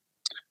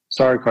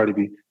 Sorry, Cardi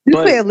B. You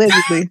say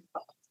allegedly.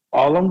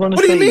 All I'm going to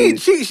say is... What do you mean?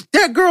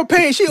 That girl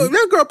paying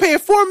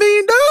 $4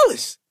 million.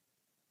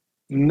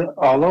 No,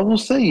 all I will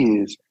say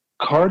is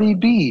Cardi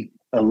B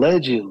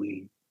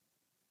allegedly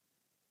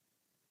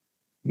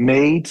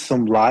made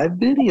some live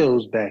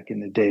videos back in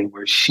the day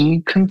where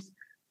she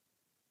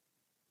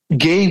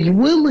gave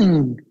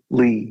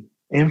willingly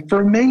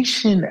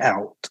information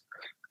out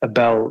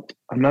about,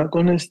 I'm not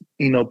going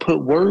to,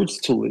 put words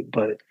to it,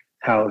 but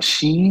how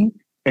she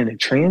and a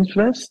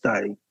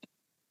transvestite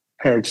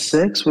had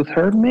sex with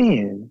her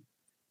man,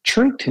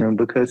 tricked him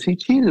because he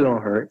cheated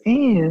on her,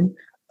 and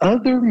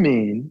other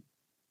men,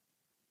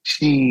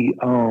 she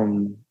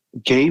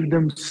gave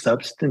them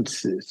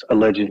substances,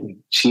 allegedly.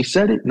 She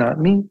said it, not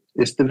me.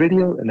 It's the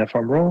video, and if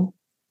I'm wrong,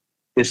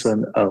 it's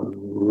an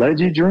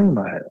alleged dream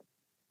I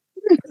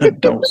have.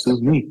 Don't sue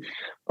me.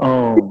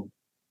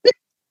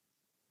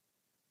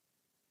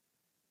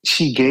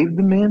 She gave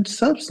the man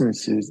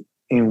substances,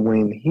 and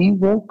when he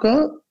woke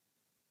up,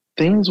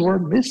 things were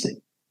missing.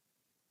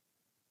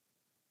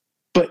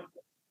 But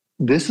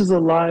this is a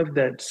live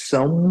that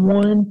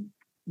someone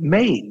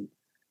made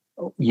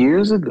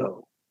years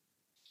ago.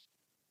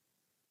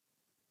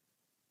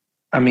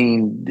 I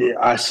mean,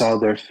 I saw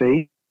their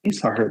face,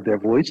 I heard their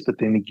voice, but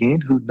then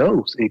again, who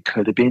knows? It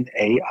could have been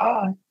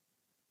AI.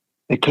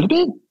 It could have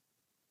been.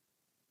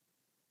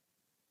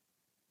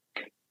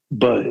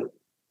 But,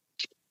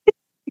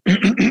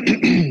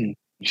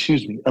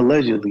 excuse me,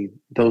 allegedly,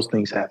 those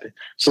things happen.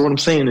 So what I'm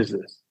saying is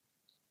this.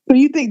 So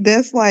you think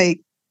that's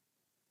like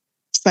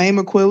same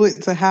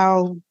equivalent to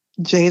how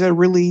Jada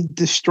really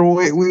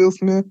destroyed Will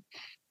Smith?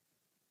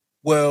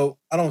 Well,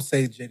 I don't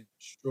say Jada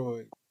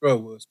destroyed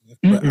Will Smith,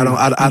 but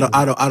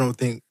I don't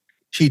think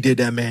she did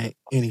that man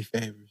any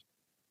favors.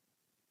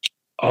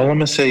 All I'm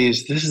gonna say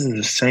is this is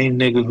the same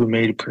nigga who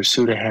made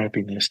Pursuit of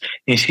Happiness,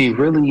 and she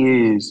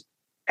really is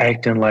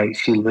acting like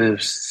she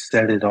lives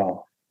Set It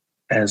Off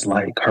as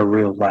like her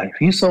real life.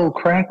 You sold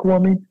crack,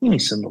 woman? You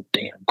ain't sell no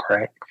damn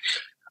crack.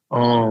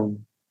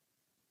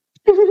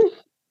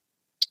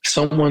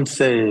 Someone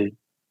said,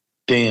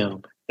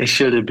 damn, it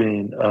should have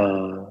been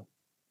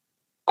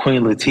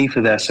Queen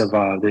Latifah that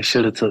survived. They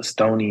should have took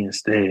Stoney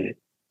instead.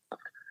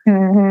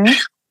 Mm-hmm.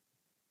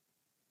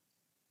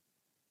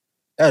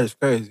 That is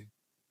crazy.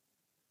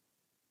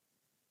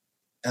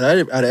 Out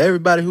of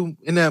everybody who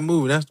in that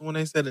movie, that's the one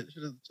they said that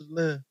should have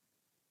left.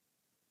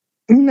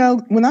 You know,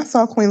 when I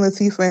saw Queen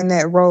Latifah in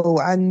that role,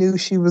 I knew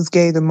she was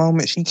gay the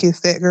moment she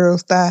kissed that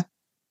girl's thigh.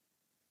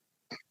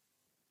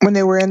 When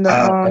they were in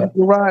the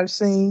garage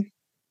scene,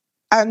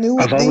 I knew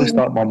it. I've always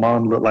thought my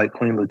mom looked like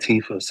Queen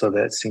Latifah, so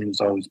that scene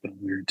has always been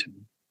weird to me.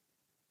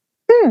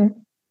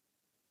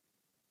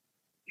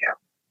 Yeah,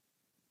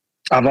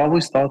 I've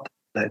always thought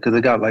that because they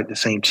got like the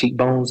same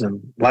cheekbones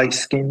and light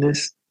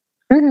skinness.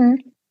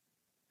 Mm-hmm.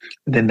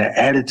 Then the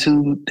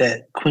attitude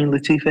that Queen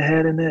Latifah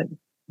had in that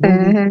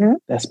movie,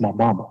 that's my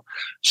mama.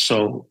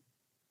 So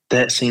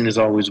that scene is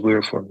always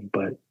weird for me.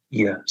 But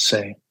yeah,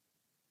 same.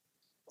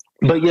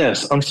 But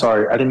yes, I'm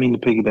sorry. I didn't mean to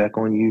piggyback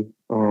on you.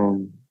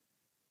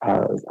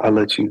 I'll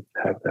let you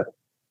have that.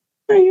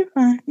 No, you're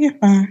fine. You're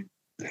fine.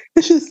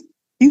 It's just,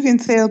 you can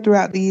tell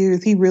throughout the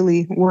years he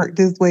really worked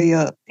his way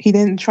up. He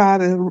didn't try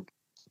to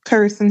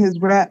curse in his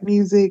rap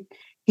music.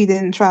 He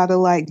didn't try to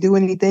like do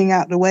anything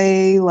out the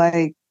way,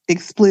 like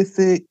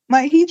explicit.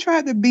 Like he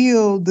tried to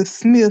build the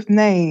Smith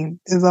name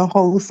as a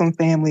wholesome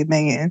family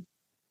man.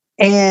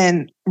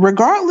 And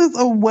regardless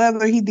of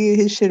whether he did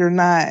his shit or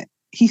not,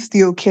 he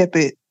still kept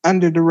it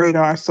under the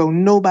radar so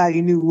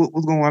nobody knew what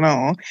was going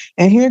on.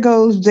 And here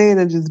goes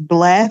Jada just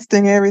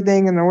blasting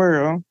everything in the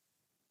world.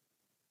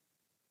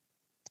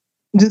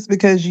 Just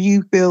because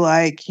you feel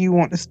like you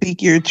want to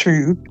speak your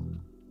truth.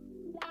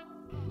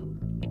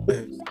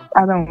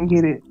 I don't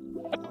get it.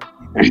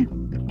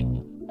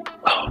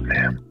 Oh,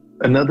 man.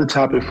 Another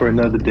topic for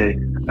another day.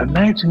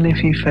 Imagine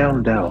if you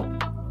found out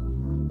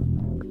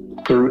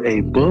through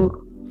a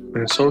book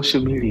and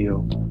social media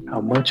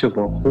how much of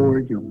a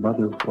whore your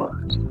mother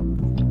was.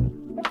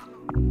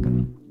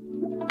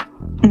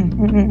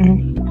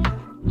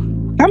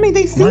 I mean,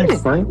 they seen it.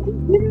 Frank?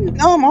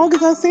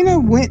 August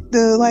Alsina went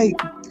to like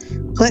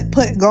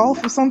putt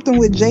golf or something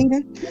with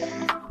Jaden.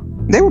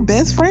 They were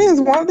best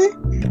friends, weren't they?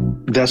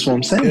 That's what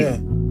I'm saying. Yeah.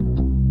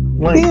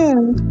 Like, yeah.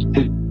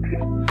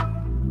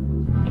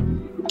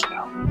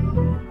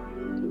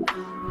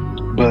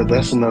 But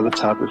that's another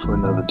topic for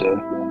another day.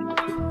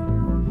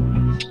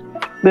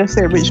 That's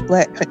that rich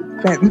black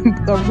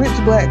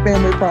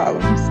family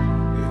problems.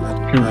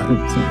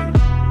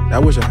 I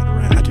wish I had a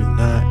rant. I do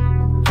not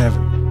have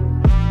it.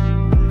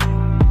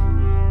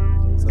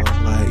 So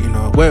like, you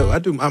know, well, I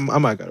do. I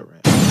might got a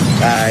rant. All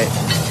right.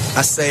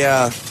 I say,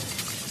 yeah,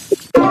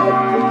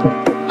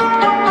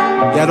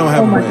 I don't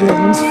have a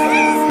rant.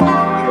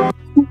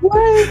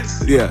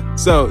 What? Yeah.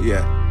 So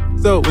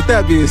with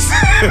that being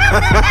said,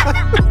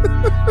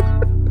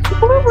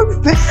 what was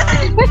that?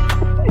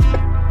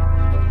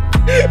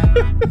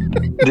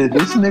 Did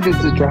this nigga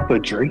just drop a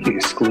Drake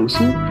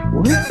exclusive?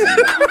 What?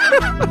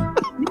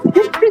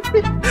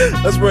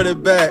 Let's run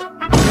it back.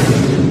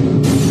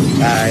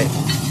 alright.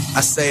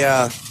 I say,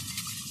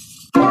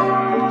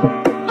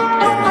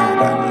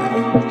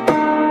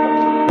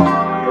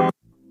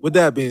 With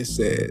that being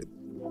said,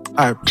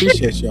 I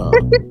appreciate y'all.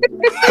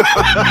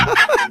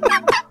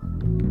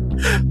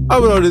 I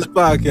went on this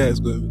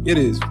podcast with me. It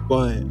is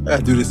fun. I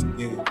gotta do this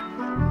again.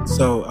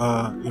 So,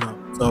 you know,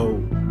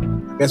 so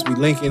I guess we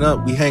linking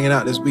up. We hanging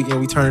out this weekend.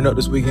 We turning up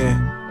this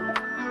weekend.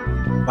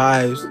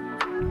 Vibes.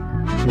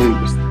 Wait,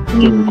 was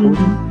still recording?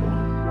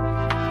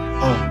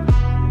 Oh.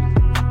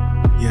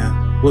 Yeah.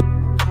 What?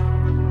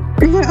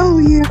 Oh,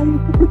 yeah.